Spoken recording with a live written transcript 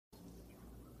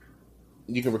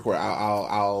You can record.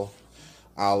 I'll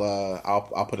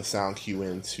put a sound cue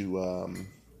in to sync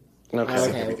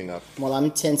Okay. everything up. Well,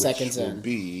 I'm 10 seconds Which in. will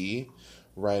be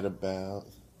right about.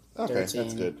 Okay, 13,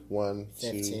 that's good. 1,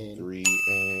 15, 2, 3,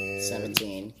 and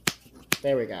 17.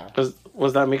 There we go.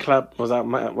 Was that me clap? Was that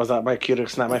my cue to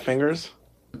snap my fingers?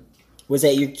 Was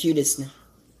that your cue to snap?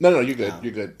 No, you're good.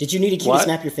 You're good. Did you need a cue to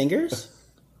snap your fingers?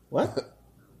 What?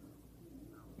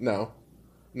 No.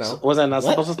 So was I not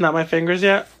supposed to snap my fingers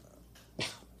yet?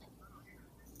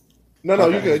 No,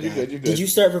 you're good. You're good. You're good. Did you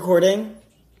start recording?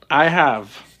 I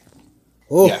have.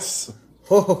 Oh. Yes.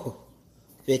 Oh,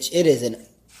 bitch, it is an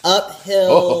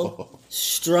uphill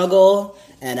struggle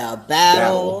and a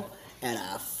battle and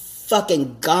a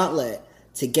fucking gauntlet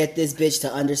to get this bitch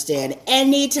to understand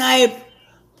any type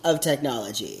of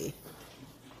technology.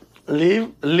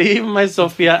 Leave my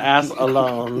Sophia ass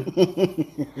alone.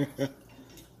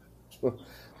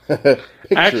 Picture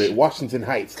it, Washington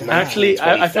Heights. Actually,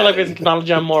 I feel like with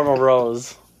technology, I'm more of a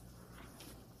Rose.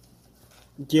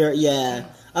 Yeah.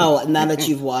 Oh, now that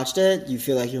you've watched it, you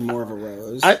feel like you're more of a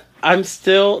Rose. I'm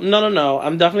still no.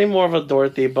 I'm definitely more of a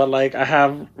Dorothy, but like I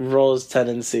have Rose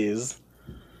tendencies.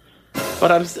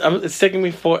 But it's taking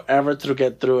me forever to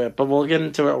get through it. But we'll get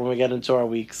into it when we get into our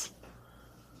weeks.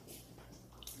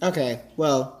 Okay,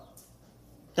 well,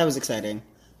 that was exciting.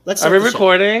 Are we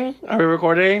recording? Are we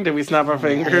recording? Did we snap our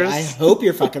fingers? I hope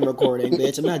you're fucking recording,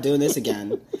 bitch. I'm not doing this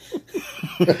again.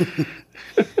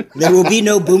 There will be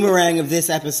no boomerang of this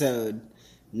episode.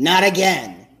 Not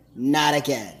again. Not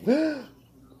again.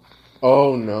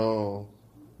 Oh, no.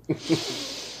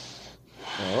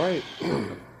 All right.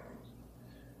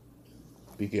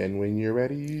 Begin when you're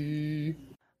ready.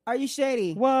 Are you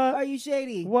shady? What? Are you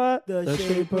shady? What? The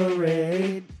Shade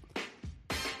Parade.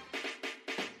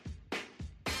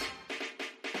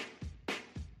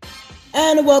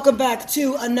 And welcome back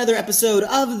to another episode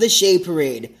of The Shade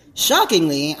Parade.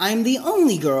 Shockingly, I'm the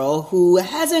only girl who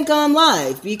hasn't gone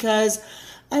live because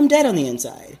I'm dead on the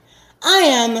inside.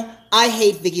 I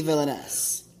hate Vicky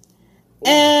Villainess.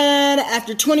 And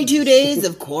after 22 days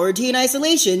of quarantine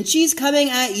isolation, she's coming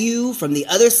at you from the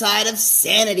other side of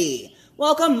sanity.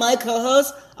 Welcome my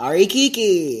co-host, Ari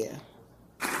Kiki.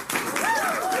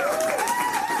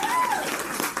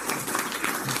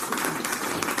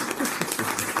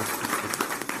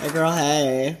 Hey girl,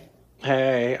 hey.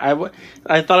 Hey,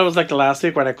 I thought it was like last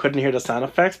week when I couldn't hear the sound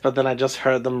effects, but then I just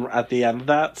heard them at the end of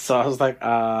that, so I was like,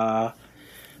 I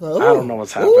don't know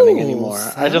what's happening anymore.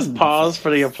 I just pause for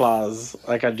the applause,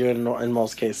 like I do in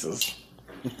most cases.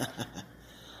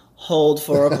 Hold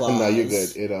for applause. No, you're good.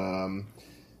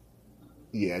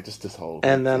 Just hold.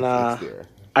 And then I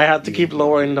had to keep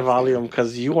lowering the volume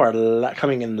because you are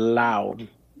coming in loud.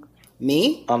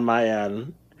 Me? On my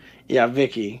end. Yeah,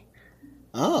 Vicky.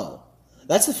 Oh.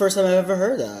 That's the first time I've ever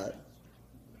heard that.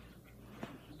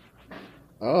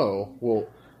 Oh, well.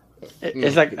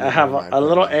 It's like I have a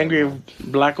little angry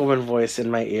black woman voice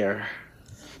in my ear.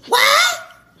 What?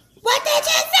 What did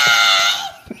you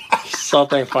say? So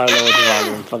thankful I lowered the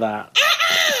volume for that.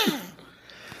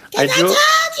 I told you.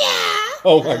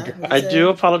 Oh my god. I do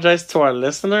apologize to our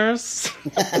listeners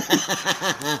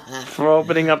for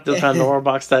opening up the Pandora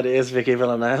box that is Vicky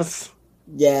Villainess.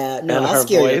 Yeah, no, and I'll her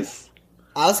scare voice.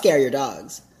 I'll scare your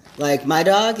dogs. Like, my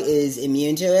dog is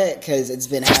immune to it because it's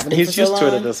been happening He's for so used long. to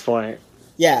it at this point.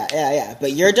 Yeah.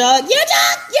 But your dog can't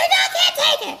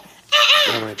take it.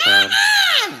 Oh my god.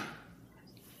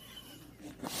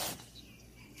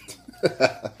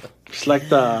 It's like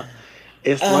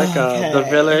the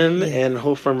villain in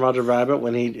Who Framed Roger Rabbit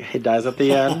when he dies at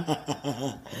the end.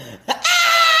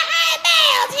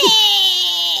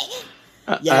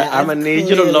 I'm gonna need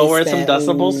you to lower some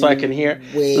decibels so I can hear.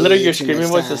 Literally, your screaming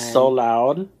voice is so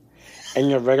loud, and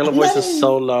your regular voice is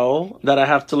so low that I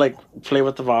have to like play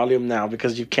with the volume now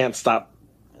because you can't stop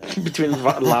between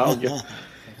loud.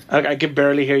 I can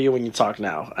barely hear you when you talk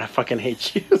now. I fucking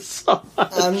hate you so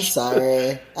much. I'm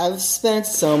sorry. I've spent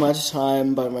so much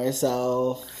time by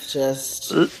myself,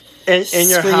 just in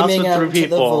your house with out 3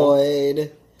 people. To the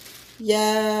void.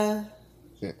 Yeah.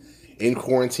 In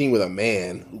quarantine with a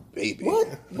man, ooh, baby. What?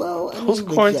 Well, who's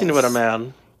quarantined with a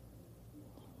man?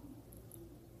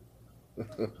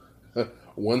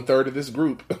 1/3 of this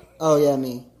group. Oh yeah,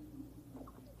 me.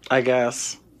 I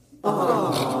guess.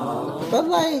 Oh. But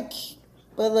like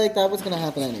that was gonna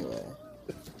happen anyway.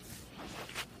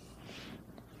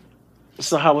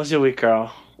 So how was your week,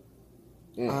 girl?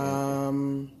 Do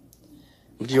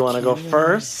you want to go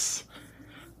first?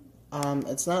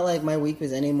 It's not like my week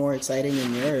was any more exciting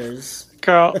than yours.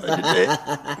 Girl,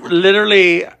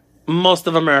 literally, most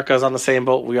of America is on the same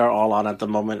boat we are all on at the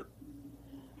moment.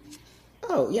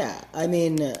 Oh yeah, I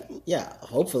mean, yeah.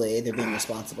 Hopefully, they're being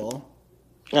responsible.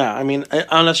 Yeah, I mean,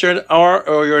 unless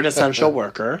or you're an essential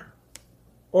worker,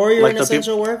 Or you're like an the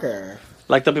essential worker.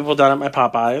 like the people down at my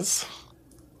Popeyes.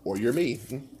 Or you're me.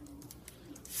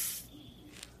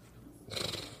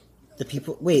 The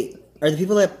people. Wait, are the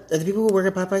people who work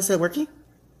at Popeyes still working?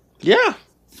 Yeah,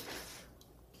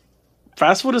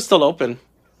 fast food is still open.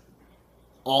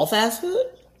 All fast food.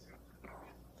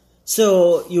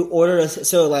 So you order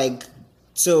so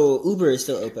Uber is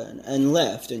still open and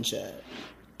Lyft and shit.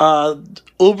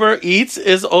 Uber Eats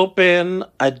is open.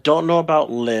 I don't know about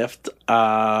Lyft.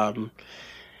 I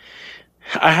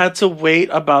had to wait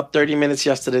about 30 minutes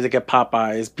yesterday to get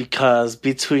Popeyes because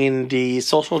between the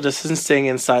social distancing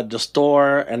inside the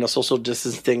store and the social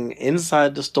distancing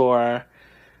inside the store,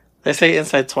 they say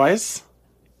inside twice?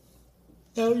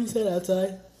 Oh, you said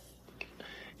outside?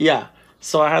 Yeah.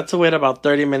 So I had to wait about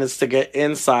 30 minutes to get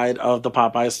inside of the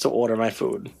Popeyes to order my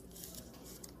food.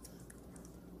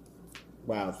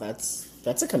 Wow, that's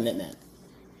a commitment.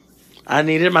 I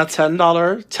needed my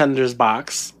 $10 tenders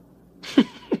box.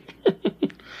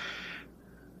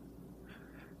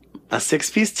 A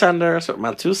 6-piece tenders with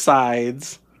my 2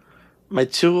 sides, my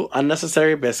 2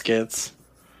 unnecessary biscuits,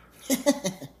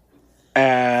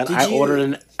 and I ordered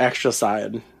an extra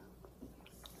side.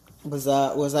 Was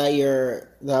that your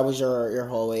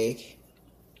whole week?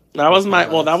 That was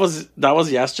that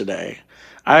was yesterday.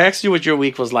 I asked you what your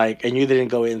week was like, and you didn't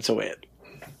go into it.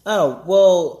 Oh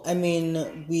well, I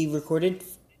mean, we recorded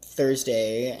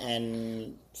Thursday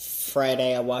and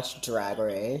Friday. I watched Drag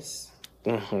Race.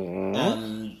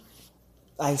 Mm-hmm.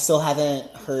 I still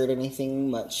haven't heard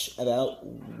anything much about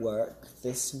work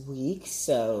this week,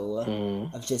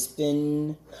 so I've just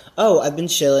been... Oh, I've been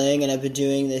chilling, and I've been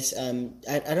doing this... I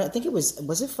don't think it was...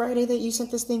 Was it Friday that you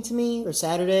sent this thing to me? Or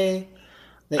Saturday?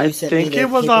 I think it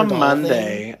was on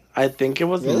Monday. I think it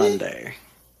was Monday.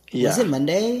 Yeah. Was it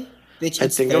Monday? Bitch, I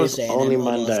think Thursday, it was only and I'm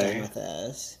almost Monday. done with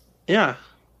this. Yeah.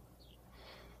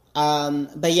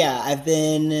 But yeah, I've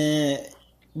been...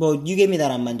 well, you gave me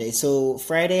that on Monday. So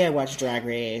Friday I watched Drag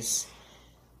Race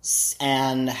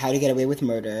and How to Get Away with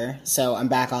Murder. So I'm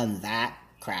back on that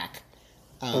crack.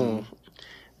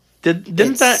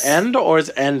 Didn't that end or is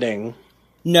ending?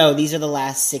 No, these are the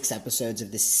last 6 episodes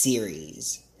of the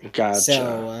series. Gotcha.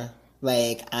 So,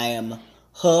 like, I am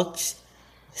hooked.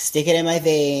 Stick it in my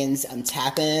veins. I'm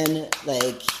tapping.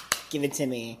 Like, give it to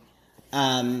me.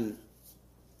 So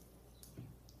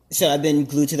I've been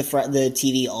glued to the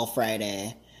TV all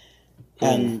Friday.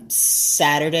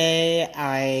 Saturday,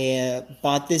 I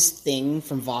bought this thing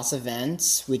from Voss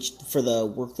Events, which for the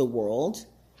Work the World.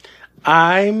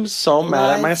 I'm so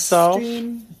mad at myself.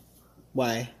 Stream.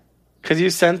 Why? Because you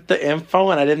sent the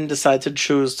info and I didn't decide to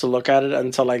choose to look at it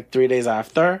until like 3 days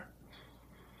after.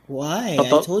 Why? I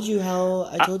told you how.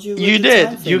 I told you. You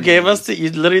did. You gave us.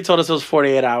 You literally told us it was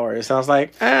 48 hours. And I was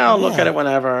like, I'll look at it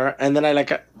whenever. And then I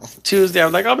Tuesday, I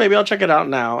was like, oh, maybe I'll check it out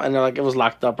now. And they're like, it was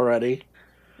locked up already.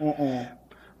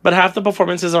 But half the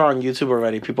performances are on YouTube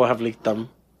already. People have leaked them.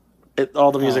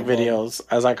 All the music videos,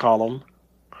 as I call them.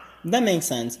 That makes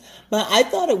sense. But I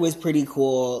thought it was pretty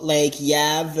cool. Like,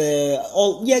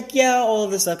 all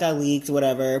of the stuff got leaked,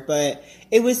 whatever. But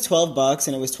it was $12,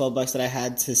 and it was $12 that I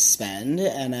had to spend,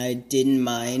 and I didn't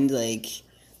mind like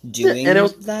doing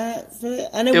that.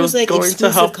 And it was like going exclusive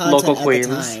to help content local at queens.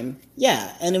 the time.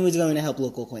 Yeah, and it was going to help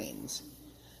local queens.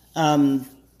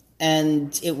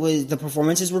 And it was the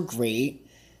performances were great.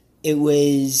 It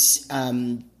was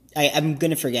I'm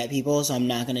gonna forget people, so I'm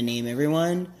not gonna name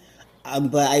everyone.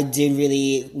 But I did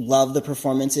really love the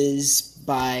performances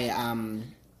by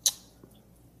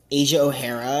Asia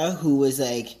O'Hara, who was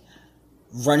like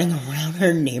running around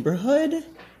her neighborhood.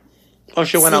 Oh,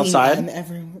 she went outside?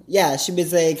 Yeah, she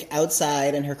was like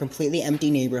outside in her completely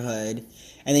empty neighborhood,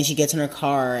 and then she gets in her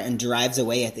car and drives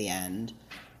away at the end,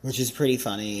 which is pretty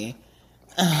funny.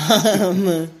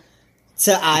 To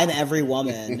I'm Every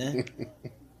Woman.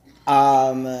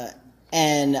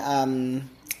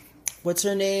 What's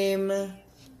her name?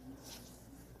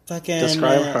 Fucking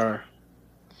describe her.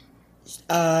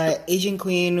 Asian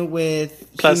queen with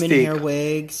Plastique. human hair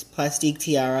wigs, Plastique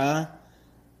Tiara.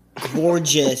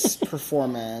 Gorgeous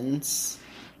performance.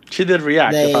 She did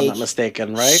react, if I'm not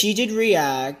mistaken, right? She did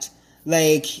react.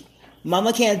 Like,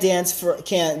 Mama can't dance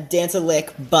a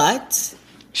lick, but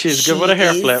she's good with a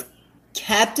hair flip.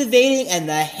 Captivating, and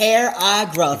the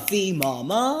hairography,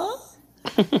 Mama,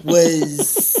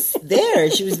 was there.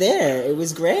 She was there. It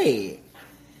was great.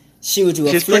 She would do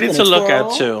a She's flip pretty and to a look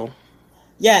twirl. at too.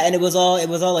 Yeah, and it was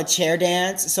all a chair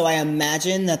dance. So I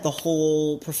imagine that the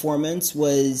whole performance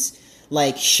was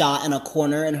like shot in a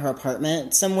corner in her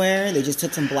apartment somewhere. They just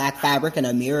took some black fabric and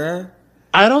a mirror.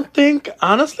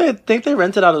 Honestly, I think they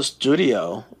rented out a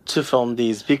studio to film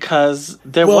these because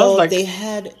there was like they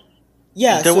had,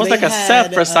 there was like a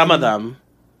set for some of them.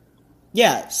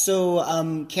 Yeah,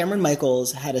 so Cameron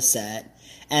Michaels had a set,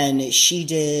 and she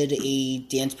did a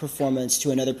dance performance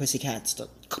to another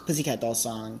Pussycat Doll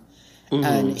song,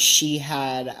 and she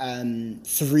had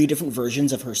 3 different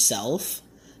versions of herself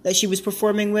that she was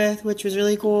performing with, which was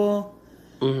really cool.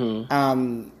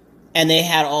 And they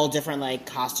had all different like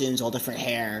costumes, all different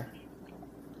hair.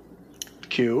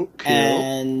 Cute.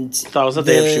 And that was a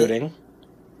day of shooting.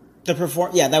 That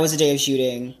was a day of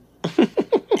shooting.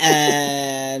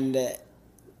 And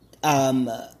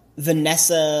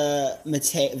Vanessa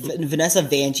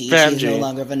Vanjie. She's no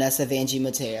longer Vanessa Vanjie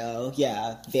Mateo.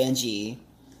 Yeah, Vanjie.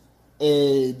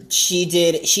 She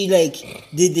did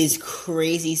this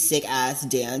crazy sick ass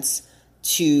dance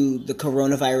to the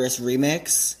coronavirus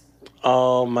remix.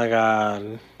 Oh my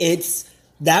god!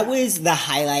 That was the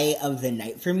highlight of the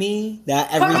night for me.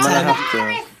 That every time,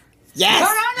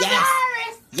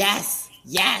 yes,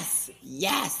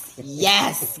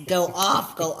 go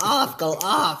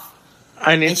off.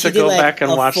 I need to go back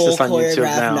and watch this on YouTube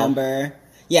now. Number.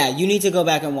 Yeah, you need to go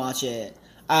back and watch it.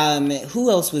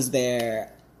 Who else was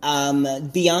there?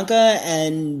 Bianca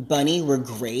and Bunny were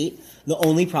great. The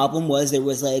only problem was there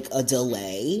was like a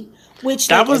delay, which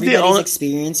that was everybody's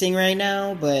experiencing right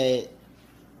now. But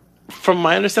from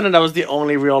my understanding, that was the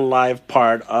only real live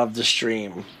part of the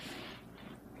stream.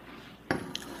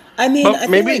 I mean, but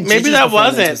maybe that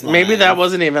wasn't. Maybe that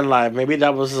wasn't even live. Maybe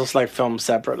that was just like filmed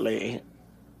separately.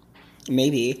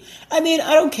 Maybe. I mean,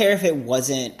 I don't care if it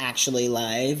wasn't actually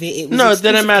live. It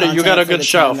didn't matter. You got a good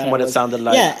show from what it sounded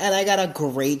like. Yeah, and I got a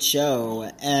great show,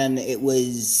 and I don't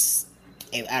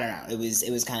know. It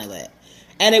was kind of lit,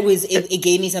 and it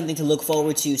gave me something to look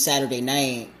forward to Saturday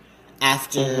night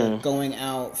after going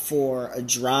out for a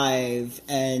drive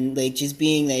and like just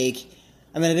being like.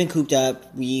 I mean, I've been cooped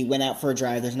up. We went out for a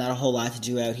drive. There's not a whole lot to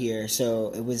do out here,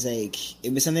 so it was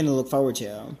something to look forward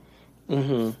to.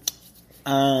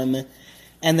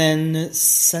 And then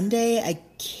Sunday, I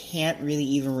can't really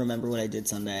even remember what I did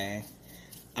Sunday.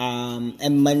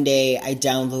 And Monday, I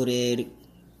downloaded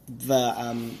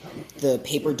the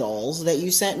paper dolls that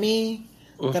you sent me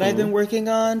that I've been working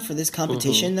on for this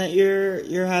competition that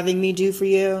you're having me do for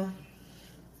you.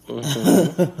 Well,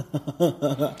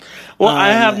 I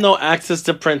have no access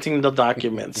to printing the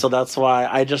document, so that's why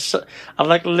I'm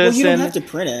like, listen. Well, you don't have to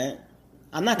print it.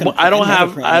 I'm not gonna. I don't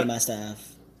have print any of my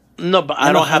stuff. No, but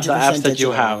I don't have the apps that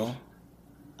you have.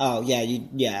 Oh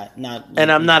yeah, not.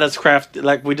 And I'm not as crafty.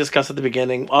 Like we discussed at the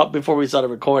beginning, before we started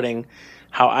recording,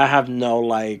 how I have no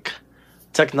like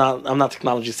I'm not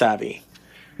technology savvy.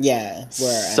 Yeah.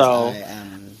 So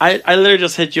I literally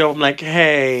just hit you up. I'm like,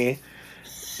 hey,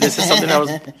 this is something that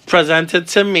was presented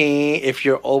to me. If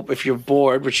you're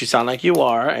bored, which you sound like you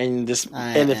are, and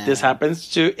if this happens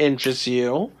to interest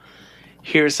you,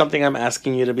 here's something I'm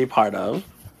asking you to be part of.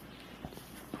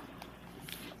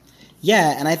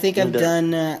 Yeah, and I think I've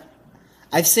done.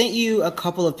 I've sent you a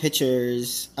couple of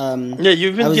pictures. Yeah,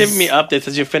 you've been giving me updates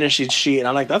as you finish each sheet, and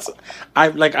I'm like,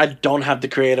 I don't have the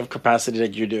creative capacity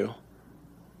that you do.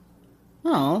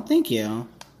 Oh, thank you.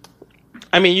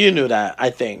 I mean, you knew that, I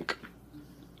think.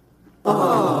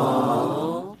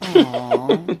 Aww.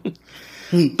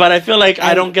 But I feel like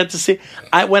I don't get to see.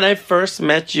 When I first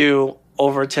met you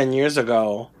over 10 years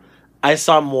ago, I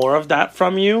saw more of that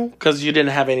from you because you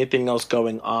didn't have anything else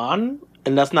going on,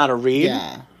 and that's not a read.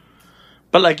 Yeah.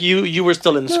 But like you were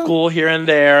still in school here and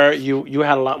there. You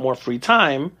had a lot more free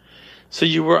time, so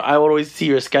I would always see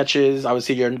your sketches. I would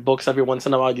see your books every once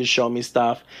in a while. You show me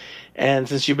stuff, and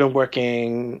since you've been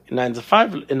working 9 to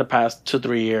 5 in the past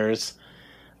 2-3 years,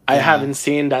 I haven't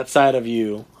seen that side of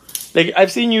you. Like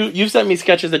I've seen you. You've sent me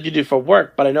sketches that you do for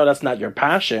work, but I know that's not your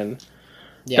passion.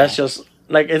 Yeah. That's just.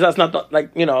 Like, that's not,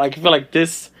 like, you know, like, I feel like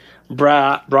this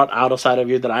brought out a side of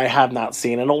you that I have not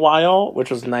seen in a while,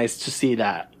 which was nice to see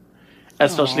that.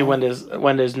 Especially when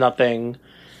there's nothing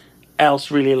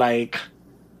else really, like,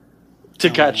 to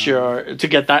get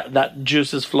that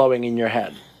juices flowing in your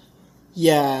head.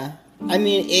 Yeah. I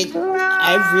mean,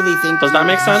 I really think... Does that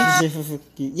make sense?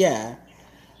 Yeah.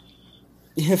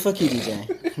 Yeah, fuck you,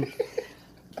 DJ.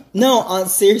 No,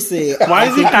 seriously. Why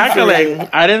is he cackling?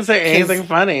 I didn't say anything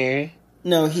funny.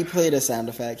 No, he played a sound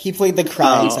effect. He played the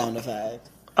crying sound effect.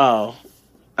 Oh,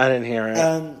 I didn't hear it.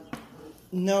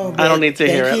 No, I don't need to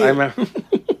hear it.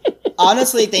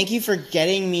 Honestly, thank you for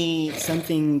getting me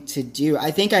something to do. I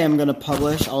think I am going to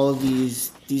publish all of these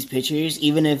these pictures,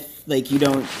 even if like you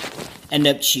don't end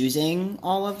up choosing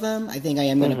all of them. I think I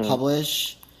am going to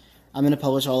publish. I'm going to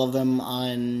publish all of them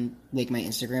on like my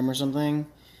Instagram or something,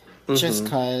 just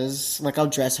cause like I'll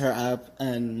dress her up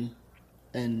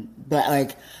but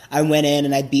like I went in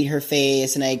and I beat her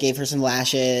face and I gave her some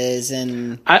lashes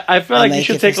and I feel like you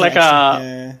should take like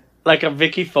hair. a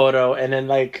Vicky photo and then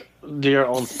like do your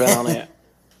own spin on it.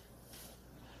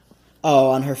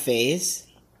 Oh, on her face?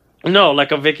 No,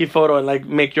 like a Vicky photo and like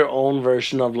make your own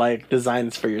version of like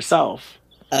designs for yourself.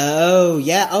 Oh,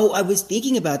 yeah. Oh, I was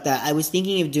thinking about that. I was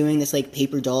thinking of doing this like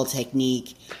paper doll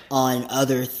technique on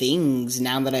other things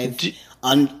now that I've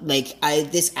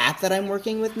this app that I'm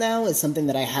working with now is something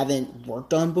that I haven't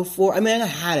worked on before. I mean, I've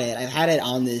had it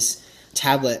on this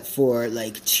tablet for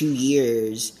like 2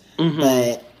 years,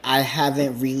 but I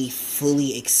haven't really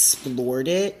fully explored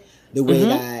it the way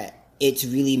that it's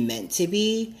really meant to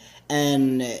be.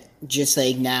 And just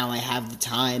like now I have the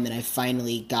time and I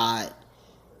finally got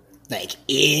like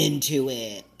into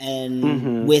it,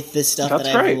 and with the stuff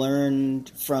that I've learned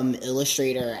from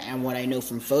Illustrator and what I know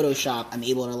from Photoshop, I'm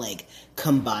able to like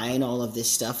combine all of this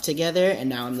stuff together, and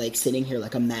now I'm like sitting here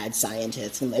like a mad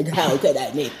scientist and like, how could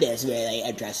I make this really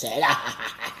interesting?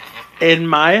 In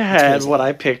my head, what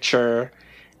I picture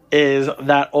is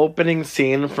that opening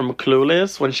scene from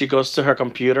Clueless when she goes to her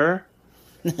computer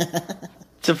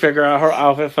to figure out her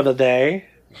outfit for the day,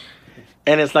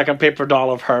 and it's like a paper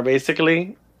doll of her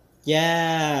basically.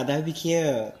 Yeah, that'd be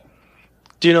cute.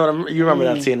 Do you know what you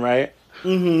remember that scene, right?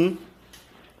 Mm-hmm.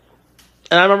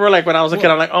 And I remember, like, when I was a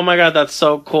kid, I'm like, oh my god, that's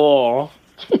so cool.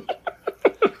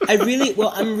 I'm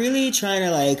really trying to,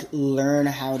 like, learn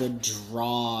how to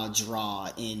draw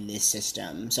in this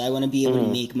system. So I want to be able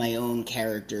to make my own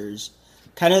characters.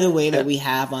 Kind of the way that we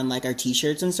have on, like, our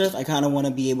t-shirts and stuff. I kind of want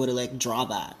to be able to, like, draw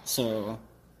that. So.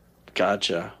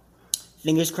 Gotcha.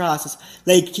 Fingers crossed.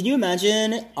 Like, can you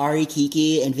imagine Ari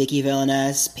Kiki and Vicky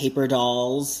Villainess paper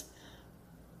dolls?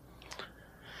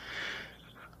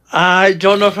 I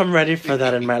don't know if I'm ready for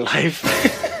that in my life.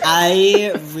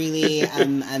 I really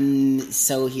I'm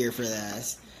so here for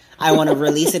this. I want to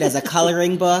release it as a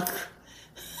coloring book.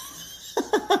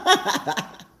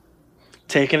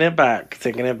 Taking it back. So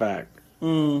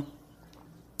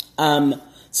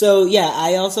yeah,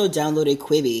 I also downloaded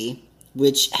Quibi.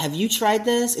 Which, have you tried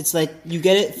this? It's like, you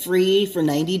get it free for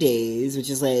 90 days, which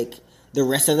is like the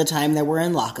rest of the time that we're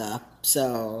in lockup,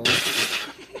 so.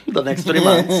 The next 3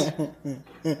 months.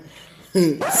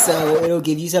 So, it'll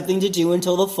give you something to do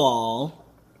until the fall.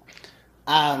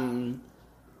 I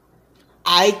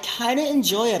kind of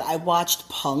enjoy it. I watched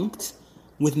Punk'd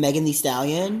with Megan Thee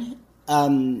Stallion.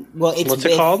 It's What's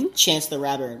it called? Chance the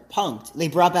Rapper. Punk'd. They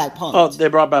brought back Punk'd. Oh, they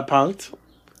brought back Punk'd?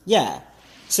 Yeah.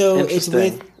 So, it's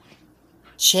with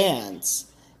Chance,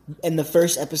 and the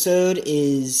first episode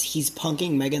is he's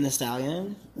punking Megan Thee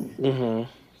Stallion,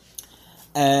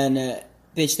 and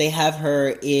bitch, they have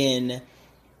her in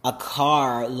a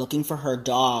car looking for her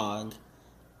dog,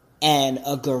 and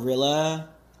a gorilla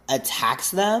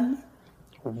attacks them.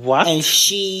 What? And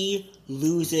she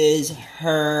loses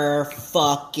her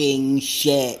fucking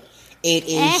shit. It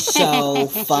is so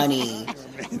funny.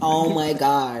 Oh my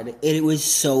god, it was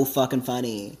so fucking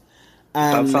funny.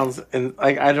 That sounds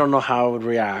I don't know how I would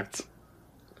react.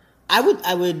 I would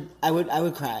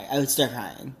cry. I would start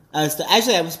crying. I would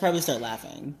probably start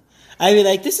laughing. I'd be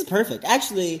like, this is perfect.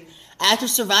 Actually, after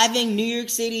surviving New York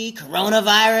City,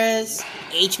 coronavirus,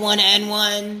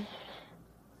 H1N1,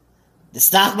 the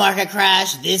stock market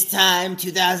crash this time,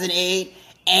 2008,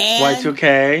 and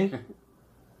Y2K,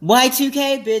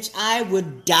 bitch, I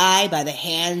would die by the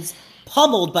hands,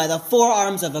 pummeled by the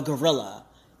forearms of a gorilla.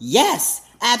 Yes!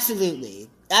 Absolutely.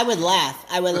 I would laugh.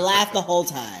 I would laugh the whole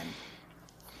time.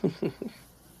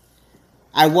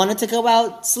 I wanted to go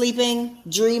out sleeping,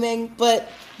 dreaming, but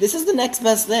this is the next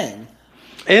best thing.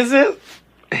 Is it?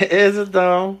 Is it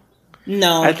though?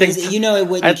 No, I think it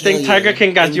wouldn't. I think Tiger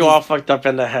King got you all fucked up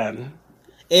in the head.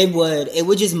 It would. It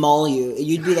would just maul you.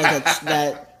 You'd be like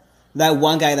that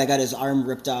one guy that got his arm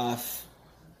ripped off,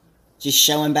 just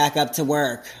showing back up to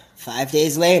work 5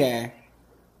 days later,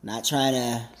 not trying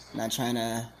to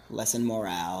lessen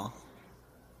morale.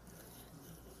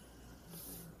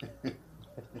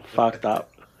 Fucked up.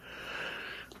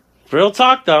 Real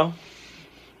talk, though.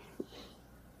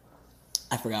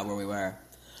 I forgot where we were.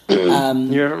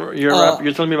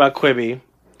 You're telling me about Quibi.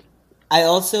 I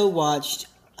also watched.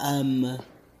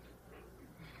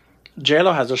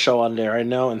 J-Lo has a show on there, I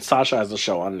know, and Sasha has a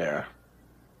show on there.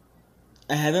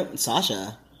 I haven't.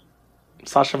 Sasha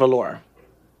Velour.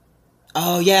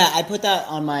 Oh, yeah, I put that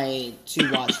on my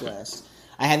to-watch list.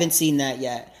 I haven't seen that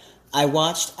yet. I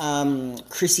watched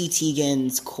Chrissy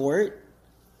Teigen's Court.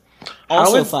 How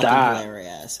Also is fucking that?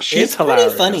 hilarious. She's it's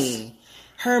hilarious. pretty funny.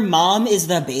 Her mom is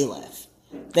the bailiff.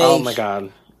 Oh my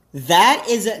god. That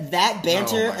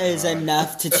banter is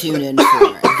enough to tune in for.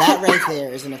 That right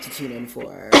there is enough to tune in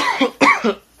for.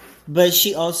 But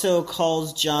she also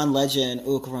calls John Legend,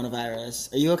 "Ooh,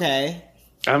 coronavirus. Are you okay?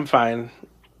 I'm fine.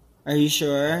 Are you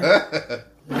sure?"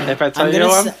 If I tell I'm you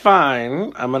gonna I'm s-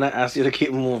 fine, I'm gonna ask you to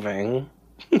keep moving.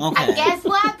 Okay. Guess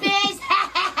what, bitch?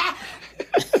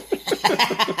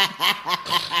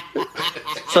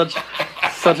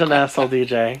 Such an asshole,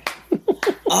 DJ.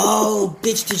 Oh,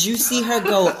 bitch, did you see her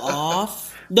go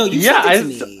off? No, you Yeah,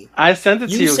 sent it to me. I sent it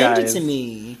to You you sent guys. it to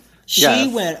me. She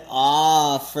Yes. went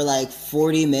off for like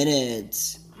 40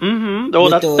 minutes. Mm-hmm. Oh,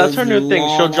 with that's her those new thing.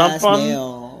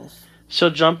 long-ass She'll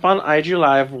jump on IG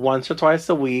Live once or twice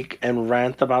a week and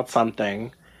rant about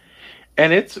something.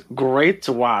 And it's great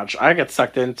to watch. I get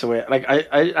sucked into it. Like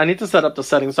I need to set up the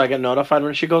settings so I get notified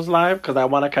when she goes live because I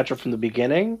want to catch her from the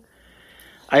beginning.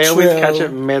 I always True. catch it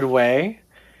midway.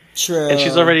 True. And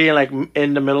she's already like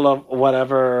in the middle of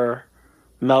whatever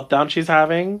meltdown she's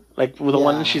having. Like with the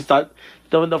one that she thought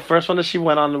the first one that she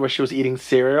went on where she was eating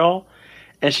cereal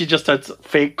and she just starts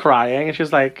fake crying and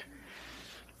she's like,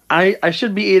 I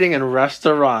should be eating in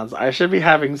restaurants. I should be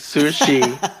having sushi.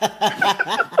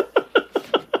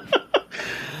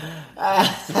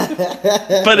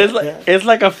 But it's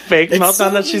like a fake meltdown so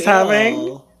that she's real.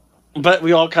 having. But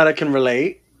we all kind of can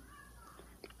relate.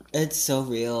 It's so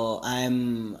real.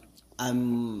 I'm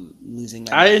losing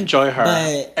my I mind. enjoy her.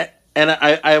 But And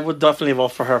I would definitely vote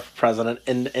for her for president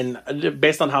in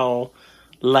based on how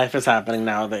life is happening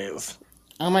nowadays.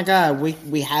 oh my god,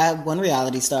 we have one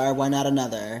reality star, why not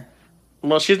another?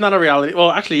 Well, she's not a reality.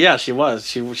 Well, actually, yeah, she was.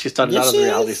 She started Yeah, out as she a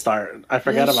reality is. star. I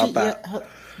forgot Yeah, about she- that.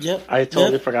 yeah, yep. I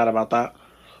totally yep. forgot about that.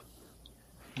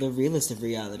 The realest of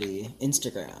reality,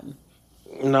 Instagram.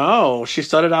 No, she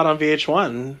started out on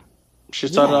VH1. She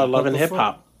started Yeah, out Love but and Hip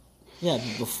Hop. Yeah,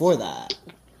 before that.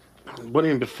 What do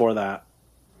you mean before that?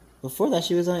 Before that,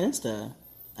 she was on Insta.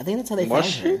 I think that's how they Was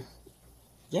found she? her.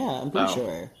 Yeah, I'm pretty Oh.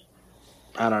 sure.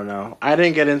 I don't know. I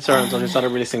didn't get into her until she started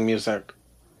releasing music.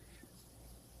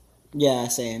 Yeah,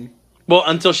 same. Well,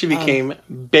 until she became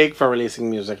big for releasing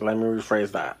music. Let me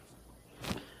rephrase that.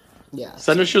 Yeah.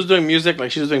 So I knew she was doing music,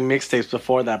 like she was doing mixtapes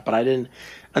before that, but I didn't.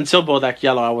 Until Bodak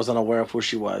Yellow, I wasn't aware of who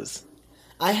she was.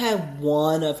 I had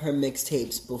one of her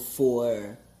mixtapes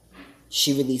before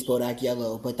she released Bodak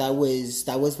Yellow, but that was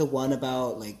the one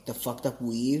about like the fucked up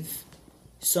weave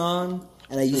song,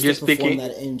 and I used You're to perform speaking.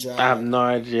 that in drag. I have no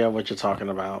idea what you're talking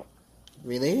about.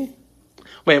 Really?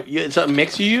 Wait, it's a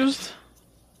mix you used?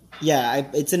 Yeah,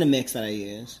 it's in a mix that I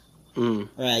use, Mm.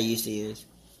 or I used to use.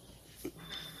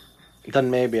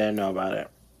 Then maybe I know about it.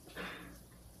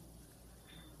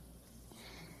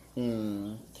 Are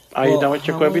you Well, done with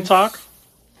your how Quibi else- talk?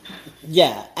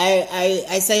 Yeah,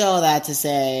 I say all that to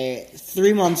say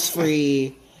 3 months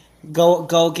free. Go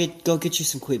get you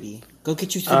some Quibi. Go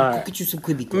get you some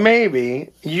Quibi. Girl. Maybe.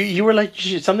 You were like,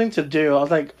 you should, something to do. I was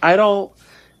like, I don't.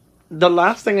 The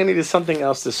last thing I need is something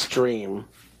else to stream.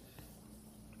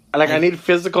 Like, I need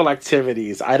physical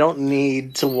activities. I don't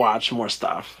need to watch more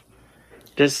stuff.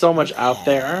 There's so much out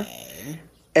there.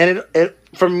 And it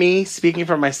for me, speaking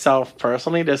for myself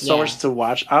personally, there's so Yeah. much to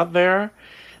watch out there.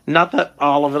 Not that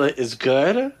all of it is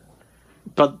good,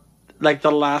 but like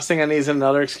the last thing I need is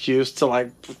another excuse to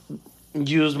like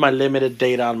use my limited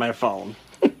data on my phone.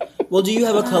 Well, do you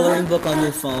have a coloring book on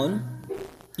your phone?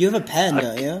 You have a pen,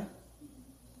 don't you?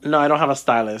 No, I don't have a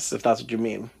stylus, if that's what you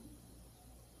mean.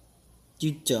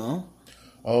 You don't.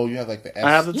 Oh, you have like the S. I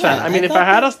have the 10. Yeah, I mean, I if I thought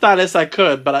had a stylus, I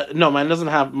could, but no, mine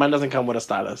doesn't come with a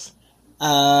stylus.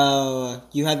 Oh,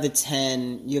 you have the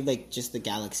 10. You have like just the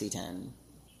Galaxy 10.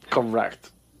 Correct.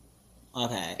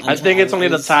 Okay. I think it's only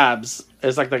the was- tabs.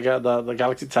 It's like the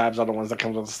Galaxy tabs are the ones that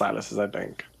come with the styluses, I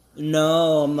think.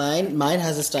 No, mine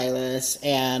has a stylus,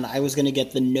 and I was gonna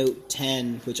get the Note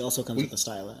 10, which also comes with a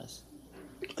stylus.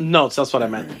 Notes, that's what I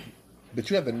meant. But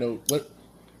you have the Note. What?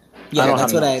 Yeah, don't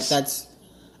that's have what notes.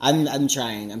 I'm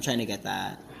trying. I'm trying to get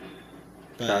that.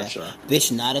 But, Gotcha.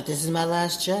 bitch, not if this is my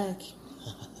last check.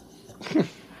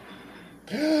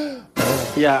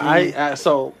 Yeah,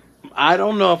 so I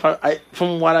don't know if I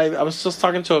from what I was just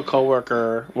talking to a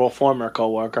coworker, well, former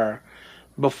coworker,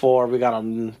 before we got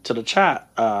on to the chat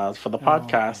for the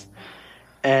podcast,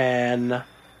 and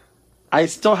I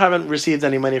still haven't received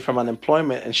any money from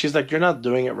unemployment, and she's like, "You're not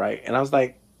doing it right," and I was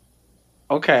like,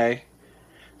 "Okay."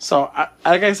 So,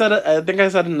 like I said, I think I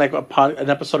said in like an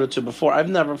episode or two before, I've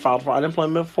never filed for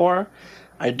unemployment before.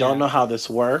 I don't know how this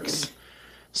works.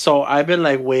 So I've been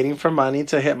like waiting for money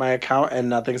to hit my account, and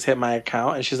nothing's hit my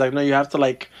account. And she's like, "No, you have to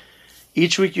like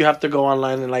each week you have to go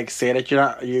online and like say that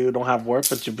you don't have work,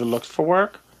 but you've been looked for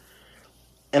work."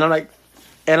 And I'm like,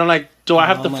 do I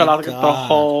have to fill out like, the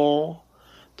whole?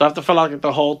 Do I have to fill out like,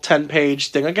 the whole 10-page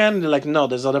thing again? And they're like, no,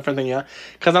 there's a different thing. Yeah,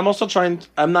 because I'm also trying.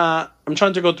 I'm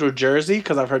trying to go through Jersey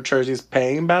because I've heard Jersey's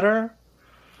paying better.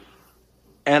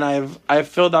 And I've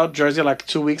filled out Jersey like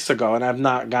 2 weeks ago, and I've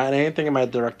not gotten anything in my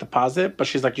direct deposit. But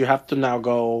she's like, you have to now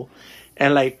go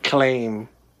and like claim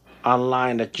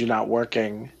online that you're not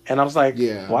working. And I was like,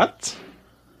 what?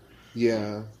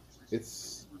 Yeah,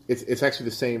 it's actually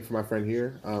the same for my friend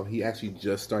here. He actually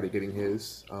just started getting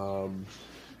his.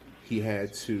 He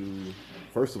had to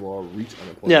first of all reach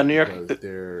unemployment. Yeah, New York. Because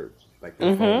their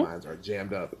phone lines are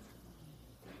jammed up.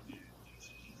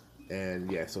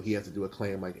 And yeah, so he has to do a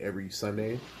claim like every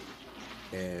Sunday,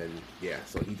 and yeah,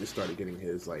 so he just started getting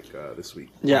his like this week.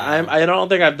 Yeah, I don't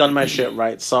think I've done my shit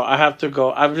right, so I have to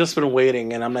go. I've just been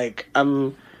waiting, and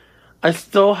I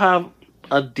still have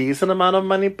a decent amount of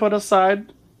money put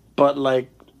aside, but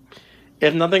like,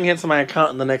 if nothing hits my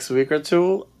account in the next week or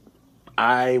two,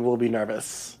 I will be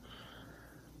nervous.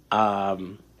 But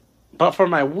for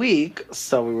my week,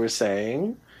 so we were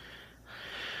saying.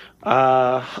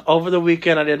 Over the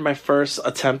weekend, I did my first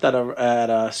attempt at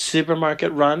a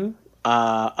supermarket run,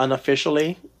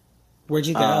 unofficially. Where'd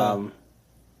you go?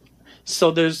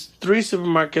 So there's 3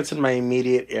 supermarkets in my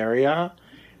immediate area.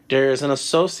 There's an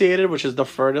Associated, which is the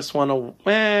furthest one.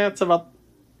 It's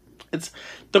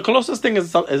the closest thing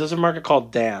is a supermarket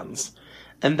called Dan's,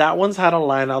 and that one's had a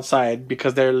line outside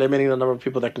because they're limiting the number of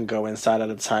people that can go inside at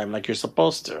a time, like you're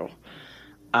supposed to.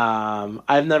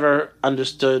 I've never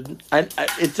understood.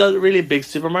 It's a really big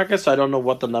supermarket, so I don't know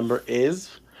what the number is.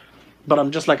 But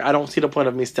I'm just like, I don't see the point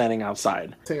of me standing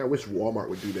outside. I wish Walmart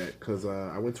would do that because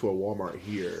I went to a Walmart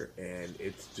here and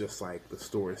it's just like the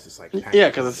store is just like packed. Yeah,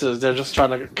 because they're just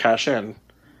trying to cash in.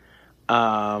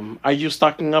 Are you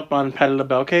stocking up on Patti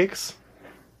LaBelle cakes,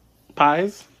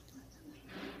 pies?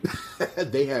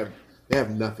 They have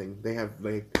nothing. They have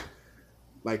like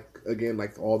again,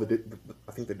 like all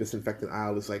I think the disinfectant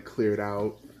aisle is like cleared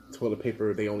out. Toilet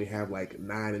paper, they only have like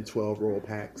 9 and 12 roll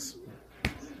packs.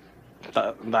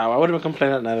 I would have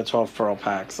complained at 9 to 12 roll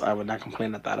packs. I would not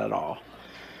complain at that at all.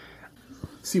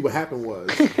 See, what happened was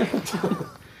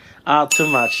too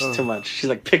much. She's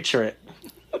like, picture it.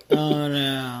 Oh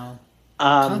no.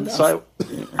 So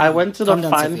I went to the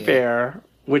Fine Fair,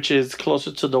 which is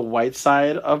closer to the white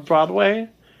side of Broadway.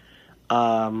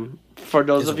 For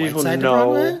those of you who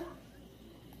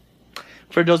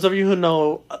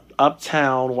know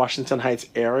Uptown, Washington Heights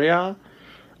area,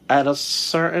 at a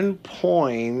certain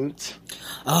point.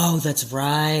 Oh, that's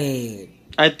right.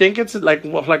 I think it's like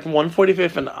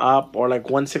 145th and up, or like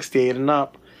 168 and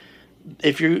up.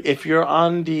 If you're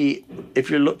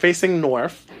facing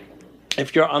north,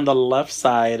 if you're on the left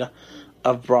side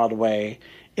of Broadway,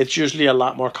 it's usually a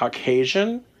lot more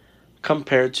Caucasian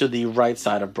compared to the right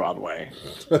side of Broadway.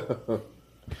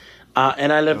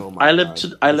 And I live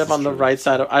on the right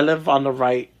side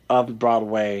of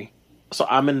Broadway, so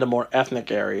I'm in the more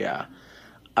ethnic area.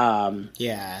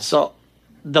 Yeah. So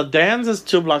the Dan's is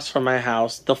 2 blocks from my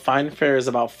house. The Fine Fair is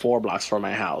about 4 blocks from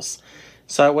my house.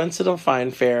 So I went to the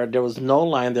Fine Fair. There was no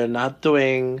line. They're not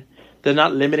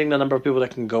limiting the number of people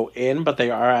that can go in, but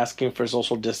they are asking for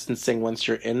social distancing once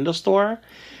you're in the store.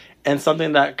 And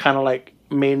something that kind of like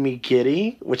made me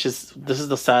giddy, this is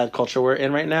the sad culture we're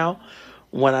in right now.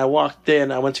 When I walked in,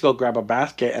 I went to go grab a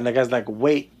basket, and the guy's like,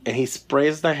 wait, and he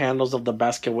sprays the handles of the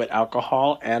basket with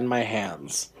alcohol and my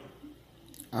hands.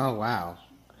 Oh, wow.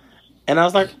 And I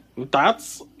was like,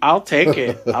 I'll take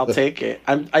it. I'll take it.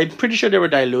 I'm pretty sure they were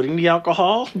diluting the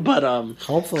alcohol, but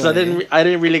hopefully, because I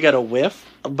didn't really get a whiff,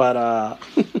 but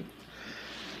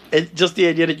it's just the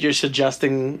idea that you're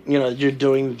suggesting, you're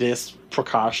doing this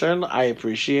precaution. I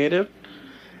appreciate it.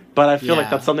 But I feel like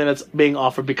that's something that's being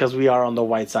offered because we are on the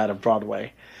white side of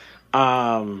Broadway.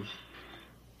 And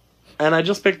I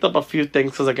just picked up a few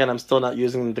things because, again, I'm still not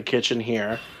using the kitchen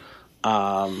here.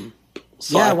 Why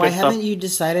haven't you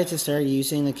decided to start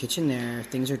using the kitchen there if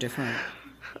things are different?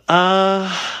 I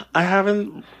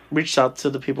haven't reached out to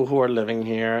the people who are living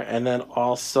here. And then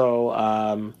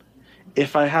also,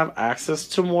 if I have access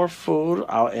to more food,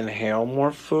 I'll inhale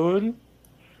more food.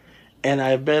 And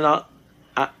I've been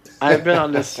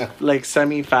on this like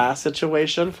semi-fast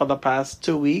situation for the past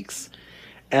 2 weeks,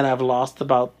 and I've lost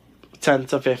about 10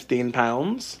 to 15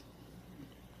 pounds.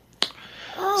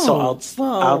 So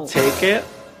I'll take it.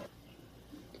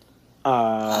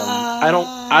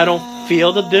 I don't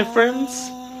feel the difference,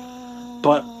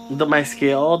 but my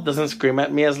scale doesn't scream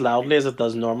at me as loudly as it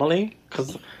does normally.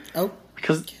 Because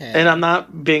and I'm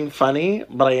not being funny,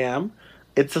 but I am.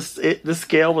 The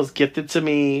scale was gifted to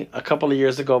me a couple of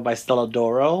years ago by Stella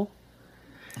Doro,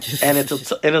 and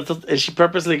she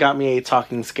purposely got me a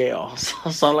talking scale.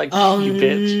 So I'm like, you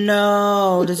bitch.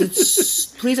 No, does it?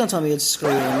 Please don't tell me it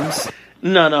screams.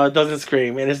 No, it doesn't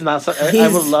scream, and it's not. I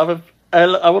would love if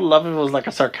I would love if it was like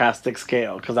a sarcastic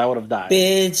scale, because I would have died.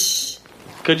 Bitch.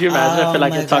 Could you imagine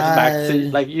if it talks back to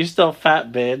you, like, you still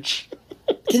fat, bitch?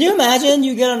 Can you imagine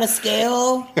you get on a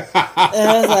scale and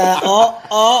it's like,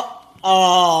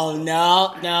 oh,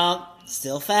 no,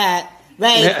 still fat.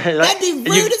 Right? That'd be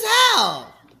rude as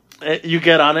hell. You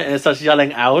get on it and it starts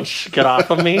yelling, ouch, get off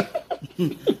of me.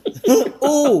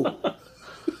 Ooh.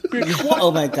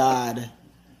 Oh my god.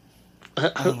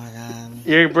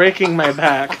 You're breaking my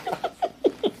back.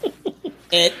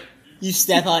 You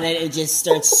step on it, it just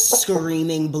starts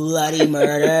screaming bloody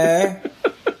murder.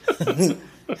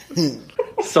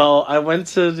 So I went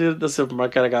to the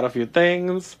supermarket. I got a few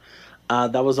things.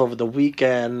 That was over the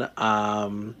weekend.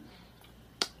 I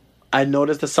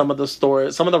noticed that some of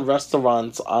the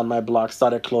restaurants on my block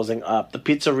started closing up. The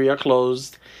pizzeria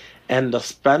closed, and the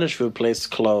Spanish food place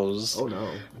closed. Oh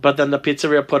no! But then the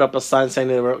pizzeria put up a sign saying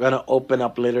they were going to open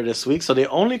up later this week. So they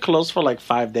only closed for like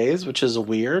 5 days, which is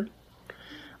weird.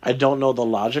 I don't know the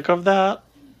logic of that.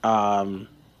 Maybe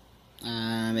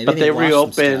but they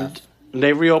reopened.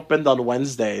 They reopened on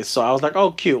Wednesday, so I was like,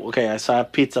 "Oh, cute. Okay, so I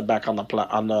have pizza back on the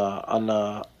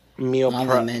meal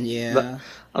prep menu.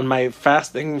 On my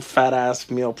fasting fat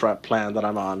ass meal prep plan that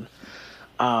I'm on."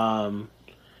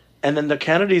 And then the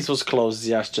Kennedy's was closed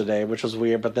yesterday, which was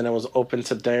weird. But then it was open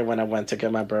today when I went to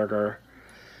get my burger.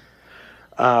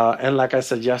 And like I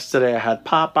said yesterday, I had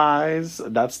Popeyes.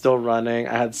 That's still running.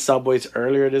 I had Subway's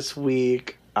earlier this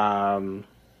week. So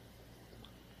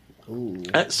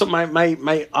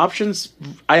my options,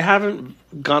 I haven't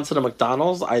gone to the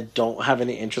McDonald's. I don't have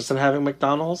any interest in having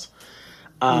McDonald's.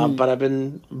 But I've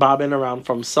been bobbing around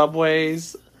from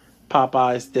Subway's,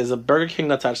 Popeyes. There's a Burger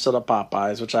King attached to the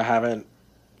Popeyes, which I haven't.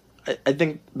 I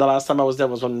think the last time I was there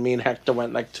was when me and Hector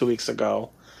went like 2 weeks ago.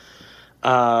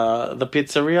 The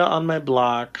pizzeria on my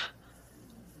block,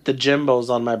 the Jimbo's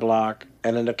on my block,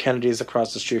 and then the Kennedy's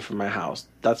across the street from my house.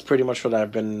 That's pretty much what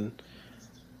I've been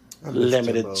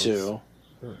limited to.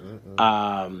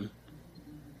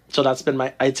 So that's been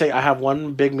I'd say I have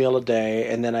one big meal a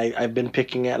day, and then I've been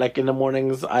picking it. Like in the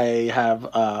mornings, I have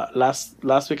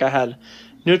last week I had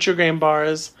Nutri-Grain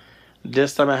bars.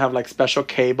 This time I have like special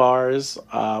K bars,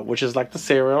 which is like the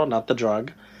cereal, not the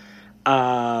drug.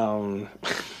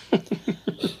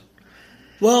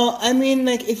 Well, I mean,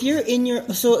 like, if you're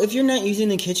not using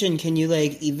the kitchen, can you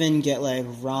like even get like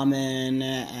ramen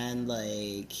and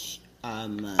like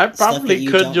I probably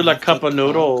could do like cup of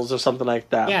noodles or something like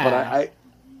that. Yeah. But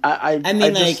I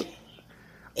mean, it's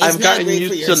I've not gotten great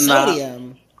used for your to sodium.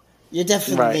 not. You're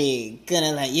definitely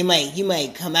gonna like you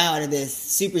might come out of this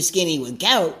super skinny with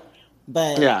gout,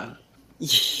 but Yeah.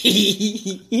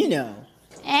 you know.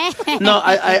 No,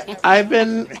 I've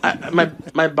been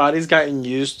my body's gotten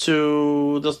used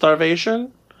to the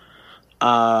starvation.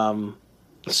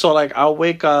 So like I'll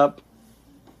wake up,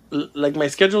 like my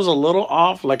schedule's a little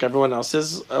off, like everyone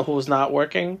else's who's not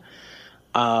working.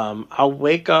 I'll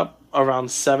wake up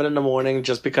around 7 a.m.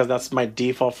 just because that's my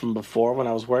default from before when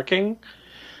I was working.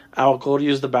 I'll go to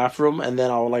use the bathroom and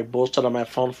then I'll like bullshit on my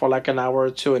phone for like an hour or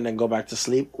two and then go back to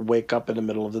sleep. Wake up in the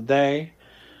middle of the day,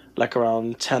 like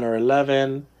around 10 or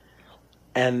 11,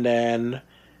 and then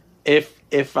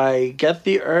if I get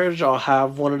the urge, I'll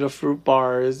have one of the fruit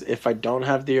bars. If I don't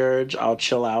have the urge, I'll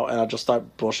chill out and I'll just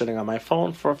start bullshitting on my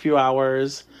phone for a few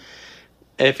hours.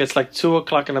 If it's like 2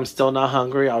 o'clock and I'm still not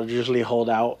hungry, I'll usually hold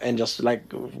out and just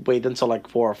like wait until like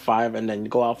 4 or 5 and then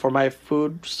go out for my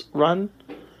food run.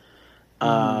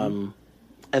 And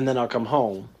then I'll come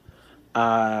home.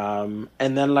 And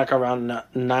then like around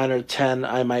 9 or 10,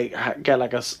 I might get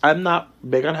like I'm not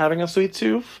big on having a sweet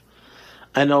tooth.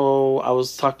 I know I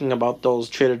was talking about those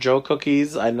Trader Joe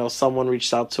cookies. I know someone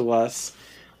reached out to us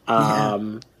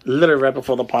literally right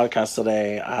before the podcast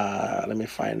today. Let me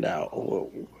find out who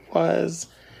it was.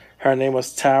 Her name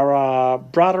was Tara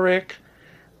Broderick.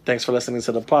 Thanks for listening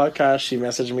to the podcast. She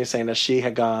messaged me saying that she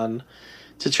had gone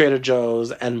to Trader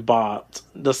Joe's and bought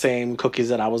the same cookies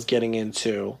that I was getting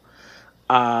into.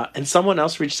 And someone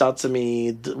else reached out to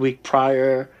me the week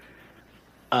prior,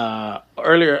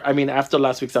 earlier, I mean, after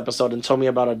last week's episode, and told me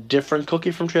about a different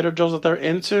cookie from Trader Joe's that they're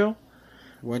into.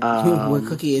 What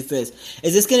cookie is this?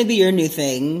 Is this going to be your new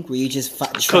thing where you just try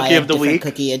cookie a of the different week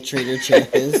cookie at Trader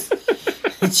Joe's?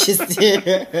 Just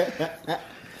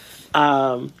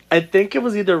I think it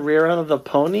was either Rear End of the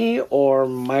Pony or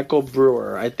Michael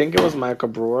Brewer. I think it was Michael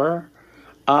Brewer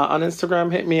on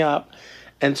Instagram hit me up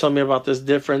and told me about this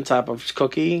different type of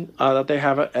cookie that they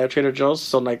have at Trader Joe's.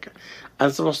 So, like, I'm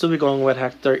supposed to be going with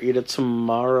Hector either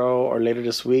tomorrow or later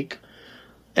this week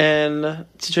and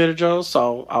to Trader Joe's.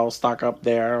 So I'll stock up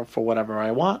there for whatever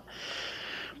I want.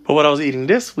 But what I was eating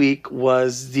this week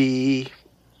was the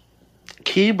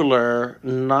Keebler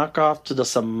knockoff to the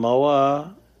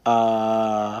Samoa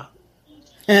Girl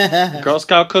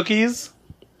Scout cookies.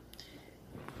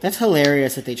 That's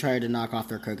hilarious that they tried to knock off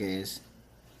their cookies.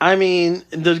 I mean,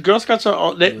 the Girl Scouts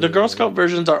the Girl Scout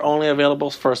versions are only available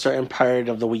for a certain period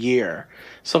of the year.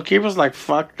 So Keebler's like,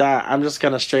 fuck that. I'm just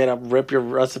gonna straight up rip your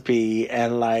recipe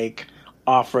and like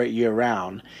offer it year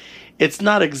round. It's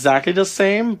not exactly the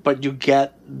same, but you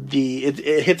get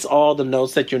it hits all the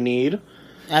notes that you need.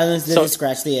 Does it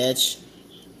scratch the itch?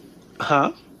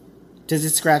 Huh? Does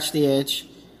it scratch the itch?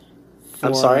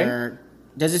 I'm sorry?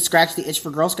 Does it scratch the itch for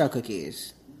Girl Scout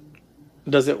cookies?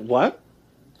 Does it what?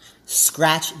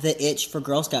 Scratch the itch for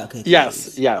Girl Scout cookies.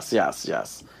 Yes.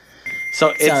 So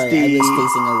it's Sorry, I was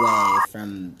facing away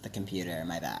from the computer.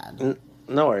 My bad.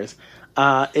 No worries.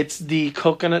 It's the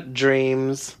Coconut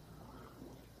Dreams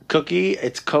cookie.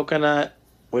 It's coconut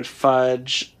with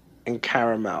fudge and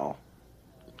caramel.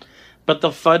 But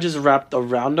the fudge is wrapped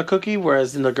around the cookie,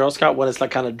 whereas in the Girl Scout one, it's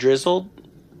like kind of drizzled.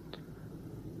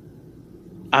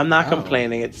 I'm not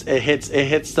complaining. It hits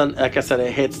the, like I said,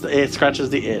 it scratches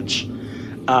the itch.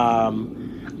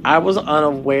 I was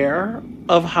unaware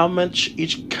of how much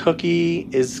each cookie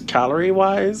is calorie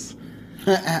wise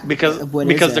because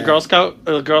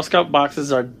the Girl Scout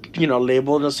boxes are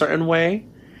labeled a certain way,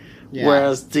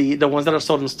 whereas the ones that are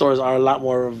sold in stores are a lot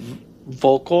more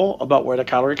vocal about where the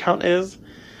calorie count is.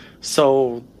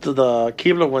 So the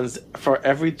Keebler ones, for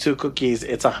every 2 cookies,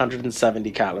 it's 170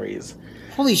 calories.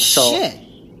 Holy shit!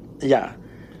 Yeah.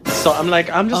 So I'm like,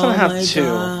 I'm just gonna have 2.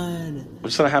 God. I'm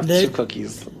just gonna have 2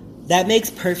 cookies. That makes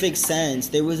perfect sense.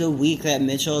 There was a week that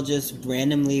Mitchell just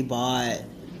randomly bought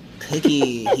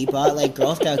cookie. He bought like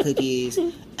Girl Scout cookies,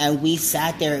 and we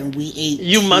sat there and we ate.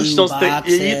 You munched those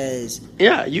things.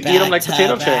 You eat them like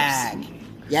potato chips.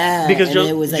 Yeah, because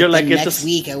it was like the next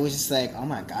week. I was just like, oh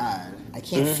my god, I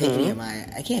can't fit any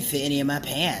of my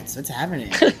pants. What's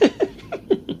happening?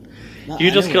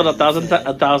 You just killed a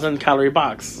 1,000 calorie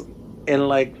box in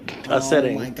like a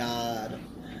sitting.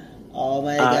 Oh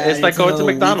my god! It's like going to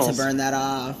McDonald's to burn that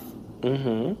off.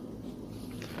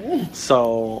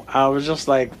 So I was just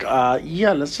like,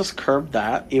 let's just curb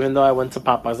that. Even though I went to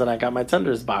Popeyes and I got my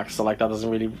tenders box, so like that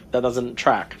doesn't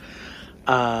track.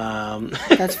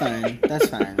 That's fine.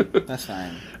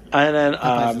 And then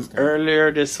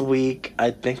earlier this week,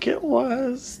 I think it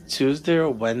was Tuesday or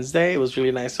Wednesday, it was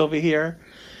really nice over here.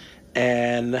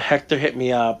 And Hector hit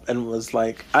me up and was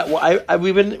like,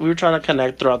 we were trying to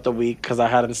connect throughout the week because I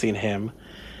hadn't seen him.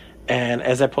 And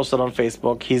as I posted on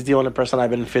Facebook, he's the only person I've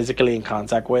been physically in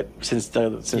contact with since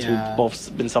we've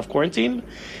both been self-quarantined.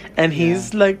 And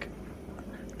he's like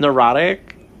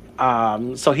neurotic.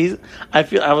 So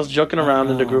I was joking around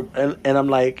in the group and I'm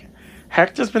like,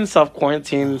 Hector's been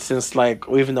self-quarantined since like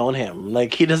we've known him.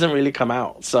 Like he doesn't really come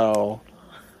out. So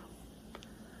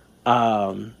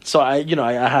I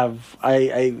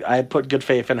put good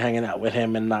faith in hanging out with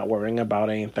him and not worrying about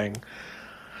anything.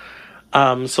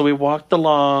 So we walked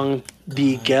along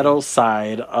the ghetto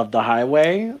side of the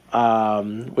highway,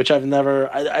 which I've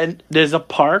never. There's a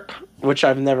park which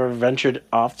I've never ventured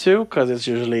off to because it's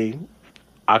usually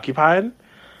occupied.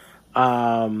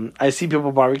 I see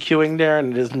people barbecuing there,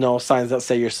 and there's no signs that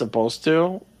say you're supposed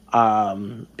to.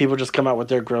 People just come out with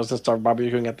their grills and start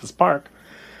barbecuing at this park.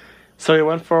 So we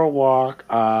went for a walk.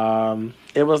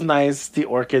 It was nice. The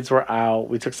orchids were out.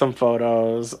 We took some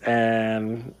photos,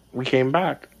 and we came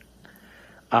back.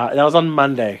 That was on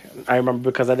Monday. I remember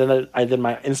because I did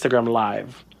my Instagram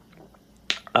live.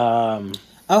 How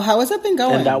has that been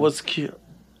going? And that was cute.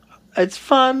 It's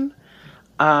fun.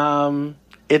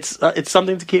 It's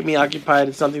something to keep me occupied.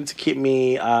 It's something to keep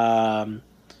me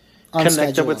connected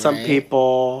schedule, with some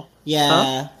people. Yeah.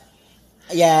 Huh?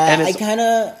 Yeah, I kind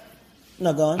of...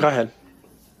 No, go on. Go ahead.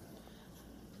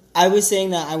 I was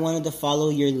saying that I wanted to follow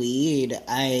your lead.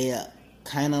 I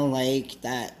kind of like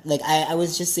that. Like, I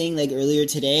was just saying, like, earlier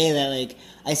today that, like,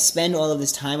 I spend all of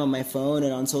this time on my phone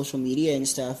and on social media and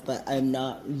stuff, but I'm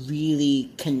not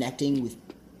really connecting with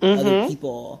other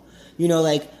people. You know,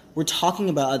 like, we're talking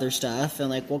about other stuff and,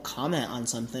 like, we'll comment on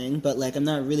something, but, like, I'm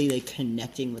not really, like,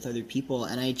 connecting with other people,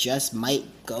 and I just might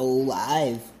go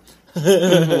live.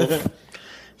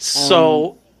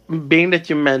 So, being that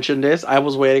you mentioned this, I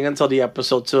was waiting until the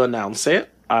episode to announce it.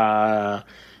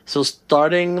 So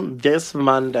starting this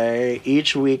Monday,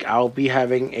 each week I'll be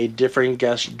having a different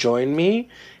guest join me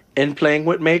in playing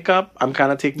with makeup. I'm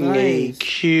kind of taking a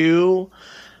cue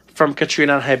from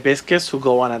Katrina and Hibiscus, who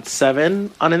go on at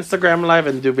 7 on Instagram Live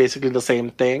and do basically the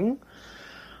same thing.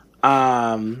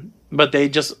 But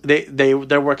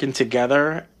they're working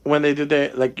together when they do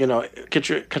the, like, you know,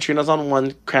 Katrina's on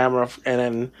one camera and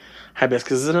then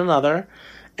Hibiscus is in another,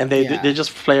 and they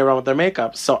just play around with their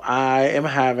makeup. So I am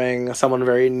having someone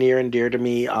very near and dear to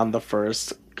me on the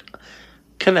first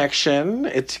connection.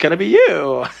 It's gonna be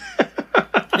you.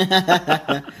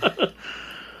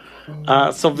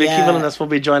 So Vicky Villanueva will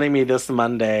be joining me this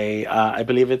Monday. I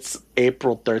believe it's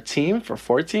April 13th or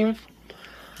 14th.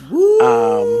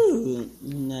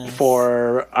 Nice.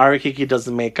 For Arikiki Does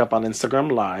the Makeup on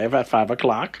Instagram Live at 5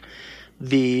 o'clock.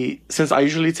 Since I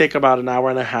usually take about an hour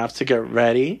and a half to get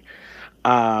ready,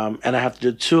 and I have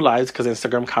to do 2 lives because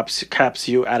Instagram caps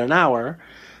you at an hour,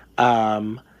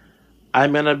 I'm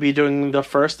going to be doing the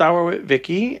first hour with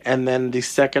Vicky, and then the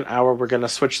second hour we're going to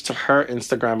switch to her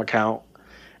Instagram account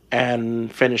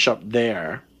and finish up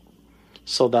there.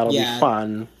 So that'll be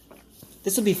fun.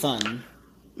 This will be fun.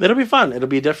 It'll be fun. It'll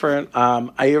be different.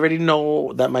 I already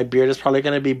know that my beard is probably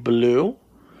going to be blue.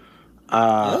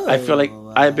 I feel like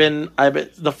I've been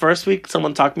the first week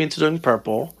someone talked me into doing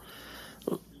purple.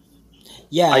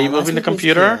 Yeah. Are you moving the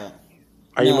computer?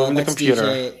 Are you moving the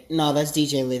computer? No, that's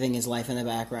DJ living his life in the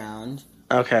background.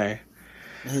 Okay.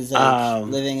 He's like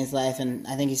living his life, and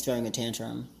I think he's throwing a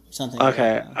tantrum. Something.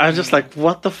 Okay. Like I'm just like,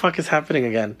 what the fuck is happening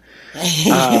again?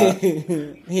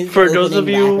 For those of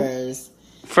you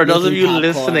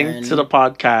listening to the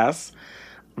podcast,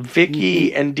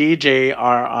 Vicky and DJ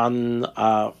are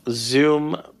on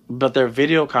Zoom, but they're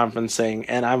video conferencing,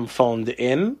 and I'm phoned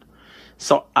in.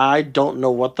 So I don't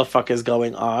know what the fuck is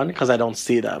going on because I don't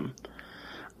see them.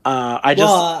 But I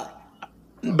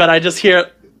just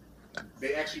hear.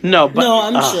 No,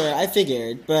 I'm sure. I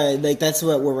figured, but like that's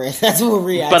what we're reacting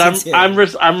to. But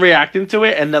I'm reacting to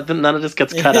it, and none of this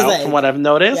gets cut out like, from what I've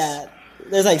noticed. Yeah,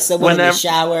 there's like someone in the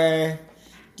shower.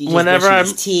 Whenever I'm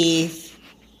his teeth.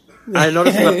 I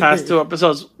noticed in the past 2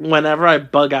 episodes, whenever I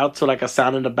bug out to like a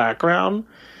sound in the background,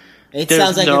 it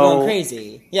sounds like you're going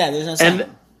crazy. Yeah, there's no sound.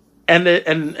 And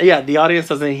the audience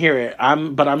doesn't hear it.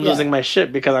 I'm losing my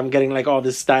shit because I'm getting like all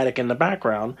this static in the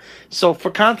background. So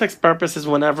for context purposes,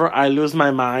 whenever I lose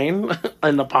my mind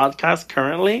in the podcast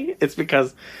currently, it's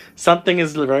because something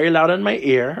is very loud in my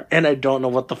ear and I don't know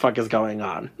what the fuck is going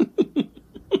on.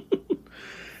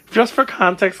 Just for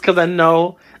context, because I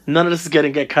know none of this is going to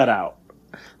get cut out.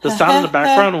 The sound in the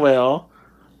background will.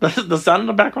 The sound in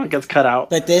the background gets cut out.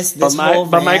 But this whole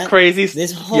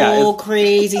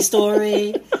crazy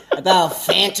story about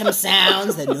phantom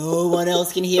sounds that no one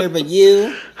else can hear but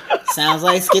you sounds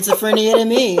like schizophrenia to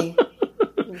me.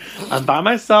 I'm by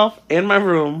myself in my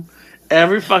room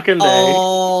every fucking day.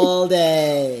 All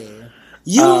day.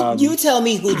 You tell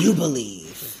me who you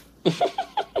believe.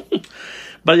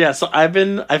 But yeah, so I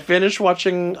finished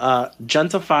watching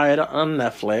Gentified on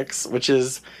Netflix, which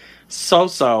is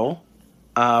so.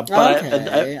 But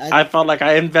I felt like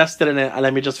I invested in it, and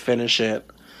let me just finish it.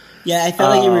 Yeah, I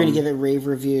felt like you were going to give it rave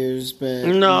reviews, but...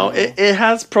 No, it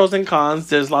has pros and cons.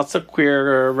 There's lots of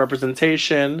queer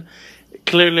representation.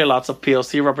 Clearly lots of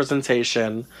POC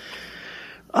representation.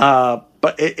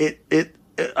 But it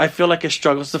I feel like it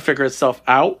struggles to figure itself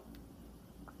out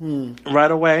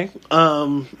right away.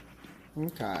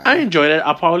 Okay. I enjoyed it.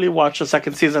 I'll probably watch the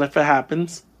second season if it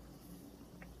happens.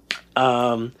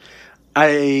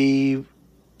 I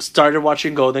started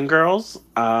watching Golden Girls.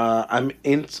 I'm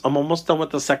almost done with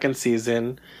the second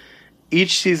season.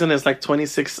 Each season is like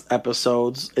 26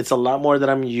 episodes. It's a lot more than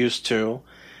I'm used to.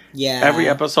 Yeah. Every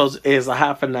episode is a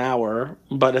half an hour,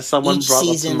 but if someone brought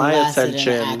it to my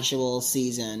attention, an actual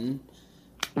season.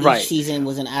 Each season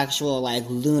was an actual like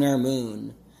lunar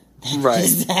moon. Right.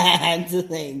 Had to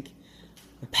like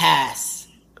pass.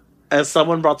 As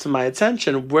someone brought to my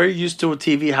attention, we're used to a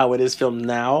TV how it is filmed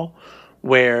now,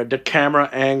 where the camera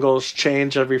angles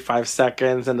change every 5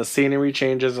 seconds and the scenery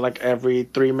changes like every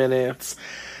 3 minutes.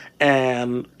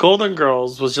 And Golden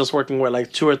Girls was just working with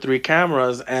like 2 or 3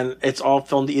 cameras, and it's all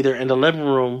filmed either in the living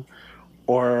room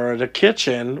or the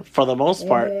kitchen for the most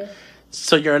part.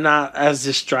 So you're not as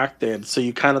distracted, so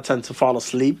you kind of tend to fall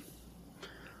asleep.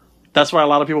 That's why a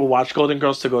lot of people watch Golden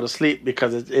Girls to go to sleep,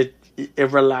 because it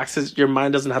relaxes. Your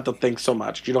mind doesn't have to think so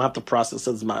much. You don't have to process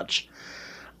as much.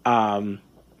 So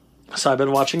I've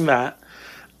been watching that.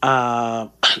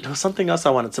 There was something else I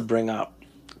wanted to bring up.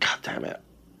 God damn it.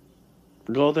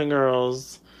 Golden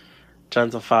Girls,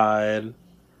 Gentified,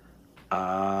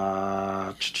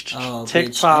 TikTok.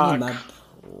 Bitch, I need my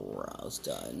else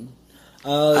done?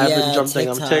 Oh, I've yeah, been jumping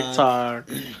on TikTok,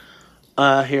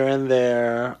 here and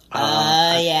there.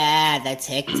 Yeah, the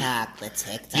TikTok.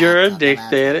 You're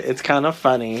addicted. It's kind of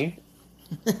funny.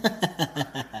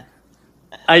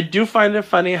 I do find it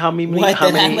funny how many.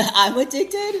 I'm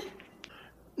addicted?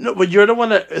 No, but you're the one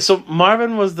that. So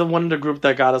Marvin was the one in the group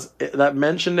that got us, that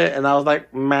mentioned it, and I was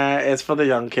like, man, it's for the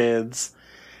young kids.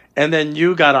 And then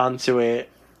you got onto it,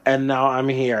 and now I'm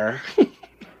here.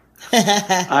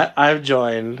 I've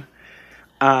joined.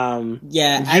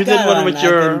 Yeah, you did one with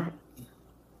your.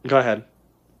 Go ahead.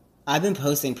 I've been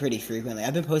posting pretty frequently.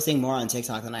 I've been posting more on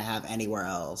TikTok than I have anywhere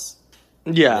else.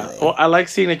 Yeah, really. Well, I like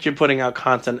seeing that you're putting out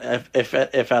content,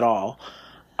 if at all.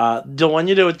 The one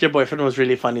you did with your boyfriend was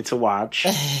really funny to watch.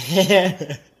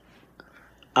 Yeah.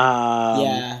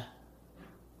 I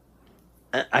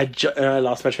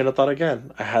lost my train of thought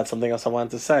again. I had something else I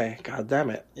wanted to say. God damn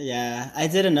it. Yeah, I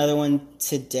did another one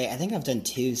today. I think I've done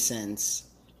 2 since.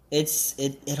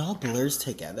 It all blurs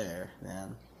together,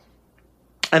 man.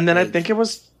 And then I think it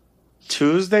was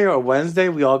Tuesday or Wednesday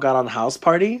we all got on House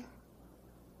Party.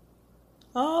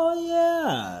 Oh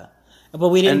yeah. But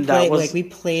we didn't play. We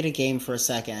played a game for a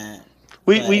second.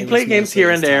 We played games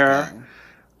here and there.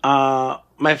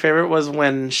 My favorite was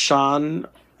when Sean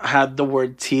had the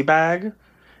word teabag,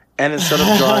 and instead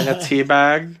of drawing a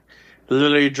teabag,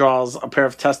 literally draws a pair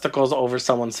of testicles over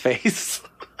someone's face.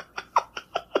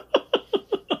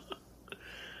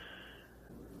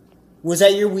 Was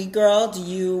that your week, girl? Do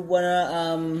you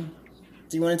wanna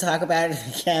talk about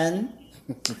it again?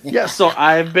 Yeah, so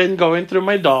I've been going through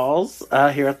my dolls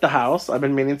here at the house. I've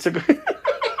been meaning to go.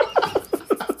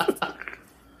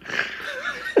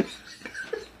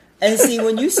 And see,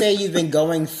 when you say you've been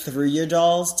going through your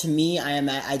dolls, to me,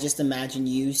 I just imagine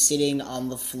you sitting on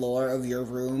the floor of your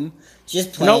room,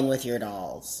 just playing with your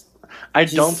dolls. I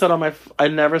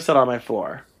never sit on my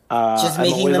floor. Just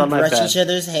making them brush each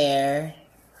other's hair.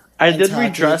 I did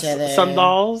redress some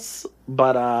dolls,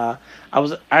 but I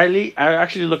was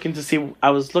actually looking to see.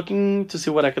 I was looking to see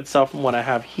what I could sell from what I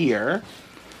have here,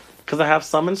 because I have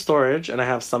some in storage and I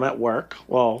have some at work.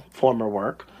 Well, former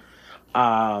work.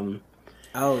 Oh,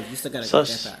 you still gotta go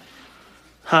get that.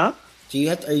 Huh?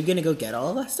 Are you gonna go get all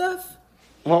of that stuff?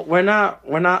 Well, we're not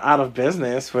out of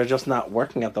business. We're just not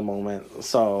working at the moment.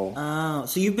 So. Oh,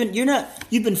 so you've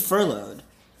been furloughed.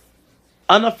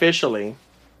 Unofficially.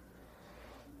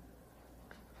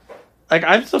 Like,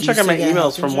 I'm still checking my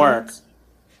emails from work.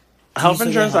 Health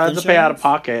insurance, I had to pay out of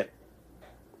pocket.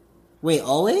 Wait,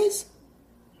 always?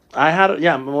 I had,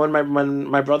 yeah, when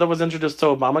my brother was introduced to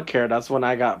Obamacare, that's when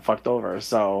I got fucked over,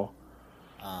 so.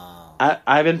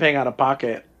 I've been paying out of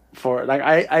pocket for, like,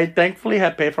 I thankfully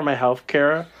had paid for my health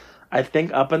care, I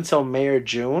think up until May or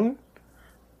June.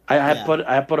 I had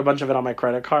put a bunch of it on my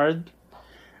credit card,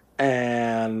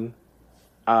 and,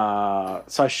 so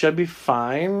I should be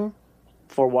fine.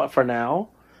 For now.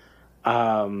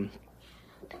 But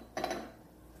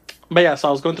yeah, so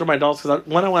I was going through my dolls because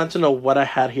I wanted to know what I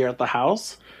had here at the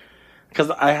house, because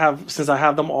since I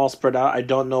have them all spread out, I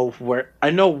don't know where.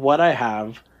 I know what I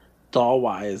have doll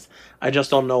wise, I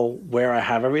just don't know where I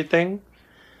have everything.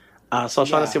 So I was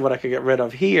trying to see what I could get rid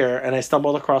of here, and I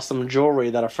stumbled across some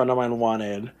jewelry that a friend of mine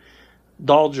wanted,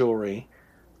 doll jewelry.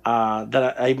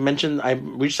 That I mentioned. I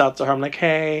reached out to her. I'm like,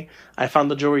 hey, I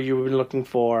found the jewelry you've been looking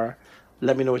for.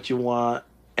 Let me know what you want.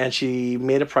 And she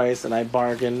made a price, and I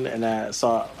bargained, and I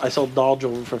sold doll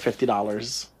jewelry for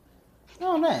 $50.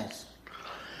 Oh, nice.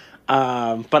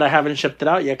 But I haven't shipped it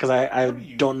out yet because I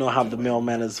don't know how the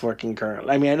mailman is working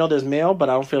currently. I mean, I know there's mail, but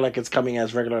I don't feel like it's coming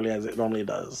as regularly as it normally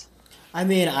does. I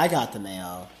mean, I got the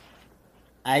mail.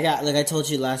 Like I told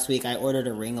you last week, I ordered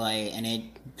a ring light, and it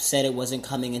said it wasn't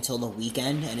coming until the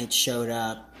weekend, and it showed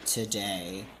up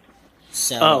today.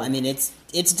 So, I mean, it's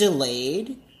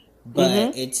delayed,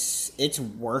 but it's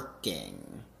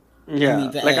working. Yeah, I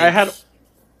mean,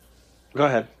 Go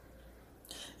ahead.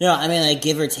 No, I mean, like,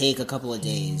 give or take a couple of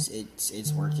days,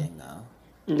 it's working, though.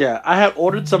 Yeah, I had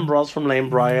ordered some bras from Lane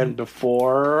Bryant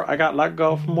before I got let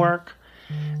go from work.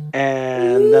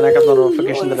 And then I got the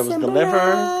notification that it was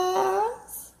delivered.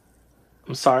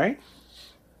 I'm sorry?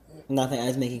 Nothing, I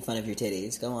was making fun of your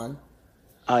titties. Go on.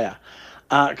 Oh, yeah.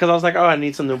 Because I was like, I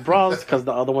need some new bras because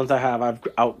the other ones I have I've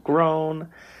outgrown.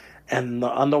 And the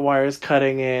underwire is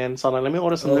cutting in. So I'm like, let me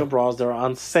order some new bras. They were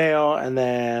on sale. And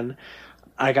then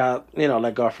I got,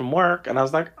 let go from work. And I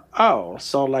was like,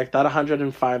 so like that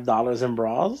 $105 in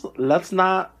bras, let's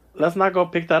not go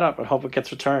pick that up and hope it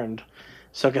gets returned.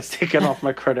 So it gets taken off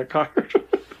my credit card.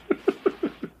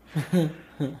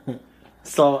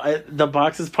 So the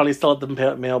box is probably still at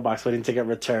the mailbox waiting to get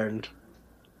returned.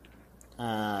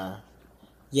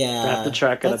 Yeah. I have to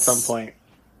track it at some point.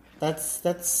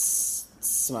 That's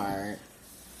smart.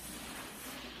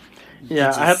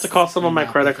 Yeah, I have to call some of my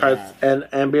credit cards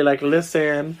and be like,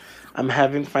 listen, I'm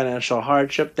having financial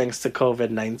hardship thanks to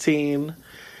COVID-19.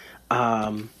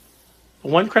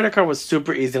 One credit card was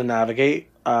super easy to navigate.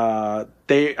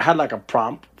 They had like a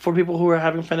prompt for people who were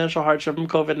having financial hardship from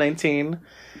COVID-19.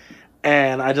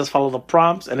 And I just follow the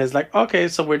prompts, and it's like, okay,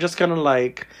 so we're just gonna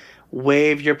like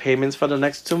waive your payments for the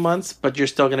next 2 months, but you're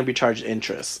still gonna be charged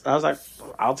interest. I was like,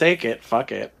 I'll take it.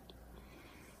 Fuck it.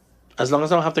 As long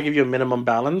as I don't have to give you a minimum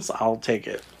balance, I'll take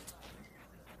it.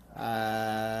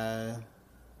 Yeah.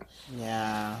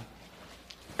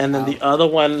 And then the other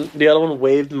one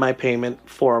waived my payment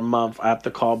for a month. I have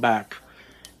to call back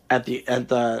at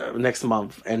the next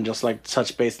month and just like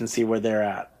touch base and see where they're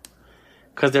at.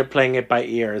 Because they're playing it by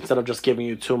ear instead of just giving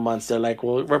you 2 months. They're like,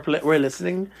 well, we're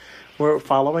listening, we're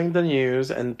following the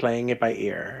news and playing it by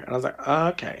ear. And I was like, oh,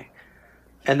 okay.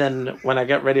 And then when I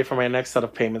get ready for my next set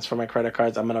of payments for my credit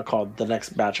cards, I'm gonna call the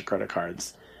next batch of credit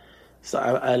cards. So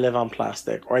I live on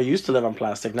plastic, or I used to live on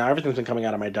plastic. Now everything's been coming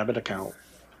out of my debit account.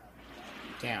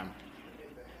 Damn.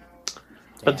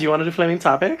 But do you want to do flaming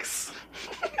topics?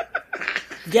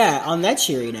 Yeah. On that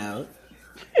cheery note.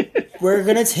 We're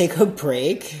going to take a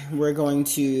break. We're going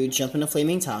to jump into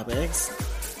Flaming Topics.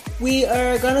 We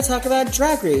are going to talk about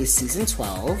Drag Race Season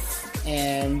 12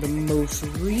 and the most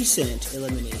recent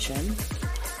elimination.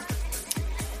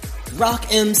 Rock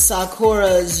M.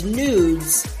 Sakura's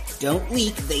nudes don't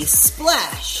leak, they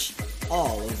splash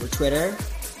all over Twitter.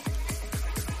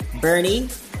 Bernie,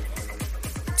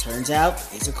 turns out,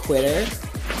 is a quitter.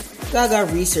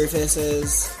 Gaga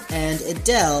resurfaces, and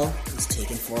Adele is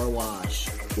taken for a wash.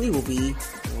 We will be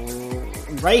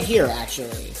right here,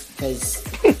 actually, because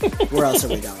where else are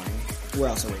we going? Where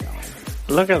else are we going?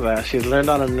 Look at that. She's learned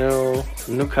on a new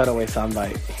cutaway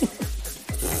soundbite.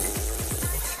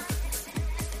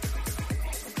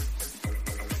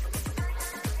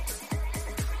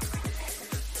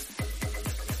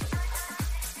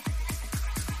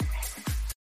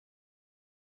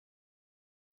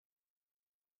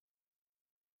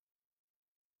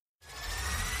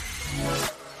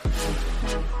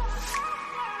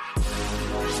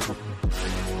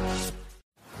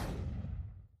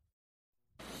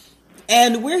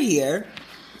 And we're here,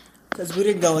 because we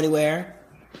didn't go anywhere.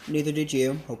 Neither did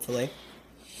you, hopefully.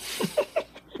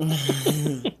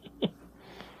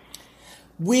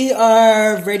 We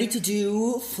are ready to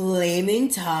do Flaming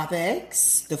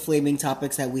Topics. The Flaming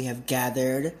Topics that we have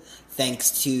gathered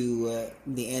thanks to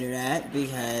the internet,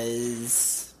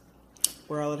 because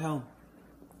we're all at home.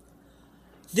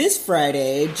 This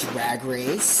Friday, Drag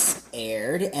Race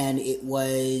aired, and it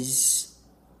was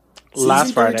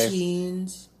Last Friday.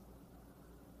 13's.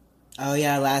 Oh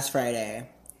yeah, last Friday,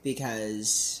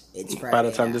 because it's Friday. By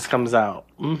the time this comes out.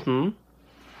 Mm-hmm.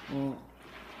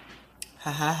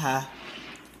 Ha ha ha.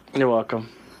 You're welcome.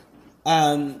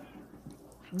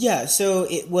 Yeah, so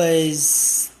it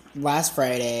was last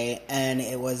Friday, and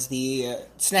it was the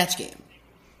Snatch Game.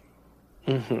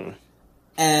 Mm-hmm.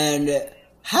 And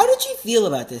how did you feel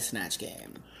about this Snatch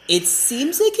Game? It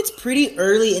seems like it's pretty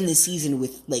early in the season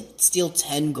with, like, still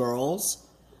 10 girls.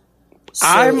 So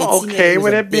I'm okay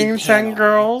with it being 10 panel.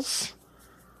 girls.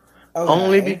 Okay.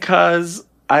 Only because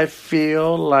I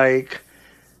feel like...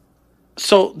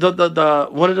 So, the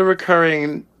one of the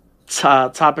recurring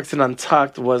topics in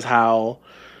Untucked was how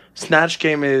Snatch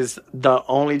Game is the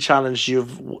only challenge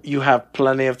you have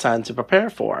plenty of time to prepare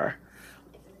for.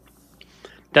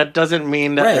 That doesn't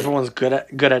mean that everyone's good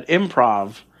at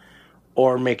improv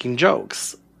or making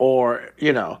jokes or,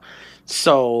 you know.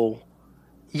 So...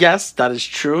 Yes, that is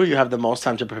true. You have the most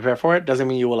time to prepare for it. Doesn't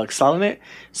mean you will excel in it.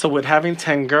 So with having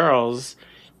 10 girls,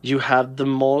 you have the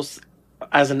most,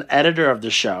 as an editor of the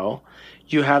show,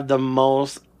 you have the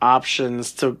most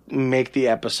options to make the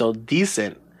episode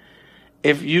decent.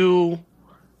 If you...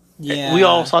 Yeah. We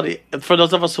all saw for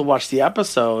those of us who watched the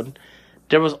episode,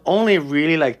 there was only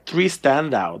really like 3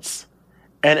 standouts.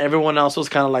 And everyone else was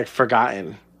kind of like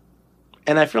forgotten.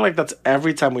 And I feel like that's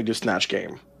every time we do Snatch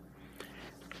Game.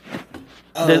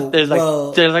 There's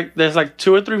like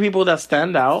 2 or 3 people that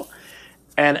stand out,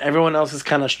 and everyone else is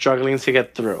kind of struggling to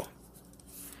get through.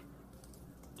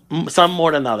 Some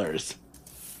more than others.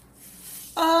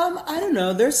 I don't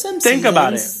know. There's some Think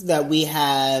about it. that we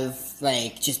have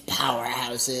like just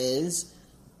powerhouses,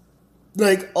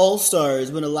 like All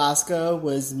Stars when Alaska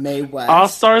was Mae West. All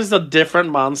Stars is a different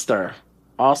monster.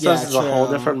 All Stars is a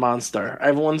whole different monster.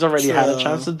 Everyone's already had a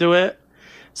chance to do it.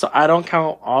 So I don't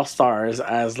count All Stars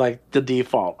as like the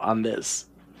default on this.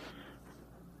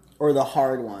 Or the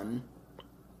hard one.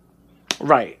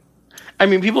 Right. I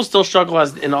mean, people still struggle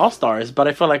as in All Stars, but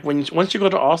I feel like once you go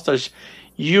to All Stars,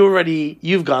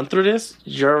 you've gone through this.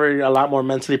 You're already a lot more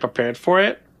mentally prepared for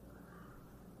it.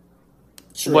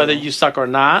 True. Whether you suck or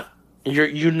not,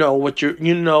 you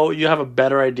have a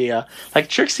better idea. Like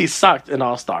Trixie sucked in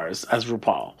All Stars as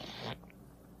RuPaul.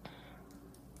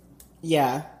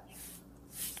 Yeah.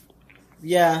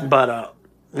 Yeah. But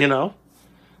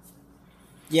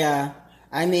Yeah.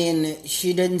 I mean,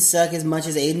 she didn't suck as much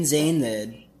as Aiden Zane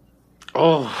did.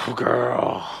 Oh,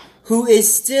 girl. Who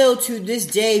is still to this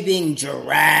day being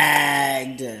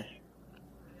dragged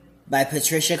by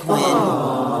Patricia Quinn.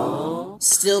 Aww.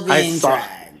 Still being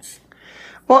dragged.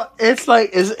 Well, it's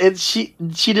like she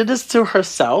did this to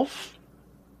herself.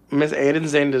 Miss Aiden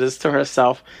Zane did this to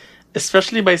herself,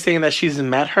 especially by saying that she's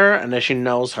met her and that she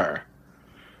knows her.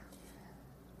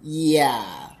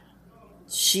 Yeah.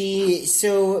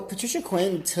 So Patricia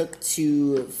Quinn took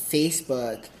to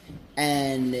Facebook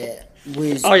and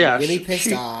was really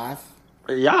pissed off.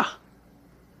 Yeah.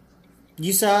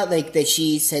 You saw that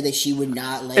she said that she would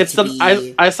not like I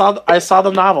saw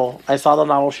the novel. I saw the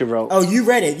novel she wrote. Oh, you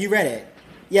read it.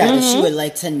 Yeah, that she would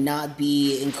like to not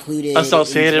be included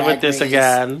associated with this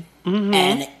again.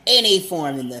 In any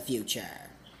form in the future.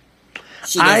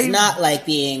 She does not like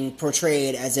being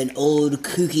portrayed as an old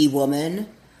kooky woman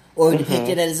or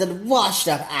depicted as a washed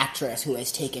up actress who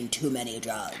has taken too many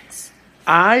drugs.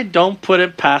 I don't put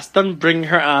it past them bringing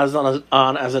her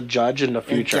on as a judge in the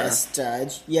future. A guest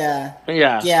judge, yeah.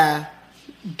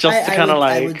 Just to kind of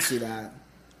like. I would see that.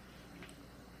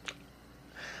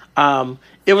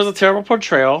 It was a terrible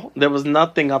portrayal. There was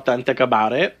nothing authentic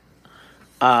about it.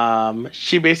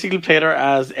 She basically played her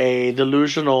as a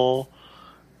delusional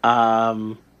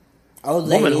old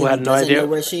lady woman who had no idea know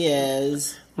where she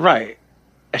is. Right.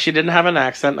 She didn't have an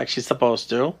accent like she's supposed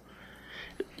to.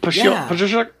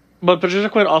 Patricia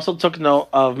Quinn also took note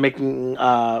of making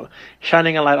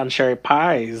shining a light on Sherry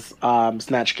Pie's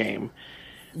Snatch Game.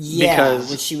 Yeah,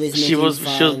 because she was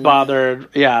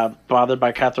bothered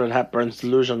by Katharine Hepburn's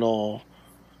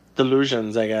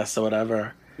delusions, I guess, or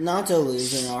whatever. Not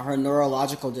delusional, her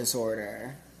neurological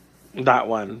disorder. That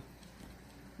one.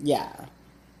 Yeah.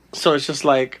 So it's just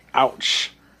like,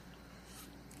 ouch.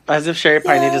 As if Sherry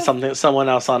Pie needed someone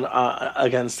else on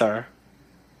against her.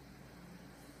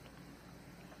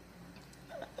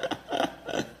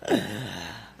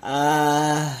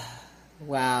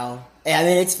 Wow. I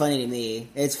mean, it's funny to me.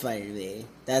 That's funny to me.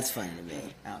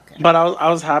 Okay. But I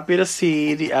was happy to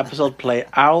see the episode play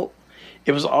out.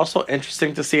 It was also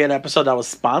interesting to see an episode that was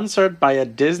sponsored by a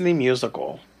Disney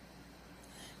musical.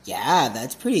 Yeah,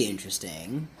 that's pretty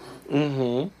interesting.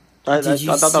 Mm-hmm. I thought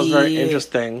that was very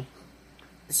interesting.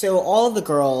 So all of the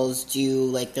girls do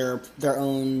like their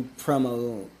own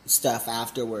promo stuff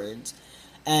afterwards.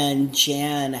 And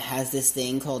Jan has this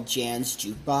thing called Jan's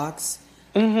Jukebox.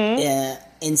 Mm-hmm.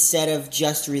 Instead of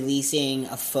just releasing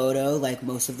a photo like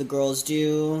most of the girls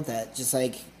do, that just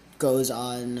like goes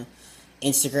on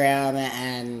Instagram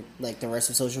and like the rest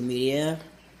of social media,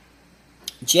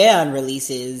 Jan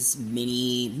releases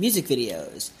mini music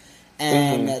videos.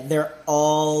 And they're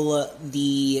all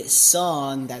the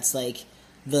song that's like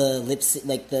the lip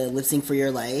sync for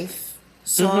your life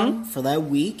song for that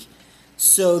week.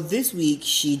 So this week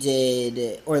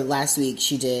last week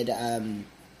she did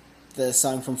the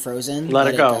song from Frozen, Let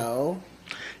It Go.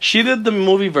 She did the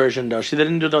movie version though. She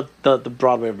didn't do the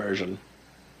Broadway version.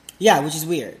 Yeah, which is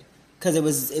weird because it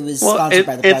was sponsored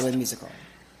by the Broadway musical.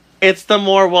 It's the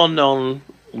more well-known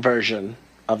version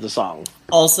of the song.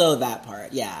 Also that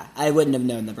part, yeah. I wouldn't have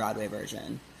known the Broadway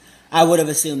version. I would have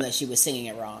assumed that she was singing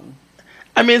it wrong.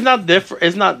 I mean, it's not different.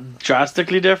 It's not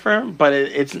drastically different, but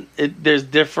there's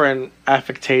different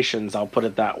affectations. I'll put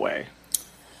it that way.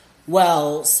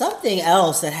 Well, something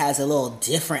else that has a little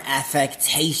different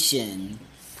affectation.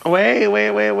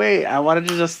 Wait. I wanted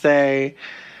to just say,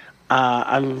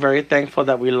 I'm very thankful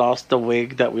that we lost the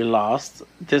wig that we lost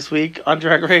this week on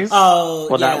Drag Race. Oh,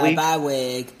 well, yeah, that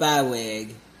week. Bye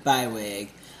wig.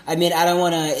 I mean, I don't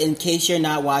want to, in case you're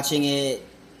not watching it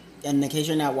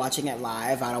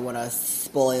live, I don't want to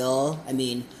spoil. I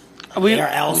mean, where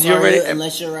else are you,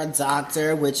 unless you're a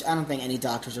doctor, which I don't think any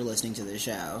doctors are listening to this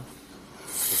show.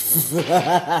 If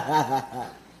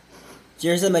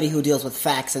you're somebody who deals with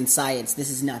facts and science, this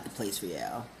is not the place for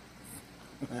you.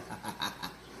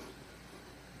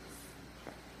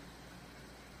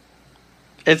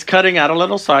 It's cutting out a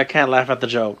little, so I can't laugh at the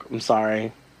joke. I'm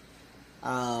sorry.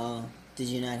 Oh, did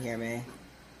you not hear me?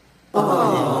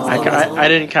 I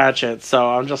didn't catch it, so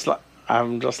I'm just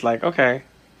like okay.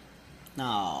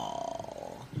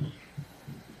 No.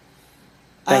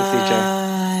 Thanks, DJ.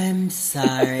 I'm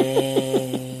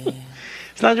sorry.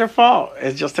 It's not your fault.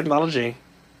 It's just technology.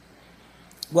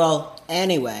 Well,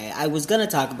 anyway, I was gonna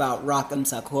talk about Rock'em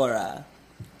Sakura.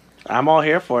 I'm all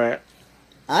here for it.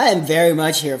 I am very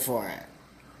much here for it.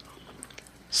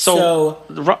 So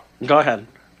go ahead.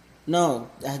 No,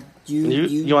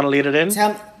 you want to lead it in?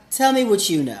 Tell me what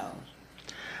you know.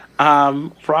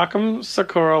 Rock'em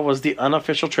Sakura was the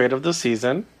unofficial trade of the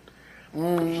season.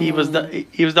 He was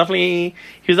definitely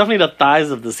the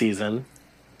thighs of the season.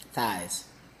 Thighs.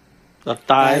 The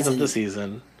thighs of the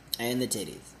season. And the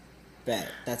titties. Bet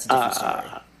that's a different story.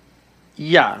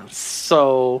 Yeah.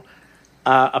 So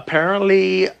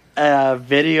apparently a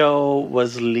video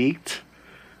was leaked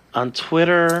on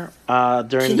Twitter during this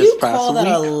past week. Can you call that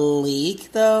a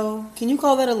leak, though? Can you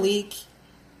call that a leak?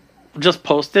 Just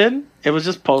posted? It was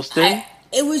just posted?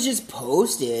 It was just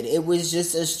posted. It was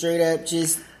just a straight up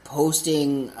just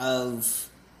posting of...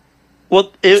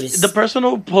 Well, the person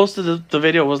who posted the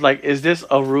video was like, is this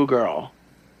a Rue girl?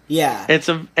 Yeah. It's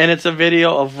a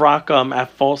video of Rock'em at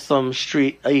Folsom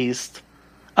Street East.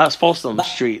 Folsom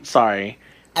Street, sorry.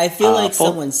 I feel like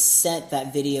someone sent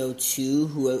that video to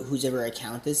whoever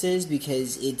account this is,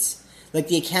 because it's like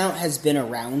the account has been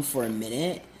around for a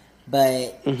minute,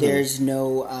 but there's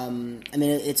no I mean,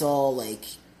 it's all like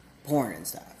porn and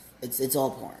stuff. It's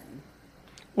all porn.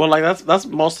 Well, like that's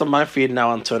most of my feed now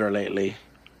on Twitter lately.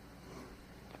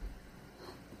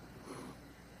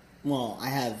 Well, I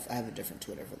have a different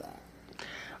Twitter for that.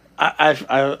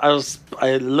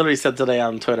 I literally said today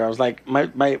on Twitter, I was like,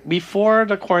 my before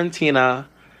the quarantina,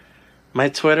 my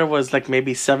Twitter was like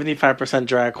maybe 75%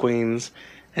 drag queens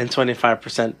and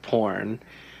 25% porn.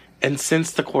 And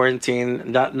since the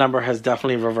quarantine, that number has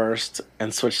definitely reversed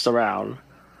and switched around.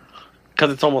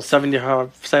 Because it's almost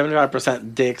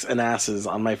 75% dicks and asses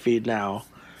on my feed now.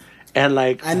 And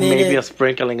maybe a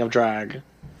sprinkling of drag.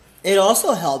 It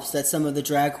also helps that some of the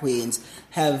drag queens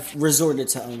have resorted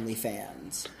to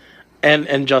OnlyFans.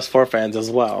 And Just for Fans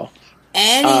as well.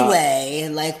 Anyway,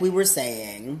 like we were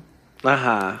saying...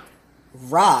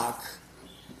 Rock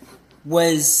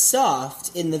was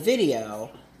soft in the video,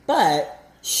 but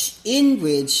in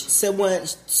which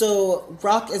so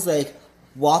Rock is like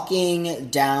walking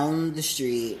down the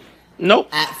street. Nope.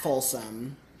 At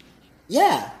Folsom.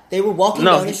 Yeah, they were walking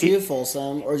down the street of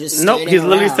Folsom, or just nope. He's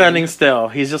literally standing still.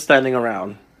 He's just standing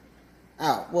around.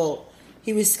 Oh well,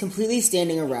 he was completely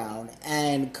standing around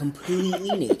and completely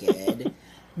naked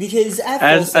because at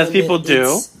Folsom, as people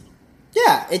do.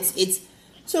 Yeah, it's.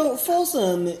 So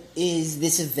Folsom is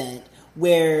this event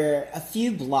where a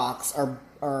few blocks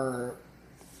are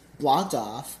blocked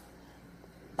off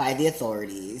by the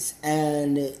authorities,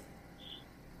 and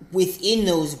within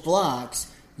those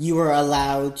blocks, you are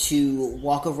allowed to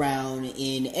walk around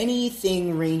in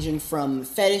anything ranging from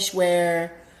fetish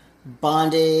wear,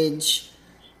 bondage,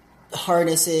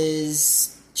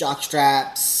 harnesses, jock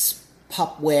straps,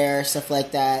 pup wear, stuff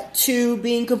like that, to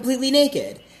being completely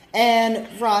naked. And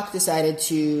Rock decided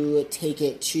to take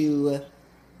it to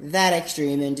that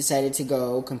extreme and decided to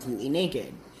go completely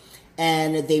naked.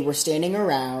 And they were standing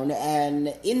around,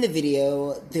 and in the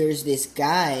video, there's this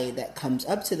guy that comes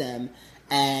up to them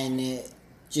and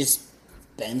just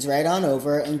bends right on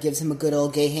over and gives him a good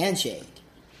old gay handshake.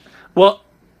 Well,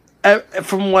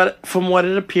 from what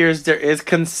it appears, there is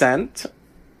consent.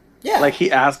 Yeah. Like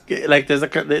he asked, like there's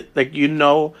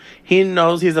he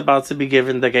knows he's about to be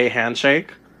given the gay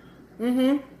handshake.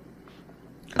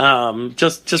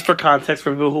 Just for context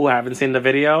for people who haven't seen the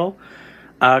video,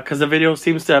 because the video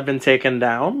seems to have been taken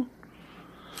down.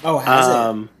 Oh,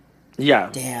 has it?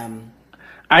 Yeah. Damn.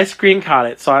 I screen caught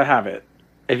it, so I have it.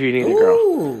 If you need it, girl.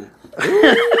 Ooh.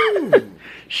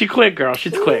 She quick, girl.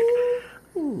 She's quick.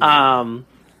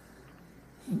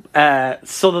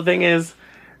 So the thing is,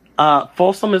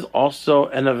 Folsom is also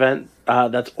an event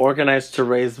that's organized to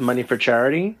raise money for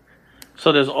charity.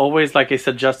 So there's always like a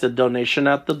suggested donation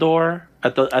at the door,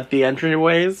 at the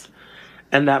entryways,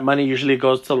 and that money usually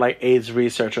goes to like AIDS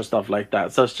research or stuff like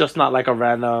that. So it's just not like a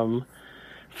random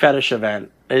fetish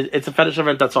event. It's a fetish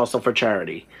event that's also for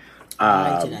charity.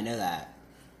 I did not know that.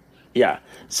 Yeah.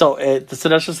 So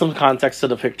that's just some context to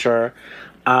the picture.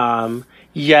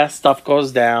 Yes, stuff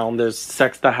goes down. There's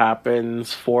sex that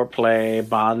happens, foreplay,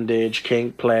 bondage,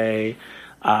 kink play,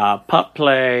 pup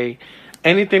play.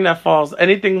 Anything that falls,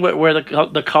 anything where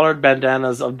the colored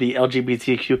bandanas of the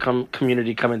LGBTQ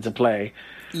community come into play.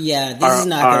 Yeah, this is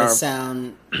not going to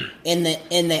sound in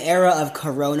the era of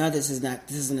Corona. This is going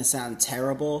to sound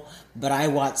terrible. But I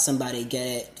watched somebody get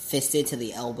it fisted to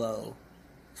the elbow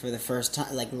for the first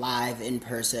time, like live in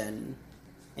person,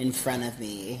 in front of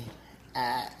me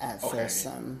at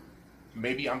Folsom.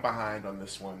 Maybe I'm behind on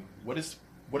this one. What is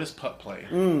pup play?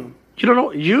 You don't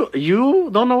know you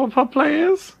don't know what pup play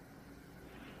is?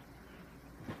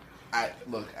 I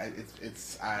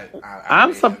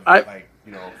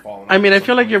mean, I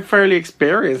feel like you're fairly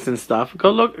experienced and stuff.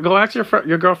 Go ask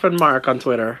your girlfriend Mark on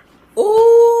Twitter.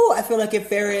 Ooh, I feel like you're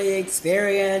very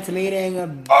experienced meeting a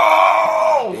bitch.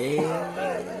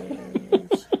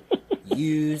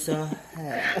 Use a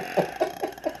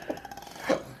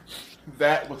hat.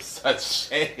 That was such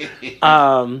shade.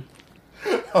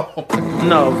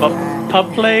 No, but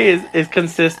pup play is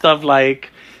consists of like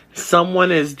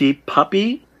someone is the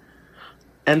puppy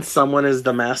and someone is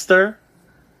the master.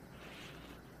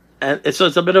 And so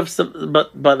it's a bit of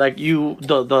but like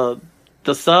the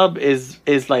sub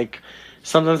is like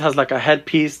sometimes has like a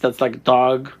headpiece that's like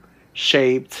dog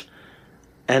shaped,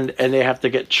 and they have to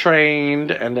get trained,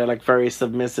 and they're like very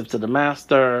submissive to the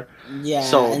master. Yeah,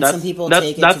 so and that's, some people that's,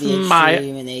 take it that's to the my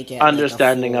extreme and they get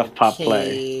understanding like a of pup full play.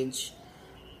 cage.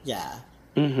 Yeah.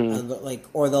 Like,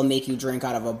 or they'll make you drink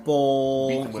out of a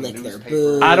bowl, lick their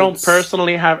boobs. I don't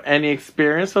personally have any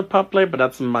experience with pup play, but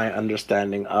that's my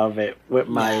understanding of it with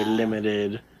my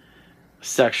limited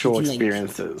sexual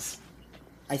experiences.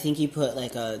 I think you put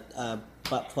like a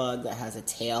butt plug that has a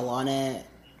tail on it,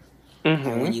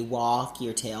 and when you walk,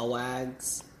 your tail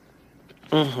wags.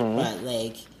 But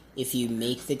like, if you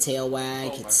make the tail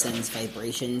wag, it sends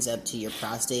vibrations up to your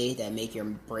prostate that make your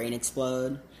brain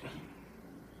explode.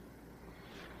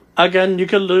 Again, you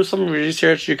could do some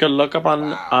research. You could look up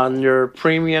on your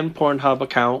premium Pornhub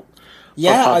account.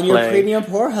 Yeah, on your premium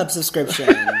Pornhub subscription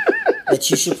that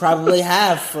you should probably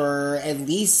have for at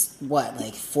least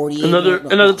like 48 another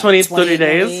 30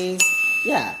 days.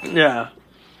 Yeah. Yeah.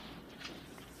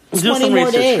 20 do some more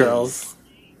research, days. girls.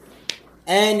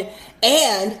 And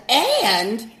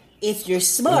if you're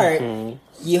smart,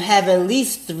 you have at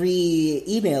least 3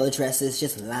 email addresses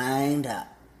just lined up.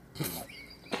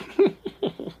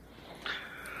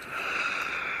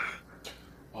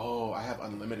 Oh, I have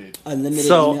unlimited. Unlimited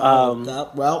so,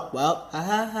 email. Well, what were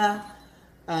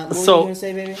you going to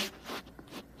say, baby?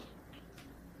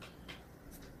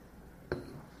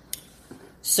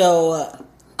 So,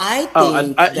 I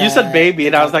think you said baby,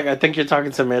 and I was like, I think you're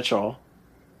talking to Mitchell.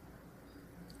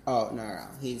 Oh, no.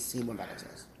 He went back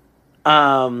upstairs.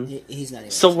 He's not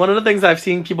even. So one of the things I've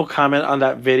seen people comment on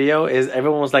that video is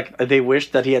everyone was like, they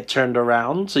wished that he had turned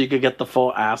around so you could get the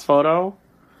full ass photo.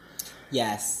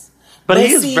 Yes. But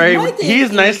he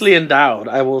is nicely endowed.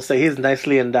 I will say he's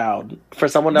nicely endowed for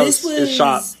someone that was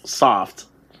shot soft.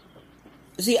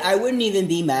 See, I wouldn't even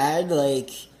be mad. Like,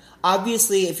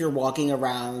 obviously, if you're walking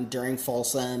around during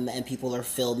Folsom and people are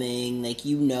filming, like,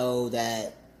 you know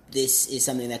that this is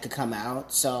something that could come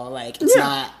out. So, like, it's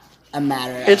not a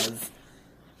matter of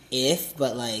if,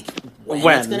 but like when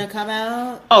it's gonna come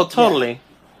out. Oh, totally. Yeah.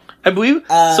 I believe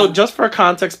so. Just for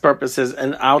context purposes,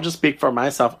 and I'll just speak for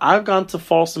myself. I've gone to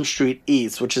Folsom Street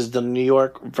East, which is the New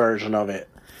York version of it.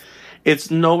 It's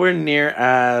nowhere near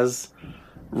as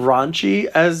raunchy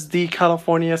as the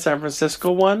California San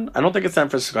Francisco one. I don't think it's San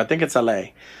Francisco. I think it's LA.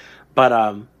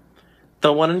 But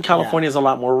the one in California is a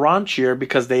lot more raunchier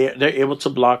because they're able to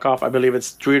block off. I believe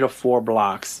it's 3 to 4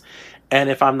 blocks.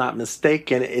 And if I'm not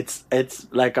mistaken, it's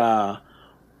like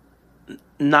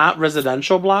not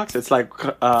residential blocks. It's like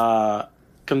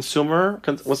consumer.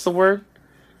 What's the word?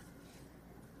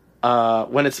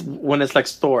 When it's like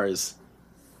stores.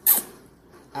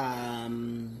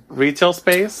 Retail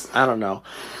space. I don't know.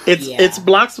 It's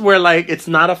blocks where like it's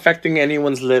not affecting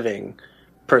anyone's living,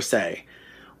 per se.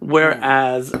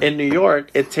 Whereas in New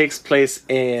York, it takes place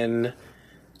in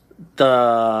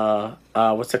the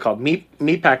what's it called,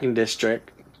 meatpacking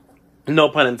district, no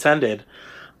pun intended,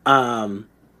 but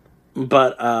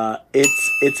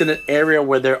it's in an area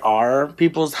where there are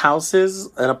people's houses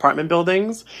and apartment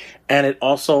buildings, and it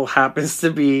also happens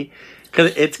to be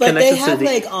because it's connected to they have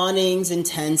like awnings and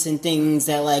tents and things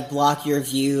that like block your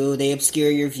view. They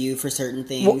obscure your view for certain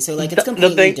things. Well, so like it's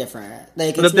completely different.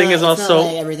 Like the thing is also not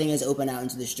like everything is open out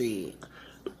into the street.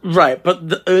 Right, but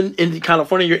in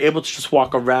California, you're able to just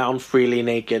walk around freely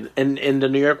naked. And in the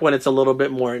New York one, it's a little bit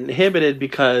more inhibited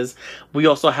because we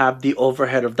also have the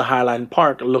overhead of the Highline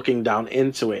Park looking down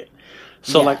into it.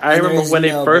 So, like, I remember when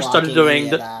they first started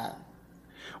doing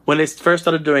when they first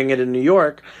started doing it in New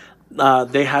York,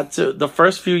 they had to. The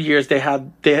first few years,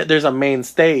 there's a main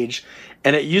stage,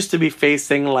 and it used to be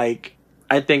facing like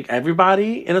I think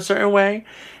everybody in a certain way.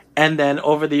 And then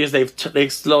over the years, they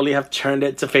slowly have turned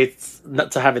it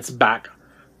to have its back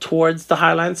towards the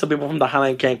Highline, so people from the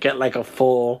Highline can't get like a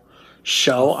full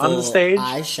show on the stage.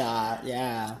 Eye shot,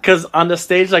 yeah. Because on the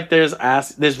stage, like there's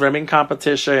rimming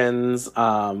competitions.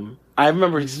 I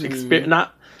remember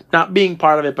not not being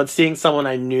part of it, but seeing someone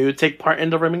I knew take part in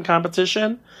the ribbon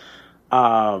competition.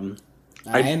 I don't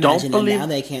imagine believe that now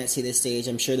they can't see the stage.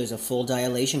 I'm sure there's a full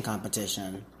dilation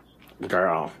competition.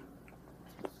 Girl.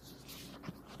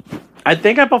 I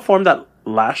think I performed at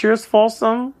last year's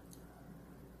Folsom.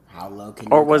 How low can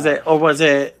you Or was go?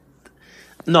 it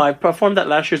No, I performed at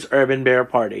last year's Urban Bear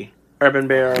party. Urban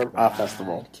Bear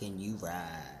Festival. Can you ride?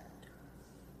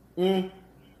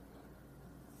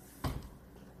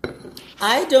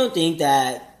 I don't think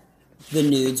that the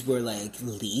nudes were like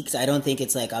leaked. I don't think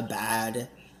it's like a bad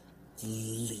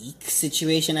leak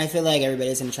situation. I feel like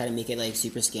everybody's gonna try to make it like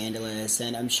super scandalous,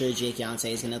 and I'm sure Jake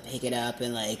Yonsei is gonna pick it up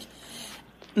and like.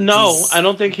 No, I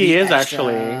don't think he be is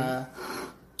extra,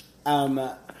 actually.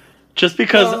 Just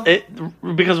because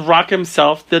because Rock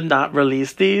himself did not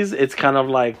release these, it's kind of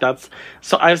like that's.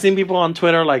 So I've seen people on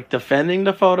Twitter like defending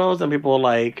the photos, and people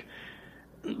like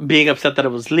being upset that it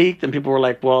was leaked, and people were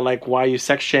like, "Well, like why are you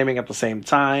sex shaming at the same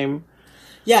time?"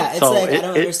 Yeah, it's So like I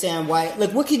don't understand why.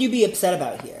 Like, what could you be upset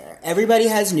about here? Everybody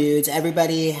has nudes.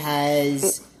 Everybody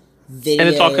has videos, and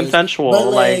it's all consensual. But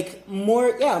like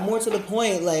more to the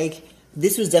point, like.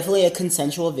 This was definitely a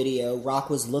consensual video. Rock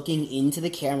was looking into the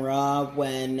camera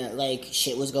when, like,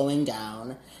 shit was going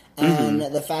down. And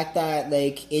the fact that,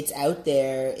 like, it's out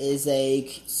there is,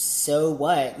 like, so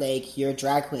what? Like, you're a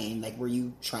drag queen. Like, were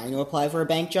you trying to apply for a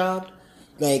bank job?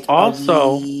 Like,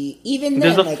 Also, even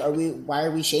then, like, why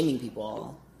are we shaming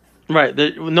people? Right.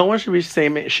 No one should be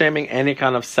shaming any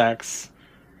kind of sex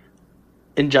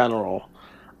in general.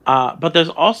 But there's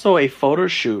also a photo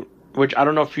shoot, which I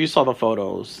don't know if you saw the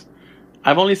photos.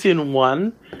 I've only seen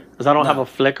one because I don't have a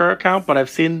Flickr account, but I've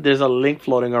seen there's a link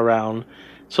floating around.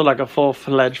 So like a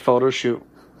full-fledged photo shoot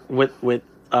with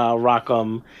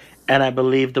Rockham, and I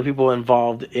believe the people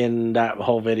involved in that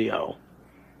whole video.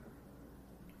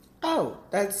 Oh,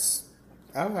 that's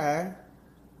okay.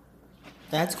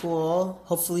 That's cool.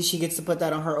 Hopefully she gets to put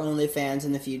that on her OnlyFans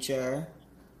in the future.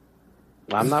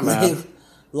 I'm not mad.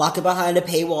 Lock it behind a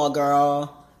paywall,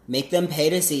 girl. Make them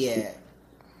pay to see it.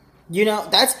 You know,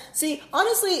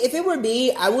 honestly, if it were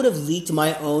me, I would have leaked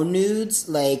my own nudes,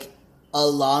 like, a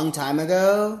long time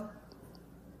ago.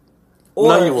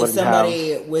 Or if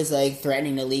somebody was, like,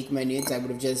 threatening to leak my nudes, I would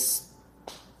have just,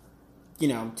 you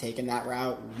know, taken that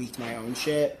route, leaked my own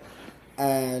shit.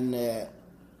 And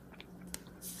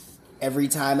every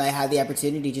time I had the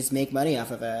opportunity, just make money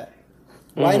off of it.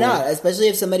 Why not? Especially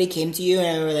if somebody came to you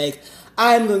and they were like,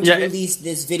 I'm going to release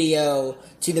this video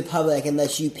to the public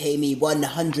unless you pay me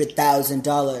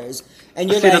 $100,000. And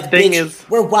you're like, bitch,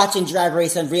 we're watching Drag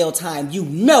Race in real time. You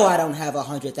know I don't have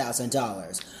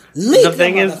 $100,000. Leak the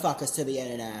motherfuckers to the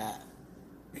internet.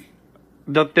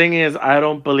 The thing is, I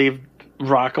don't believe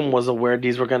Rockham was aware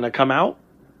these were going to come out.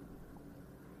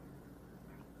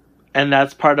 And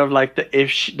that's part of, like, the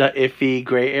iffy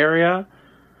gray area.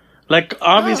 Like,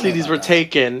 obviously, these were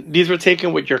taken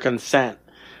with your consent.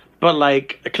 But,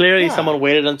 like, clearly someone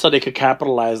waited until they could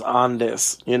capitalize on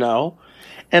this, you know?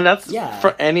 And that's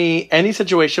for any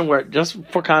situation where, just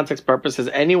for context purposes,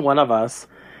 any one of us,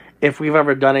 if we've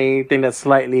ever done anything that's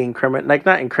slightly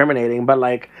not incriminating, but,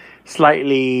 like,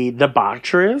 slightly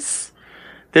debaucherous,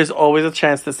 there's always a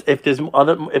chance that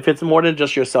if it's more than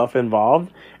just yourself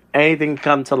involved, anything can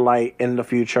come to light in the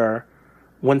future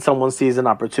when someone sees an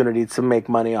opportunity to make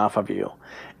money off of you.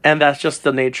 And that's just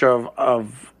the nature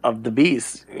of the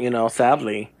beast, you know,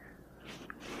 sadly.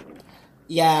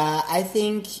 Yeah, I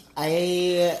think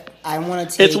I want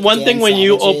to take It's one thing when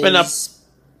you open up...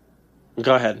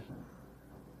 Go ahead.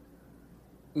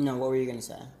 No, what were you going to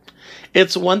say?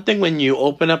 It's one thing when you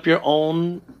open up your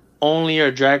own only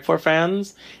your drag for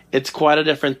fans. It's quite a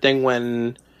different thing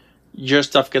when your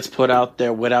stuff gets put out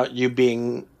there without you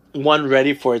being, one,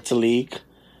 ready for it to leak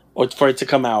or for it to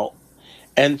come out,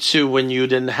 and two, when you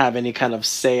didn't have any kind of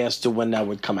say as to when that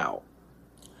would come out.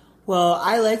 Well,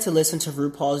 I like to listen to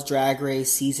RuPaul's Drag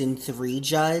Race Season 3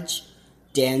 judge,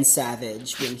 Dan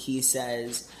Savage, when he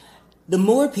says, the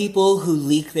more people who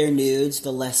leak their nudes,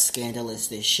 the less scandalous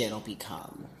this shit will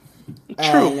become.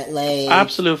 True. And, like,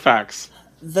 absolute facts.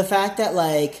 The fact that,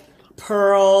 like,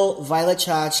 Pearl, Violet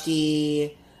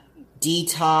Chachki,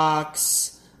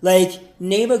 Detox, like,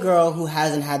 name a girl who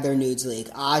hasn't had their nudes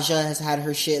leaked. Aja has had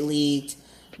her shit leaked.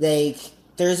 Like,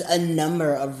 there's a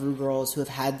number of Ru girls who have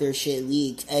had their shit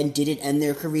leaked and didn't end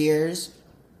their careers.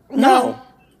 No.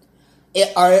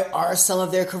 Are some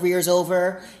of their careers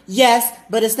over? Yes,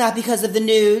 but it's not because of the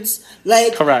nudes.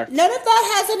 Like, correct. None of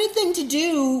that has anything to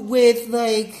do with,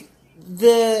 like,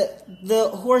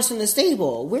 the horse in the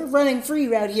stable. We're running free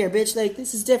right here, bitch. Like,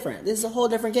 this is different. This is a whole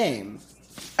different game.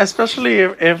 Especially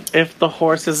if the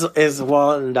horse is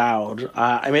well endowed.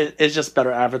 I mean, it's just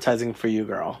better advertising for you,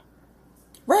 girl.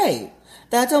 Right.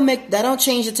 That don't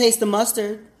change the taste of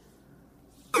mustard.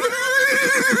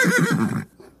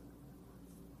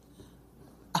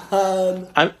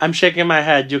 I'm shaking my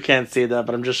head. You can't see that,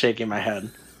 but I'm just shaking my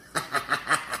head.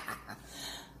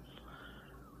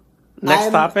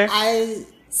 Next topic. I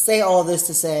say all this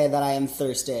to say that I am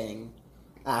thirsting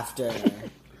after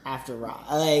Raw.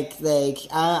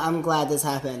 I'm glad this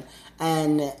happened,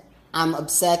 and I'm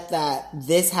upset that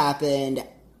this happened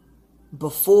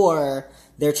before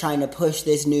they're trying to push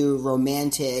this new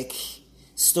romantic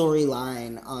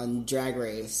storyline on Drag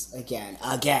Race again.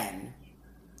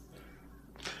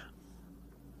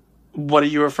 What are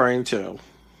you referring to?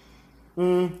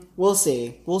 We'll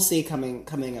see. We'll see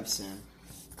coming up soon.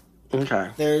 Okay.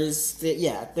 There's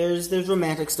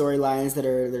romantic storylines that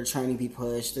are trying to be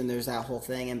pushed, and there's that whole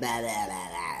thing and blah blah blah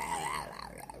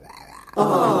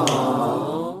blah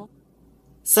blah.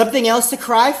 Something else to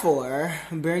cry for.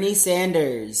 Bernie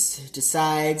Sanders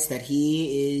decides that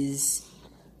he is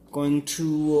going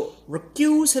to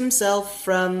recuse himself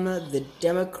from the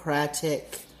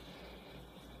Democratic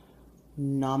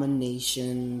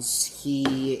nominations. He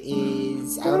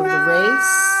is out of the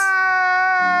race.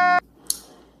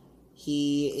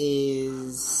 He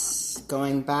is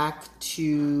going back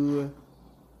to,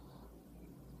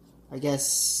 I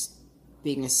guess,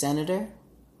 being a senator.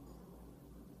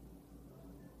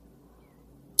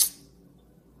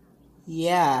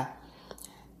 Yeah.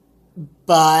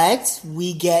 But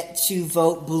we get to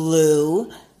vote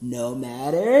blue no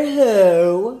matter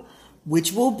who,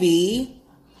 which will be,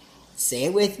 say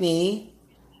it with me,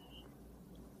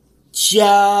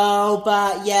 Joe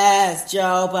Biden. Yes,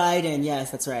 Joe Biden. Yes,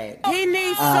 that's right. He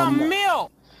needs some milk.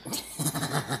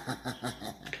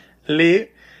 Leave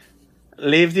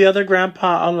the other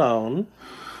grandpa alone.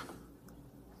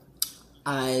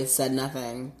 I said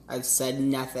nothing. I've said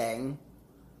nothing.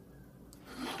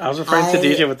 I was referring to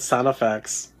DJ with the sound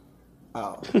effects.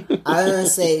 Oh, I was gonna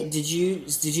say, did you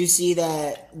see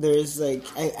that? There's like,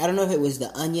 I don't know if it was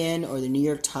the Onion or the New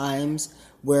York Times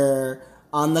where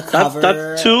on the cover.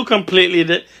 That's two completely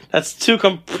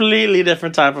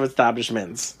different type of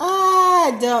establishments.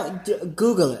 Don't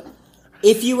Google it.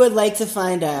 If you would like to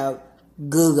find out,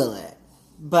 Google it.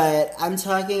 But I'm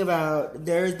talking about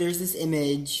there's this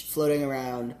image floating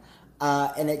around,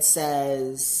 and it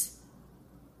says,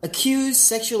 "Accused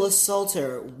sexual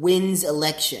assaulter wins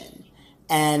election,"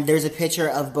 and there's a picture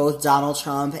of both Donald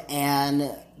Trump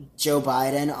and Joe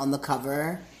Biden on the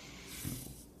cover.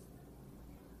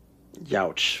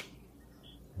 Youch.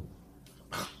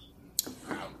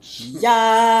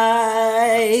 Yikes!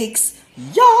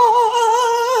 Yikes!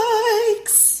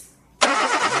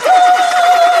 Yikes!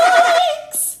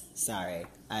 Sorry,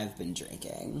 I've been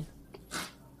drinking.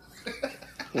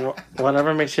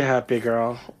 Whatever makes you happy,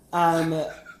 girl. I don't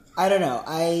know.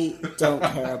 I don't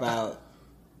care about.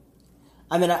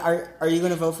 I mean, are you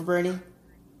going to vote for Bernie?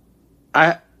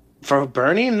 For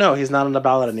Bernie? No, he's not on the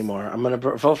ballot anymore. I'm going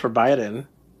to vote for Biden.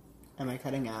 Am I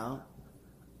cutting out?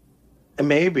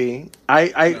 Maybe.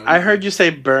 I heard you say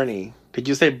Bernie. Did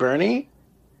you say Bernie?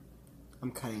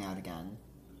 I'm cutting out again.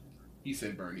 He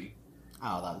said Bernie.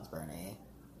 Oh, that was Bernie.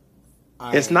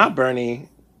 It's not Bernie.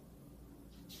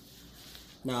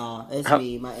 No, it's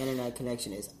me. My internet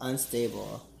connection is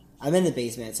unstable. I'm in the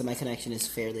basement, so my connection is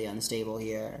fairly unstable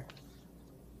here.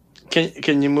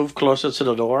 Can you move closer to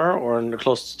the door or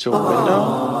closer to a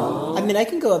window? I mean, I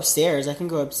can go upstairs. I can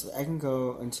go into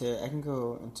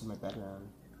my bedroom.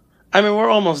 I mean, we're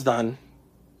almost done.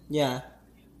 Yeah.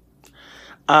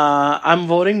 I'm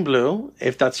voting blue,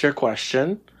 if that's your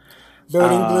question.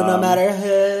 Voting blue no matter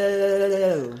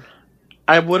who.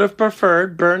 I would have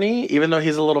preferred Bernie, even though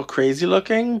he's a little crazy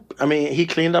looking. I mean, he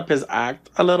cleaned up his act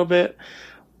a little bit.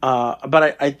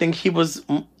 But I think he was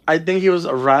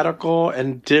radical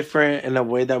and different in a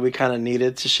way that we kind of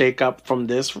needed to shake up from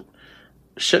this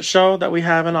shit show that we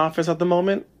have in office at the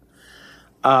moment.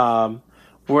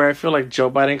 Where I feel like Joe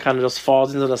Biden kind of just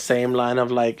falls into the same line of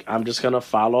like, I'm just going to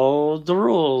follow the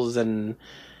rules and,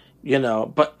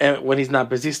 but when he's not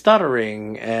busy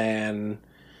stuttering and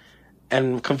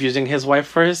confusing his wife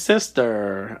for his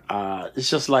sister, it's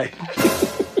just like...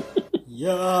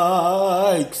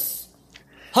 Yikes.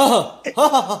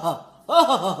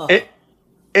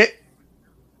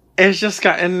 It's just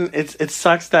gotten... It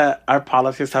sucks that our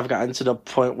politics have gotten to the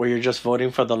point where you're just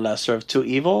voting for the lesser of two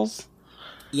evils.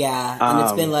 Yeah, and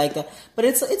it's been like that, but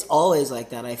it's always like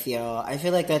that. I feel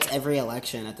like that's every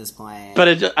election at this point.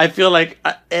 But I feel like,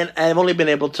 and I've only been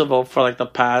able to vote for like the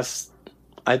past,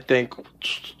 I think,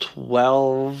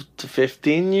 12 to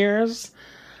 15 years.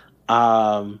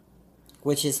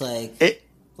 Which is like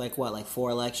what, like 4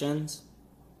 elections?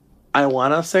 I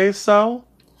want to say so.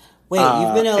 Wait,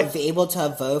 you've been able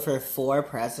to vote for 4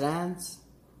 presidents?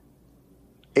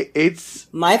 It's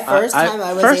my first time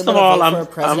I was able to vote for a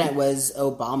president was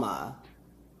Obama.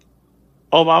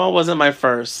 Obama wasn't my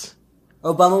first.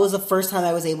 Obama was the first time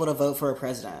I was able to vote for a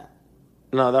president.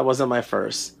 No, that wasn't my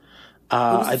first.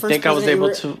 I think I was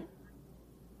able to.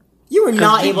 You were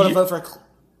not able to vote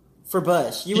for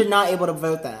Bush. You were not able to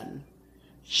vote then.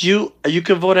 You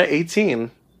could vote at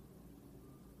 18.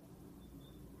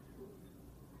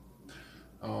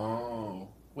 Oh,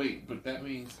 wait, but that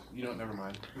means you don't. Never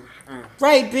mind.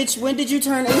 Right, bitch. When did you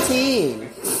turn 18?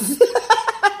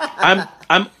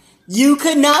 I'm. You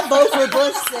could not vote for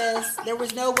Bush, sis. There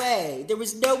was no way. There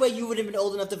was no way you would have been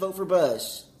old enough to vote for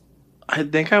Bush. I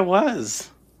think I was.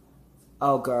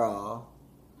 Oh, girl.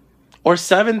 Or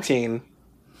 17.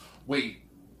 Wait.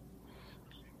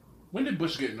 When did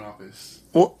Bush get in office?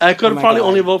 Well, I could probably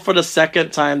only vote for the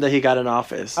second time that he got in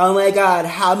office. Oh my god,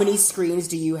 how many screens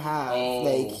do you have?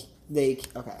 Oh.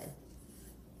 Okay.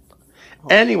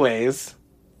 Anyways,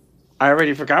 I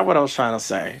already forgot what I was trying to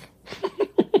say.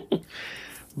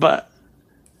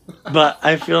 But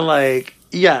I feel like,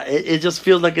 yeah, it just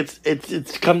feels like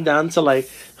it's come down to like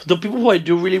the people who I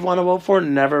do really want to vote for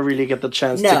never really get the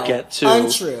chance to get to.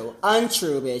 Untrue,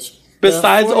 bitch.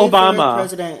 Besides Obama,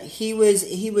 president, he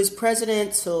was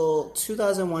president till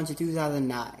 2001 to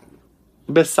 2009.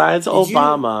 Besides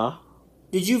Obama,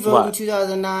 did you vote in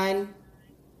 2009?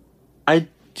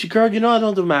 Girl, you know I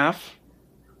don't do math.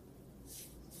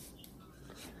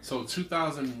 So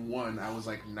 2001, I was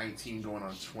like 19 going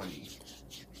on 20.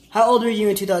 How old were you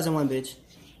in 2001, bitch?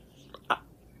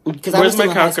 Where's my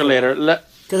calculator?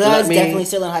 Because I was definitely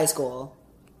still in high school.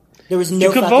 There was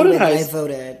no fucking way that I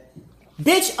voted.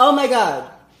 Bitch, oh my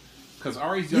god. Because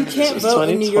Ari's you can't vote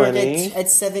in New York at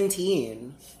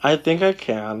 17. I think I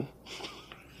can.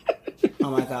 Oh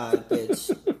my god,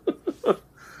 bitch.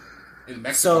 In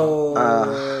Mexico.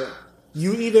 So,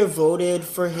 you either voted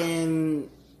for him...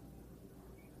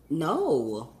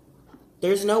 No.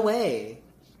 There's no way.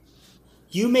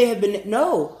 You may have been...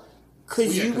 No.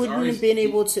 Because you wouldn't have been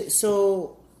able to...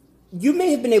 So, you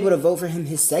may have been able to vote for him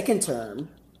his second term.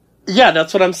 Yeah,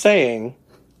 that's what I'm saying.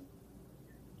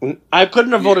 I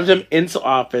couldn't have voted him into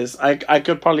office. I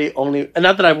could probably only...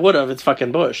 Not that I would have. It's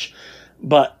fucking Bush.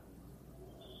 But...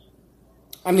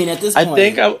 I mean, at this point...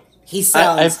 I think he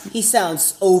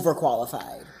sounds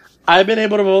overqualified. I've been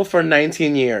able to vote for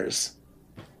 19 years.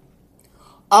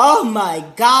 Oh my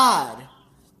god!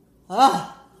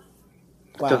 Wow.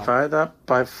 Divide that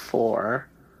by 4.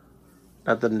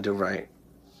 That didn't do right.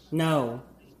 No,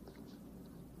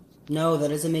 that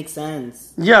doesn't make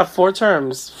sense. Yeah, 4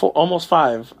 terms, almost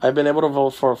 5. I've been able to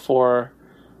vote for 4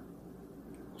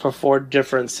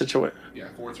 different situations. Yeah,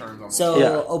 4 terms. Almost.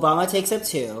 So Obama takes up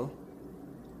 2.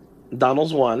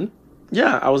 Donald's 1.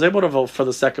 Yeah, I was able to vote for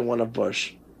the second one of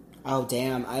Bush. Oh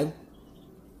damn!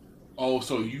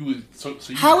 So you.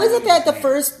 How is it that the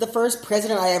first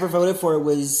president I ever voted for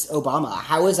was Obama?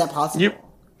 How is that possible? You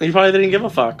probably didn't give a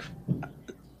fuck.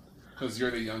 Because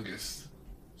you're the youngest.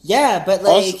 Yeah, but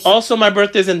like... Also, my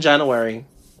birthday's in January.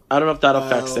 I don't know if that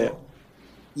affects it.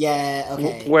 Yeah,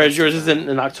 okay. Whereas yours is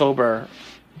in October.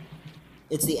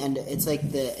 It's the end. It's like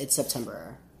it's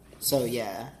September. So,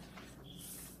 yeah.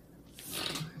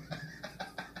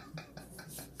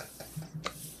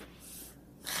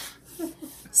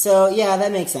 So, yeah,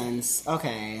 that makes sense.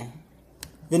 Okay.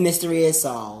 The mystery is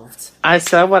solved. I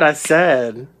said what I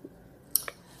said.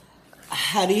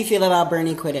 How do you feel about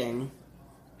Bernie quitting?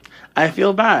 I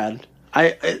feel bad.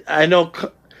 I know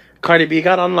Cardi B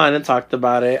got online and talked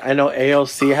about it. I know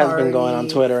AOC has been going on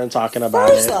Twitter and talking about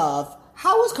it. First off,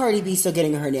 how is Cardi B still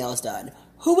getting her nails done?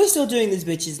 Who is still doing this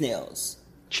bitch's nails?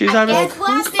 She's having...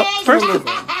 First,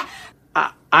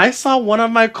 I saw one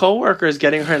of my coworkers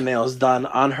getting her nails done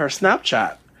on her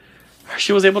Snapchat.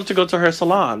 She was able to go to her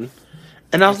salon.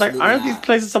 And I was like, aren't these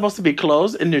places supposed to be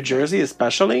closed? In New Jersey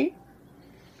especially?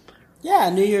 Yeah,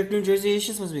 New York, New Jersey is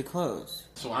just supposed to be closed.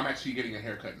 So I'm actually getting a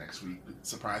haircut next week,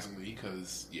 surprisingly,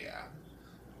 because,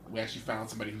 we actually found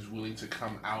somebody who's willing to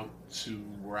come out to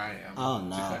where I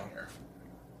am to cut hair.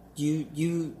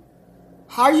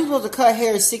 How are you supposed to cut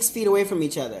hair 6 feet away from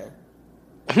each other?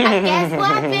 Guess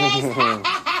what,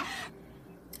 bitch?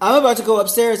 I'm about to go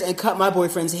upstairs and cut my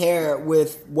boyfriend's hair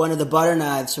with one of the butter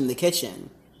knives from the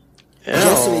kitchen. Ew.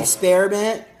 Just to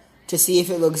experiment, to see if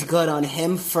it looks good on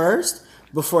him first,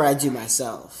 before I do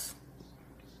myself.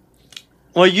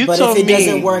 Well, but if it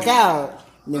doesn't work out,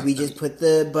 then we just put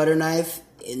the butter knife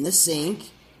in the sink,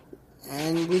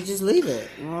 and we just leave it.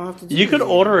 We don't have to do You could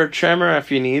anything. order a trimmer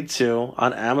if you need to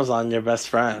on Amazon, your best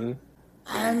friend.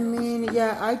 I mean,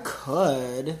 yeah, I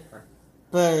could,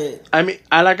 but I mean,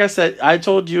 like I said, I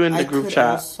told you in the I group could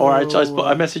chat, or I also-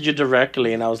 messaged you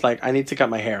directly, and I was like, I need to cut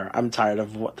my hair. I'm tired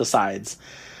of the sides.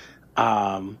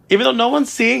 Even though no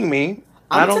one's seeing me,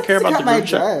 I don't care about the my group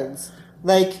chat. dreads.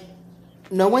 Like,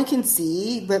 no one can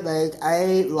see, but like,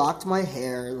 I locked my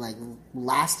hair like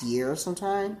last year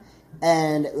sometime,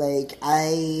 and like,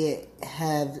 I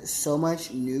have so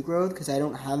much new growth because I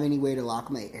don't have any way to lock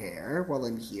my hair while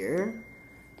I'm here.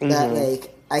 That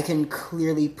like, I can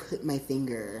clearly put my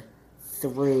finger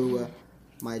through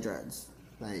my dreads,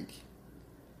 like.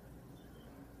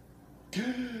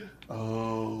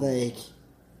 Oh. Like,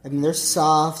 I mean, they're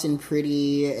soft and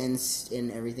pretty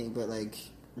and everything, but like,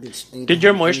 Did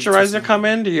your moisturizer come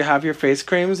in? Do you have your face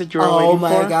creams that you were Oh waiting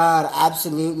for? my god,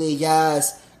 absolutely,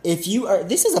 yes. If you are,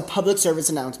 this is a public service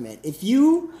announcement. If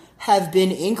you have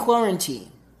been in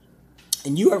quarantine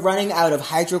and you are running out of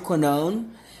hydroquinone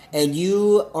and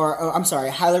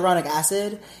hyaluronic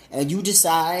acid, and you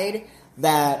decide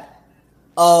that,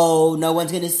 oh, no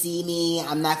one's gonna see me,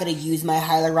 I'm not gonna use my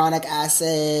hyaluronic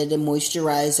acid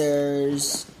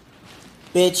moisturizers,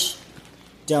 bitch,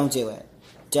 don't do it.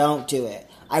 Don't do it.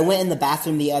 I went in the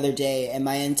bathroom the other day and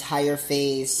my entire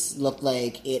face looked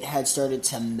like it had started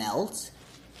to melt.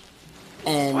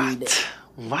 And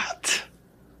What?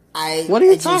 what are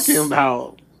you talking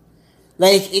about?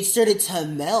 Like, it started to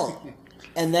melt.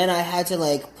 And then I had to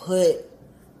like put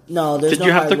there's Did no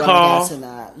you have to hyaluronic call- acid in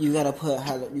that. You gotta put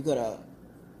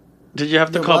Did you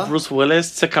have to The call what? Bruce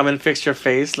Willis to come and fix your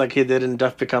face like he did in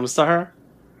Death Becomes to Her?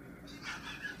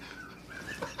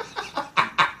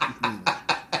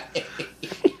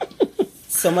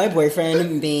 So my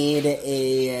boyfriend made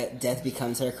a Death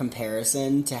Becomes Her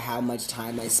comparison to how much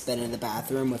time I spent in the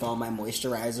bathroom with all my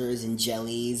moisturizers and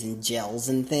jellies and gels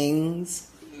and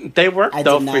things. They work I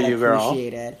though did not for you, girl.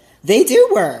 appreciate it. They do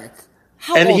work.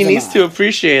 How And old he am needs I? to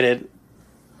appreciate it.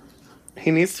 He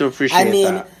needs to appreciate I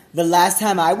mean, that. the last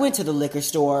time I went to the liquor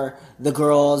store, the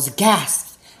girls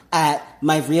gasped at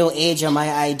my real age on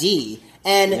my ID.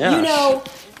 And, Yeah.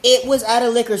 it was at a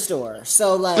liquor store.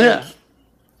 So, like... Yeah.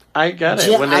 I get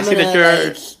it. When they I'm see that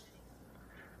gonna,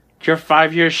 you're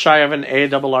 5 yeyears shy of an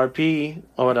ARRP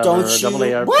or whatever, don't a you... double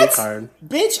ARP What? card.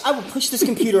 Bitch, I will push this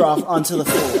computer off onto the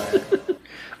floor.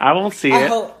 I won't see I it.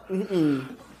 hope...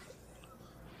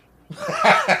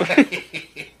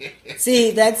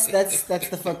 See, that's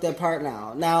the fucked up part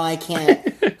now. Now I can't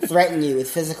threaten you with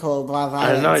physical I know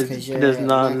violence because you're there's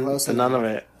not close none enough. of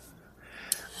it.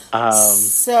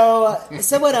 So,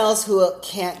 someone else who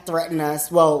can't threaten us.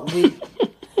 Well,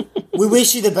 we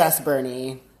wish you the best,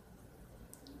 Bernie.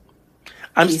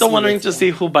 I'm Peace still be wondering with to you. see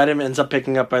who Biden ends up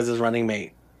picking up as his running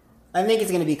mate. I think it's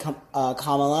going to be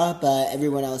Kamala, but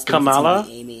everyone else thinks Kamala? it's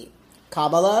going to be Amy.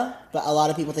 Kamala, but a lot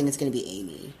of people think it's going to be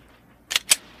Amy.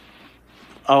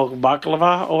 Oh,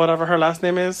 Baklava or whatever her last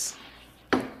name is.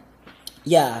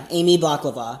 Yeah, Amy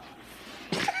Baklava.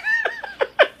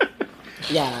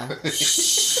 Yeah.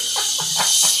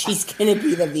 She's going to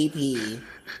be the VP.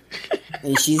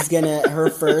 And her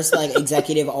first, like,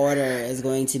 executive order is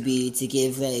going to be to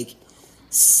give, like,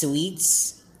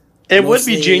 sweets. It would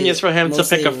be Mostly- genius for him to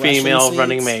mostly pick a Russian female sweets.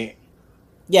 running mate.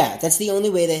 Yeah, that's the only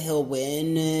way that he'll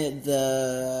win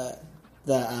the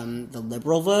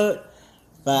liberal vote.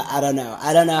 But I don't know.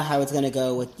 I don't know how it's gonna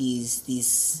go with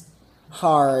these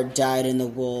hard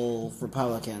dyed-in-the-wool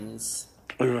Republicans.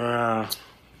 Yeah.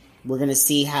 We're gonna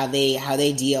see how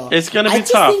they deal. It's gonna be I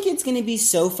just tough. think it's gonna be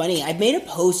so funny. I made a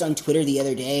post on Twitter the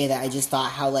other day that I just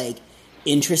thought how like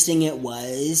interesting it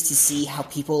was to see how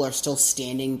people are still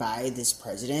standing by this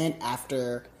president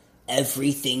after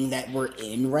everything that we're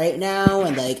in right now,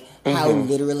 and like how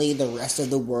literally the rest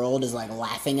of the world is like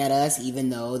laughing at us, even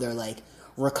though they're like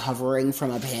recovering from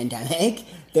a pandemic.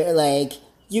 They're like,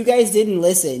 you guys didn't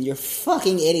listen. You're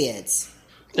fucking idiots.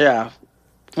 Yeah.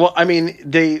 Well, I mean,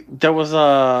 there was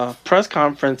a press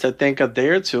conference, I think, a day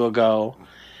or two ago,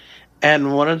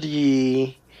 and one of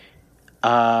the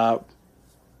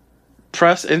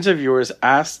press interviewers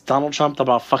asked Donald Trump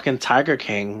about fucking Tiger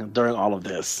King during all of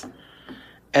this,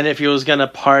 and if he was gonna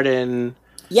pardon.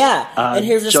 Yeah, and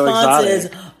his Joe response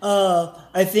Exotic. is, "Oh,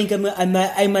 I think I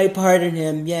might pardon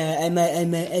him. Yeah, I might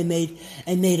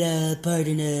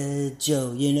pardon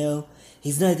Joe. You know,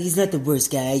 he's not the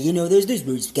worst guy. You know, there's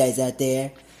worse guys out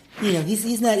there. You know,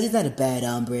 he's not a bad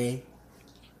hombre."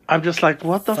 I'm just like,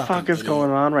 what the Fucking fuck is idiot.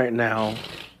 going on right now?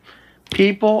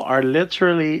 People are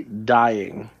literally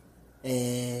dying.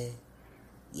 Yes.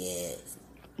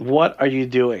 What are you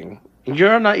doing?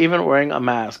 You're not even wearing a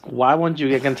mask. Why wouldn't you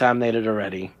get contaminated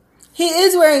already? He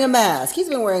is wearing a mask. He's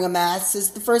been wearing a mask since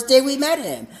the first day we met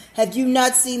him. Have you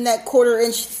not seen that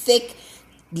 1/4-inch thick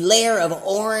layer of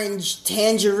orange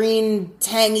tangerine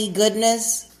tangy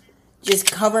goodness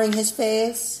just covering his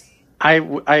face?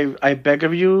 I beg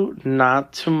of you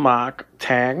not to mock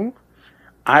Tang.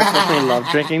 I personally love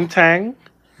drinking Tang.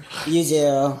 You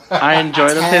do. I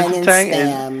enjoy the taste of Tang.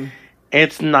 Spam.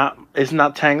 It's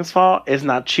not Tang's fault. It's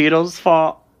not Cheetos'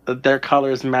 fault that their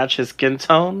colors match his skin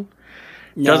tone.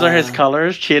 No. Those are his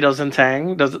colors, Cheetos and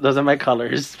Tang. Those are my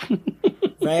colors.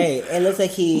 Right. It looks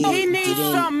like he needs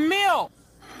some milk.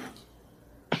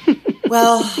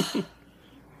 Well,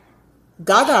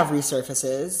 Gaga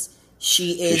resurfaces.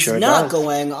 She is not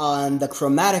going on the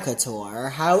Chromatica tour.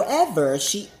 However,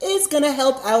 she is going to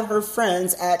help out her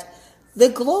friends at the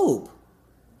Globe.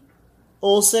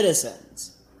 All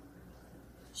Citizens.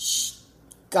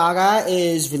 Gaga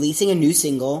is releasing a new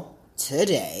single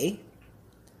today.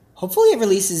 Hopefully it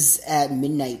releases at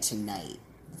midnight tonight,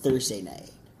 Thursday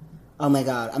night. Oh my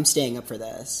god, I'm staying up for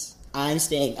this. I'm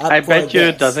staying up for this. I bet you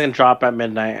it doesn't drop at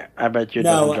midnight. I bet you it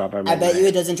doesn't drop at midnight. I bet you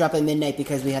it doesn't drop at midnight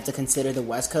because we have to consider the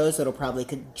West Coast, so it'll probably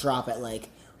could drop at like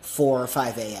 4 or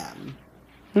 5 a.m.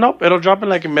 Nope, it'll drop in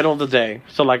like the middle of the day,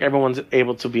 so like everyone's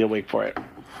able to be awake for it.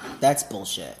 That's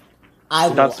bullshit.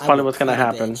 That's probably what's gonna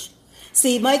happen.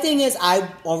 See, my thing is, I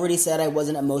already said I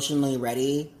wasn't emotionally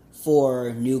ready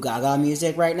for new Gaga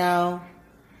music right now.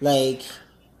 Like,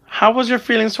 how was your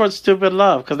feelings towards Stupid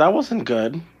Love? Because that wasn't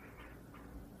good.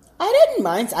 I didn't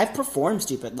mind. I've performed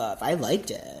Stupid Love. I liked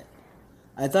it.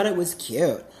 I thought it was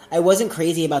cute. I wasn't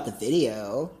crazy about the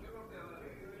video.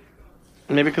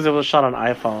 Maybe because it was shot on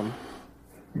iPhone.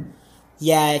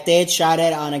 Yeah, if they had shot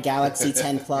it on a Galaxy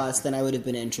 10 Plus, then I would have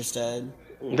been interested.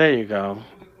 There you go.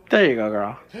 There you go,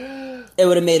 girl. It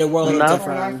would have made a world of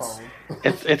difference.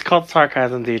 It's called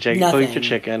sarcasm, DJ. Go eat your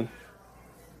chicken.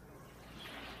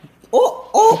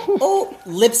 Oh,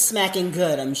 lip smacking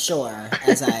good, I'm sure,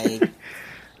 as I...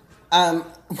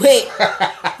 wait,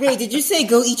 did you say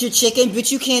go eat your chicken?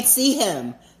 But you can't see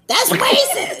him. That's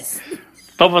racist!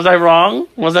 But was I wrong?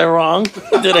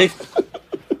 Did I...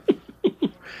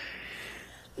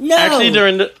 No. Actually,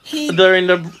 during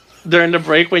the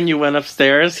break when you went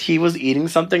upstairs, he was eating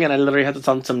something and I literally had to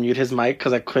tell him to mute his mic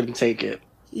because I couldn't take it.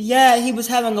 Yeah, he was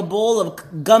having a bowl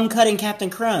of gum-cutting Captain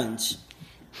Crunch.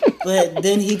 But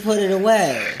then he put it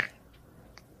away.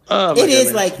 Oh,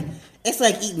 it's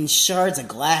like eating shards of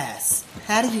glass.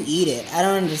 How do you eat it? I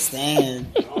don't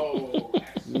understand.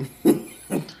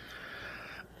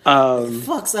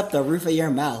 Fucks up the roof of your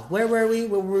mouth. Where were we?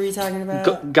 What were we talking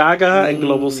about? Gaga and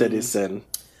Global Citizen.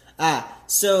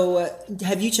 So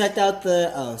have you checked out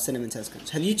the Cinnamon Toast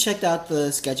Crunch? Have you checked out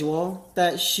the schedule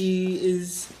that she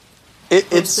is?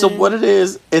 It's so what it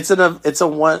is. It's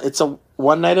a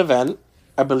one night event.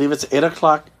 I believe it's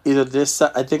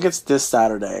 8:00. I think it's this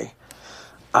Saturday.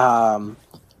 The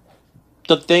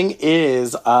thing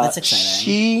is, that's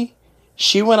exciting.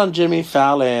 She went on Jimmy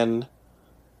Fallon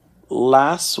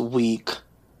last week,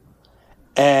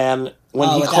 and when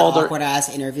he called her, awkward ass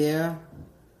interview.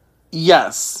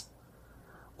 Yes,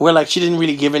 where like she didn't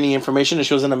really give any information, and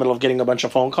she was in the middle of getting a bunch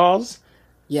of phone calls.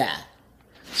 Yeah.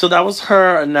 So that was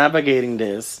her navigating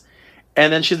this.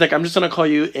 And then she's like, I'm just going to call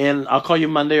you in. I'll call you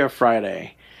Monday or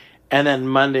Friday. And then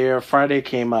Monday or Friday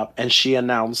came up and she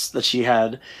announced that she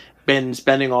had been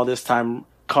spending all this time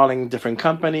calling different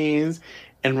companies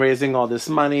and raising all this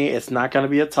money. It's not going to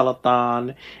be a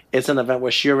telethon. It's an event where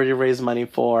she already raised money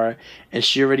for and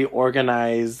she already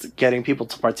organized getting people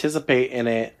to participate in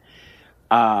it.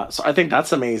 So I think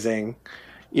that's amazing.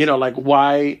 You know, like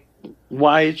why,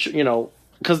 you know,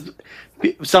 because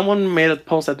someone made a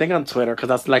post, I think on Twitter, because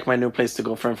that's like my new place to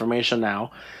go for information now.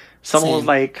 Someone was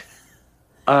like,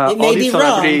 it may be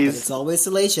wrong, but it's always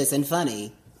salacious and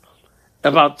funny.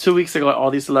 About 2 weeks ago,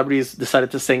 all these celebrities decided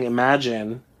to sing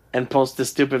Imagine and post this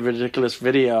stupid, ridiculous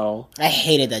video. I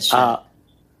hated that shit.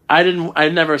 I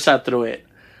never sat through it.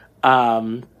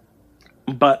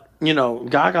 But, you know,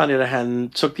 Gaga, on the other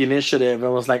hand, took the initiative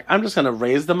and was like, I'm just going to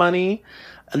raise the money.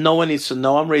 And no one needs to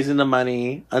know I'm raising the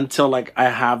money until, like, I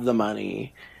have the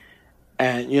money.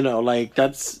 And, you know, like,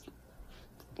 that's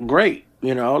great.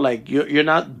 You know, like, you're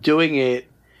not doing it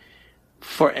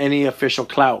for any official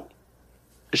clout.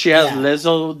 She has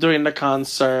Lizzo during the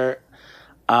concert.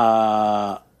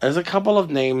 There's a couple of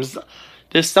names.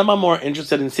 There's some I'm more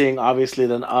interested in seeing, obviously,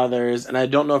 than others. And I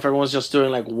don't know if everyone's just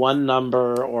doing, like, one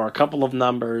number or a couple of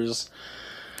numbers.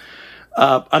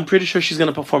 I'm pretty sure she's going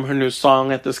to perform her new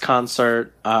song at this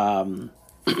concert. But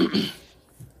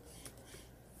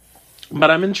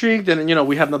I'm intrigued, and, you know,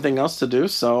 we have nothing else to do,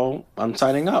 so I'm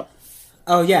signing up.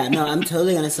 Oh yeah, no, I'm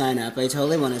totally gonna sign up. I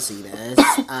totally want to see this.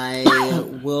 I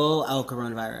will. Oh,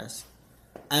 coronavirus.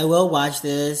 I will watch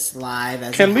this live.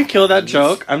 As Can it we kill that happens.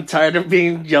 joke? I'm tired of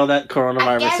being yelled at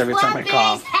coronavirus Guess every time I what,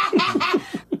 cough.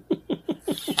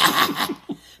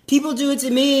 People do it to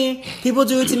me. People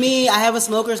do it to me. I have a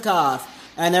smoker's cough,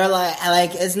 and they're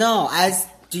like, it's no.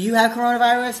 Do you have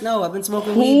coronavirus? No, I've been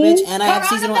smoking weed, bitch, and I have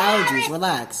seasonal allergies.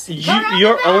 Relax.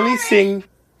 You're only seeing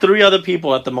 3 other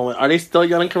people at the moment. Are they still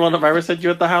yelling coronavirus at you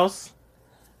at the house?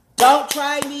 Don't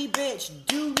try me, bitch.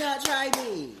 Do not try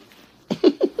me.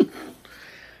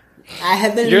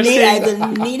 I've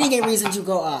been needing a reason to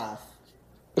go off.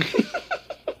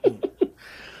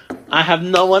 I have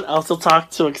no one else to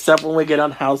talk to except when we get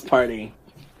on house party.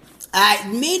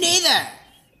 Me neither.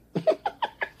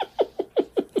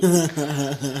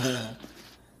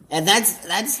 And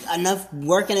that's enough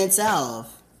work in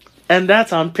itself. And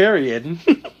that's on period.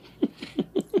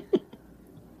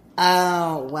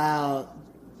 Oh wow,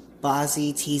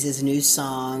 Bozzy teases new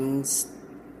songs.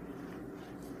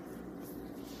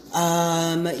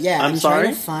 Yeah, I'm sorry?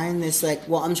 trying to find this.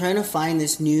 I'm trying to find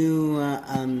this new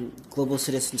Global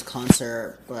Citizens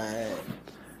concert, but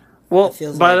Well, it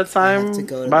feels by like the I have to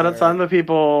go to the their- time the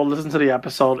people listen to the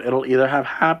episode, it'll either have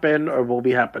happened or will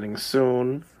be happening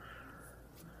soon.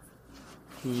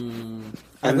 I'll And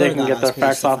go they to can get Gaga's their page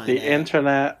facts to off find the it.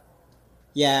 internet.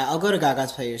 Yeah, I'll go to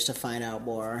Gaga's page to find out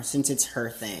more since it's her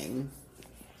thing.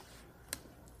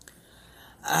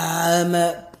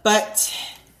 But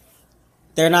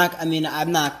they're not. I mean,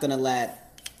 I'm not gonna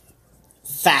let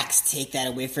facts take that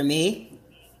away from me.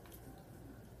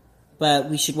 But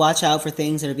we should watch out for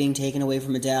things that are being taken away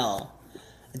from Adele.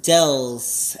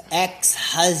 Adele's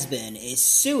ex-husband is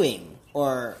suing,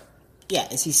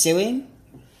 is he suing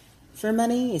for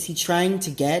money? Is he trying to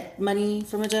get money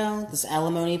from Adele? This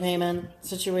alimony payment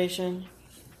situation?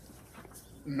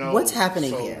 No. What's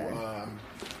happening here?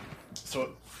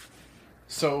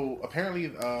 So apparently,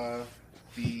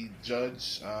 the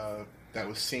judge that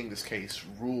was seeing this case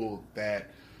ruled that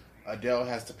Adele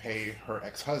has to pay her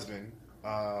ex-husband,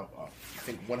 I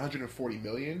think $140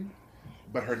 million,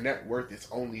 but her net worth is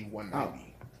only $190.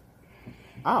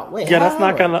 Oh wait, Yeah, how-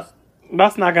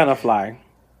 that's not gonna fly.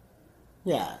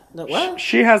 Yeah, what?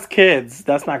 She has kids.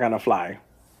 That's not gonna fly.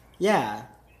 Yeah,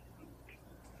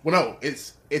 Well, no,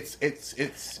 it's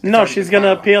No, already she's been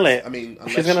gonna finalized. appeal it. I mean,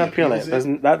 unless She's gonna she appeal it.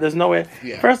 appeals There's no way.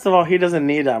 Yeah. First of all, he doesn't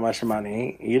need that much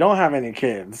money. You don't have any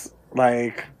kids.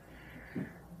 Like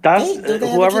that's Hey, do they have a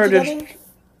whoever kid it is. together?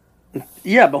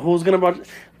 Yeah, but who's gonna watch?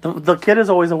 The kid is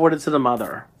always awarded to the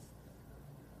mother.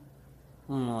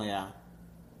 Oh yeah.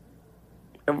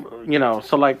 You know,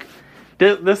 so like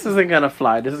this isn't gonna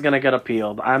fly. This is gonna get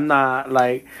appealed. I'm not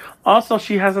like. Also,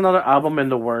 she has another album in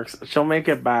the works. She'll make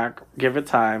it back. Give it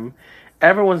time.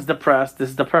 Everyone's depressed. This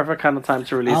is the perfect kind of time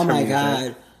to release Oh her my music.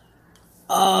 god.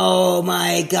 Oh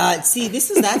my god. See,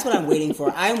 that's what I'm waiting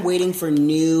for. I'm waiting for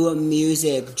new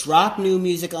music. Drop new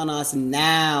music on us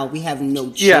now. We have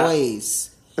no Yeah. choice.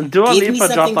 Dua Give me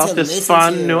Lipa dropped something off to this listen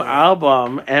fun to. new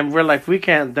album, and we're like, we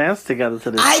can't dance together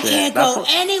to this I shit. can't That's go what-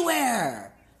 anywhere.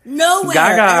 Nowhere.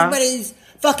 Gaga. Everybody's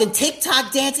fucking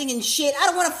TikTok dancing and shit. I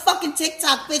don't want a fucking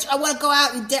TikTok, bitch. I want to go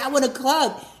out and I want a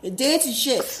club and dance and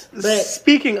shit. But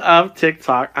Speaking of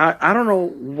TikTok, I don't know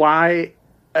why.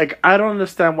 Like, I don't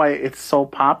understand why it's so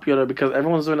popular because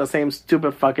everyone's doing the same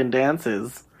stupid fucking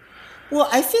dances. well,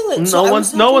 I feel like No I one's-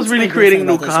 was no talking one's to really my creating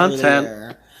boyfriend new about this content.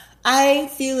 earlier. I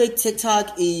feel like TikTok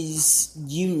is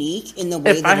unique in the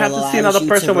way If that I had it to see allows another you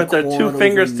person to with their record 2 over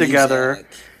fingers together,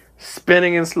 music.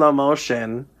 spinning in slow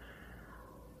motion,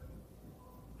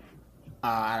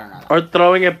 I don't know. or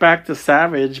throwing it back to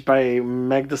Savage by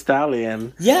Meg Thee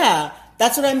Stallion. Yeah,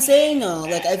 that's what I'm saying though.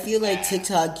 Like, I feel like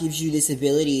TikTok gives you this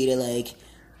ability to like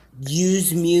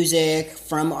use music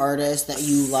from artists that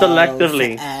you love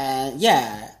Selectively. and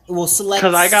yeah, well, select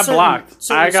Because I got certain- blocked.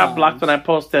 certain I got songs. blocked when I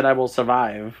posted I Will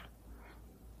Survive.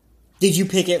 Did you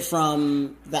pick it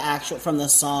from the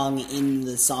song in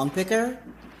the song picker?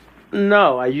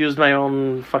 No, I used my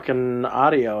own fucking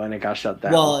audio and it got shut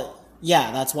down. Well,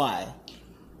 yeah, that's why.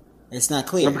 It's not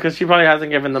clear. Well, because she probably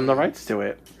hasn't given them the rights to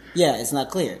it. Yeah, it's not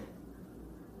clear.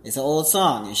 It's an old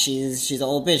song, and she's an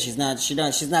old bitch. She's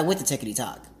not with the tickety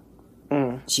talk.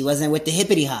 She wasn't with the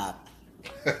hippity hop.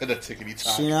 The tickety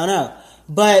talk. You don't know.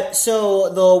 But so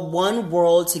the One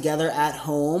World Together at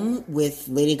Home with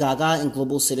Lady Gaga and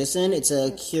Global Citizen, it's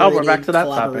a curated we're back to that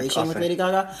topic. collaboration with Awesome. Lady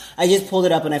Gaga. I just pulled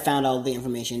it up and I found all the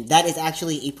information. That is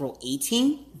actually April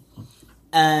 18th.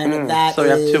 And that So we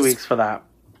have 2 is- weeks for that.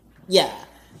 Yeah.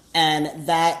 And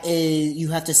that is, you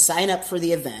have to sign up for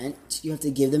the event. You have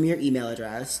to give them your email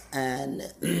address and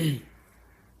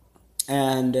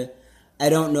I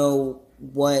don't know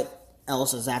what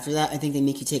else is after that. I think they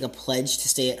make you take a pledge to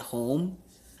stay at home.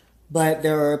 But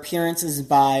there are appearances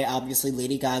by, obviously,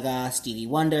 Lady Gaga, Stevie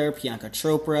Wonder, Priyanka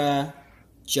Chopra,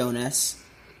 Jonas,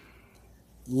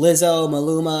 Lizzo,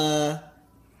 Maluma,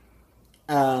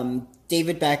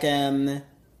 David Beckham,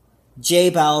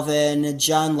 J Balvin,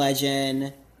 John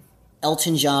Legend,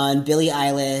 Elton John, Billie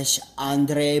Eilish,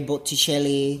 Andre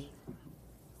Botticelli,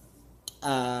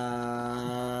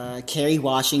 Kerry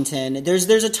Washington. There's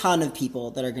a ton of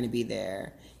people that are going to be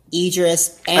there.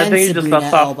 Idris and Sabrina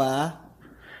Alba.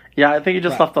 Yeah, I think you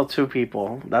just left out 2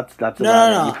 people. That's about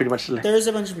it. You pretty much. There's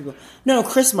a bunch of people. No,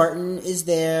 Chris Martin is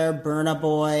there. Burna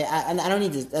Boy. I don't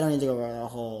need to go over the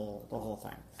whole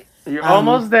thing. You're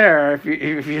almost there. If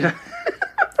you.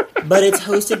 But it's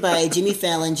hosted by Jimmy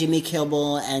Fallon, Jimmy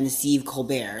Kimmel, and Steve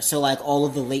Colbert. So, like, all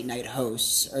of the late night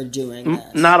hosts are doing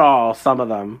this. Not all. Some of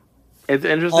them. It's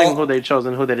interesting who they chose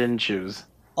and who they didn't choose.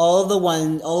 All of the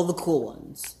cool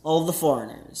ones, all of the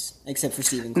foreigners, except for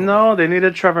Stephen Colbert. No, they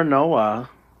needed Trevor Noah.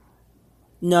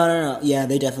 No. Yeah,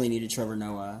 they definitely needed Trevor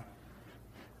Noah.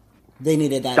 They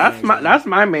needed that. That's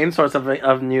my main source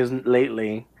of news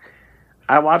lately.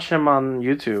 I watch him on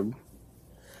YouTube.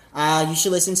 You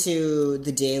should listen to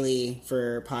The Daily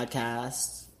for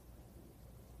podcasts.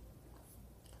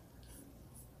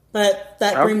 But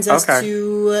that brings us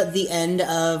to the end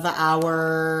of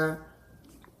our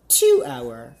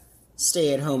 2-hour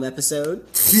stay-at-home episode.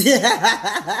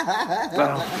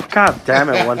 Oh, God damn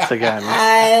it, once again.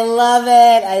 I love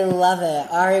it.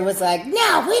 Ari was like,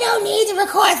 no, we don't need to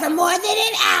record for more than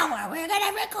an hour. We're going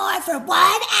to record for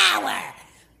 1 hour.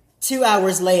 2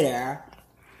 hours later.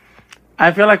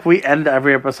 I feel like we end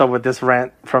every episode with this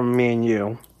rant from me and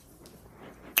you.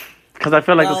 Because I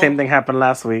feel like the same thing happened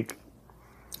last week.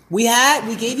 We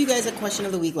gave you guys a question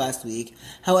of the week last week.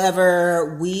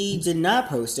 However, we did not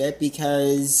post it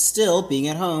because still being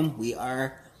at home, we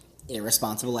are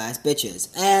irresponsible ass bitches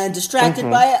and distracted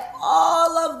by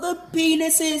all of the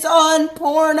penises on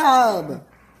Pornhub.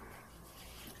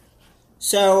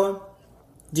 So,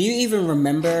 do you even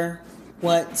remember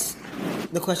what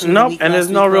the question of the week and there's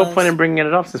no real was? point in bringing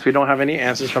it up since we don't have any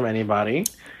answers from anybody.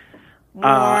 And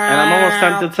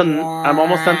I'm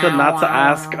almost tempted not to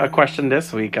ask a question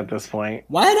this week at this point.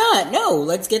 Why not? No,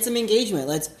 let's get some engagement.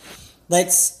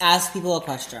 Let's ask people a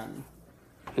question.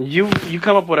 You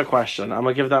come up with a question. I'm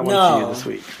gonna give that one to you this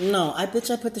week. No, I put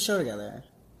the show together.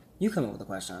 You come up with a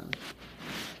question.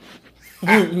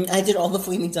 I did all the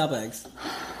fleeting topics.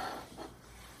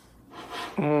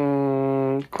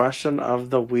 Question of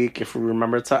the week, if we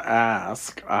remember to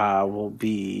ask, will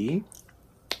be...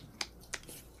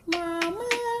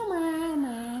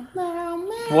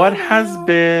 What has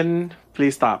been...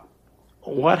 Please stop.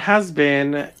 What has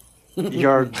been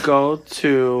your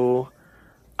go-to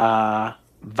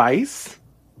vice,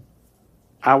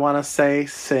 I want to say,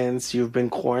 since you've been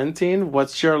quarantined?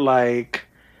 What's your,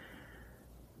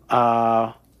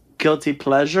 guilty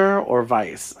pleasure or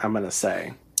vice, I'm going to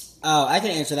say? Oh, I can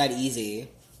answer that easy.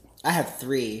 I have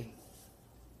 3.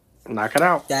 Knock it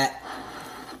out.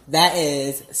 That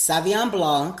is Sauvignon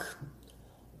Blanc,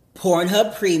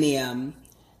 Pornhub Premium,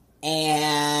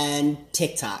 and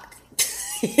TikTok.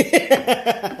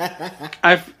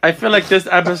 I feel like this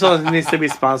episode needs to be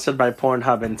sponsored by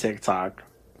Pornhub and TikTok.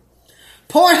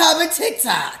 Pornhub and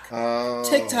TikTok.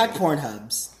 TikTok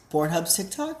Pornhubs. Pornhub's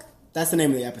TikTok? That's the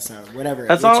name of the episode. Whatever.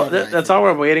 That's all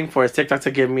we're waiting for is TikTok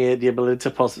to give me the ability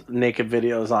to post naked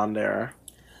videos on there.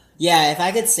 Yeah, if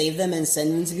I could save them and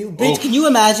send them to people. Bitch, can you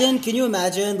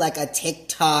imagine like a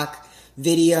TikTok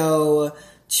video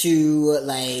to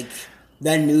like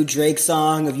that new Drake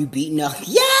song of you beating up?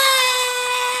 Yeah!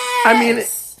 I mean,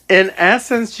 in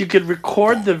essence, you could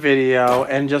record the video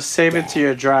and just save it to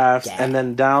your drafts and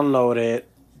then download it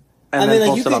and then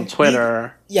post it on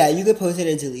Twitter. You could post it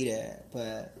and delete it,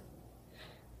 but...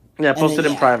 Yeah, post it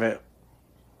in private.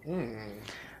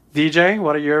 DJ,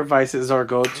 what are your vices or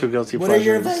go-to guilty pleasures? What are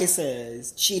your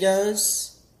vices?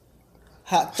 Cheetos?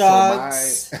 Hot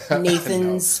dogs?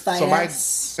 Nathan's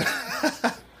Finest?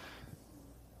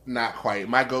 Not quite.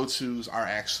 My go-tos are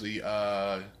actually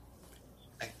of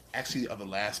the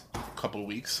last couple of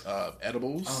weeks.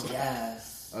 Edibles. Oh,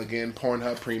 yes. Again,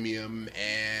 Pornhub Premium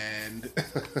and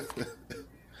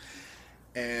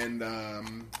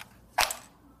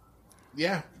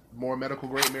more medical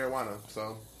grade marijuana.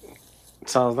 So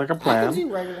sounds like a plan. I can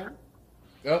do regular.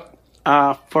 Yep.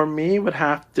 For me, it would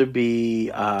have to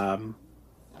be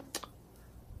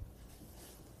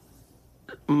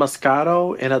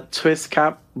Moscato in a twist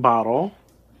cap bottle.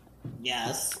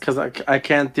 Yes. Because I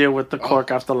can't deal with the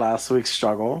cork after last week's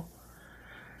struggle.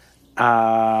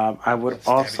 I would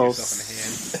also...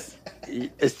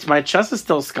 my chest is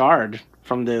still scarred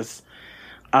from this.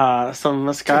 Some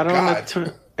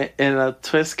Moscato in a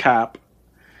twist cap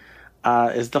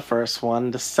is the first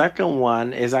one. The second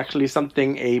one is actually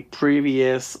something a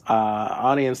previous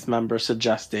audience member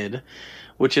suggested,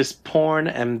 which is Porn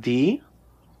MD.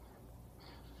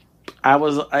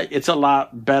 It's a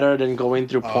lot better than going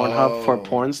through Pornhub for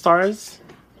porn stars.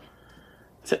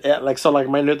 So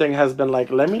my new thing has been like,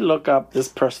 let me look up this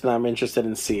person I'm interested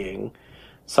in seeing.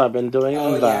 So I've been doing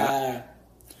that. Yeah.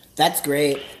 That's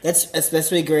great. That's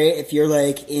especially great if you're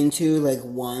like into like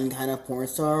one kind of porn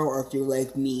star, or if you're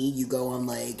like me, you go on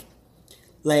like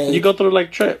you go through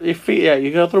like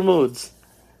you go through moods.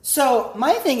 So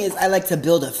my thing is, I like to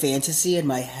build a fantasy in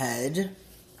my head,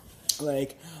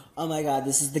 like, oh my god,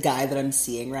 this is the guy that I'm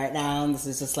seeing right now, and this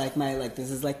is just like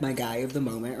this is like my guy of the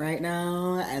moment right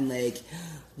now, and like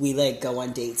we like go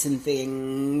on dates and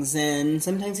things, and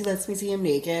sometimes he lets me see him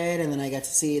naked, and then I get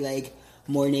to see like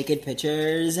more naked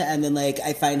pictures, and then like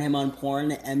I find him on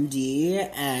Porn MD,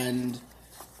 and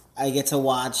I get to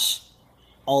watch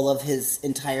all of his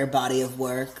entire body of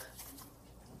work.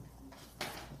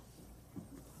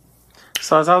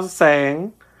 So as I was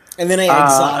saying, and then I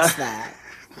exhaust that.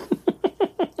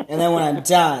 And then when I'm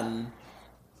done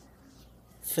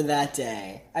for that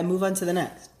day, I move on to the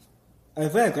next. I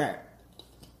feel great.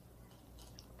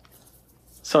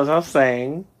 So as I was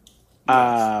saying,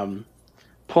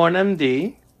 Porn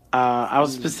MD, I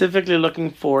was specifically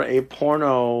looking for a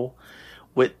porno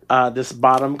with this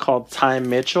bottom called Ty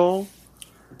Mitchell.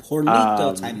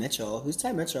 Pornito Ty Mitchell. Who's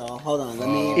Ty Mitchell? Hold on, let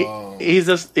me... He's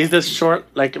this short,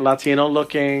 like,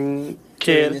 Latino-looking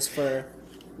kid. Doing this for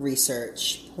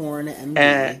research. Porn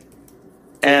MD.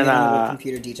 And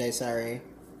computer DJ, sorry.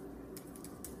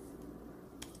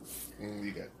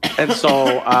 You got and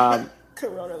so,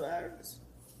 coronavirus.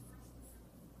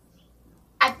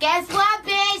 I guess what,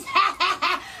 bitch?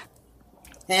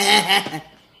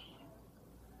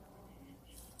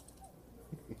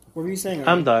 What were you saying?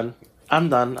 I'm done.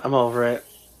 I'm over it.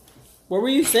 What were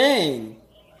you saying?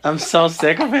 I'm so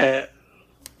sick of it.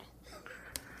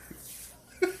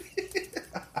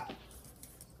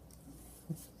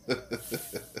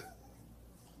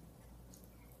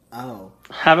 Oh.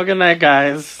 Have a good night,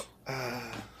 guys.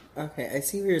 Okay, I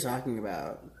see what you're talking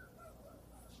about.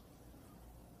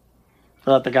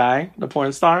 About the guy, the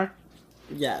porn star?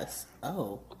 Yes.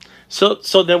 Oh.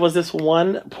 So there was this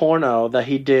one porno that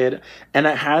he did, and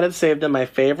I had it saved in my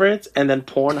favorites, and then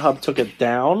Pornhub took it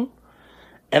down.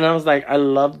 And I was like, I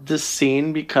love this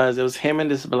scene because it was him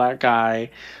and this black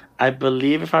guy. I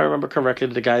believe, if I remember correctly,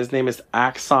 the guy's name is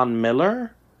Axon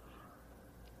Miller.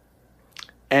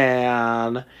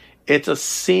 And it's a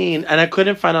scene, and I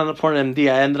couldn't find it on the Porn MD.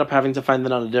 I ended up having to find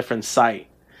it on a different site.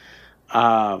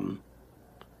 Oh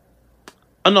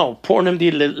no, Porn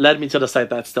MD led me to the site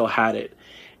that still had it.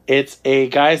 It's a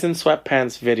guys in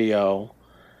sweatpants video.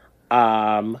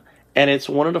 And it's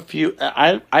one of the few...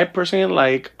 I personally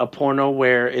like a porno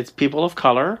where it's people of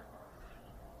color,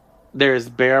 there's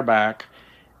bareback,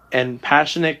 and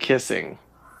passionate kissing.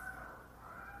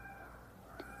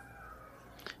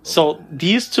 So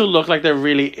these two look like they're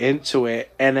really into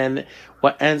it, and then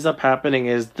what ends up happening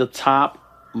is the top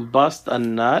busts a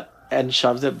nut and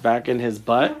shoves it back in his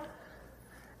butt,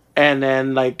 and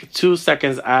then like 2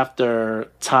 seconds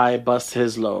after, Ty busts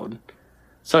his load.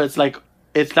 So it's like,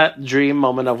 it's that dream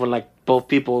moment of when like both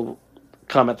people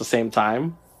come at the same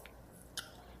time.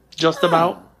 Just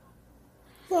about.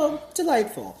 Well,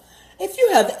 delightful. If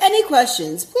you have any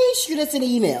questions, please shoot us an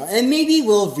email, and maybe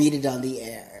we'll read it on the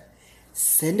air.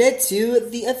 Send it to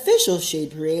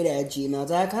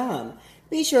theofficialshadeparade@gmail.com.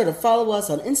 Be sure to follow us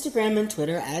on Instagram and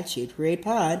Twitter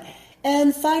 @ShadeParadePod,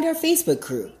 and find our Facebook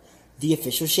group, The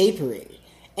Official Shade Parade.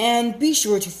 And be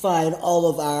sure to find all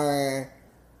of our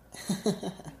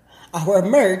our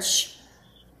merch.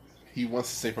 He wants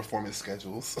to say performance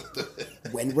schedules.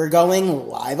 when we're going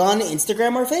live on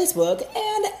Instagram or Facebook,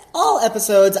 and all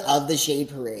episodes of The Shade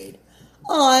Parade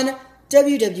on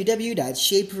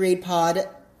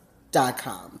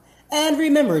www.shadeparadepod.com. And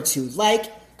remember to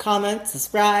like, comment,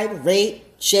 subscribe, rate,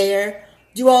 share,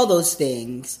 do all those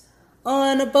things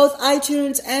on both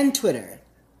iTunes and Twitter.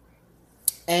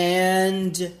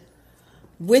 And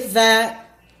with that,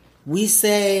 we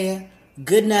say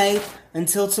good night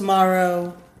until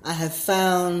tomorrow. I have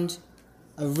found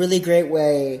a really great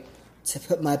way to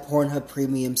put my Pornhub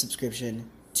Premium subscription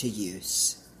to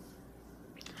use.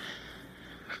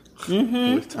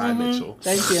 With Ty Mitchell.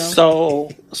 Thank you.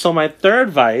 So my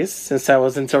third vice, since I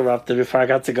was interrupted before I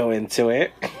got to go into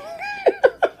it.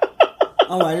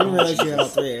 Oh, I didn't realize you had all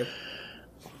three.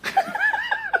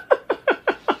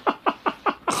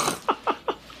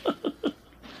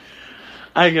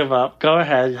 I give up. Go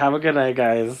ahead. Have a good night,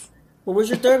 guys. What was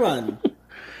your third one?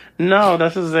 No,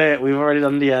 this is it. We've already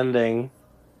done the ending.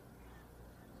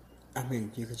 I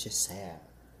mean, you could just say it.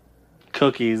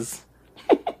 Cookies.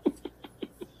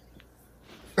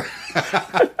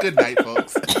 Good night,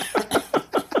 folks.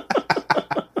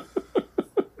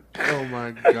 Oh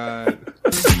my God.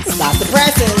 Stop the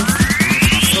pressing.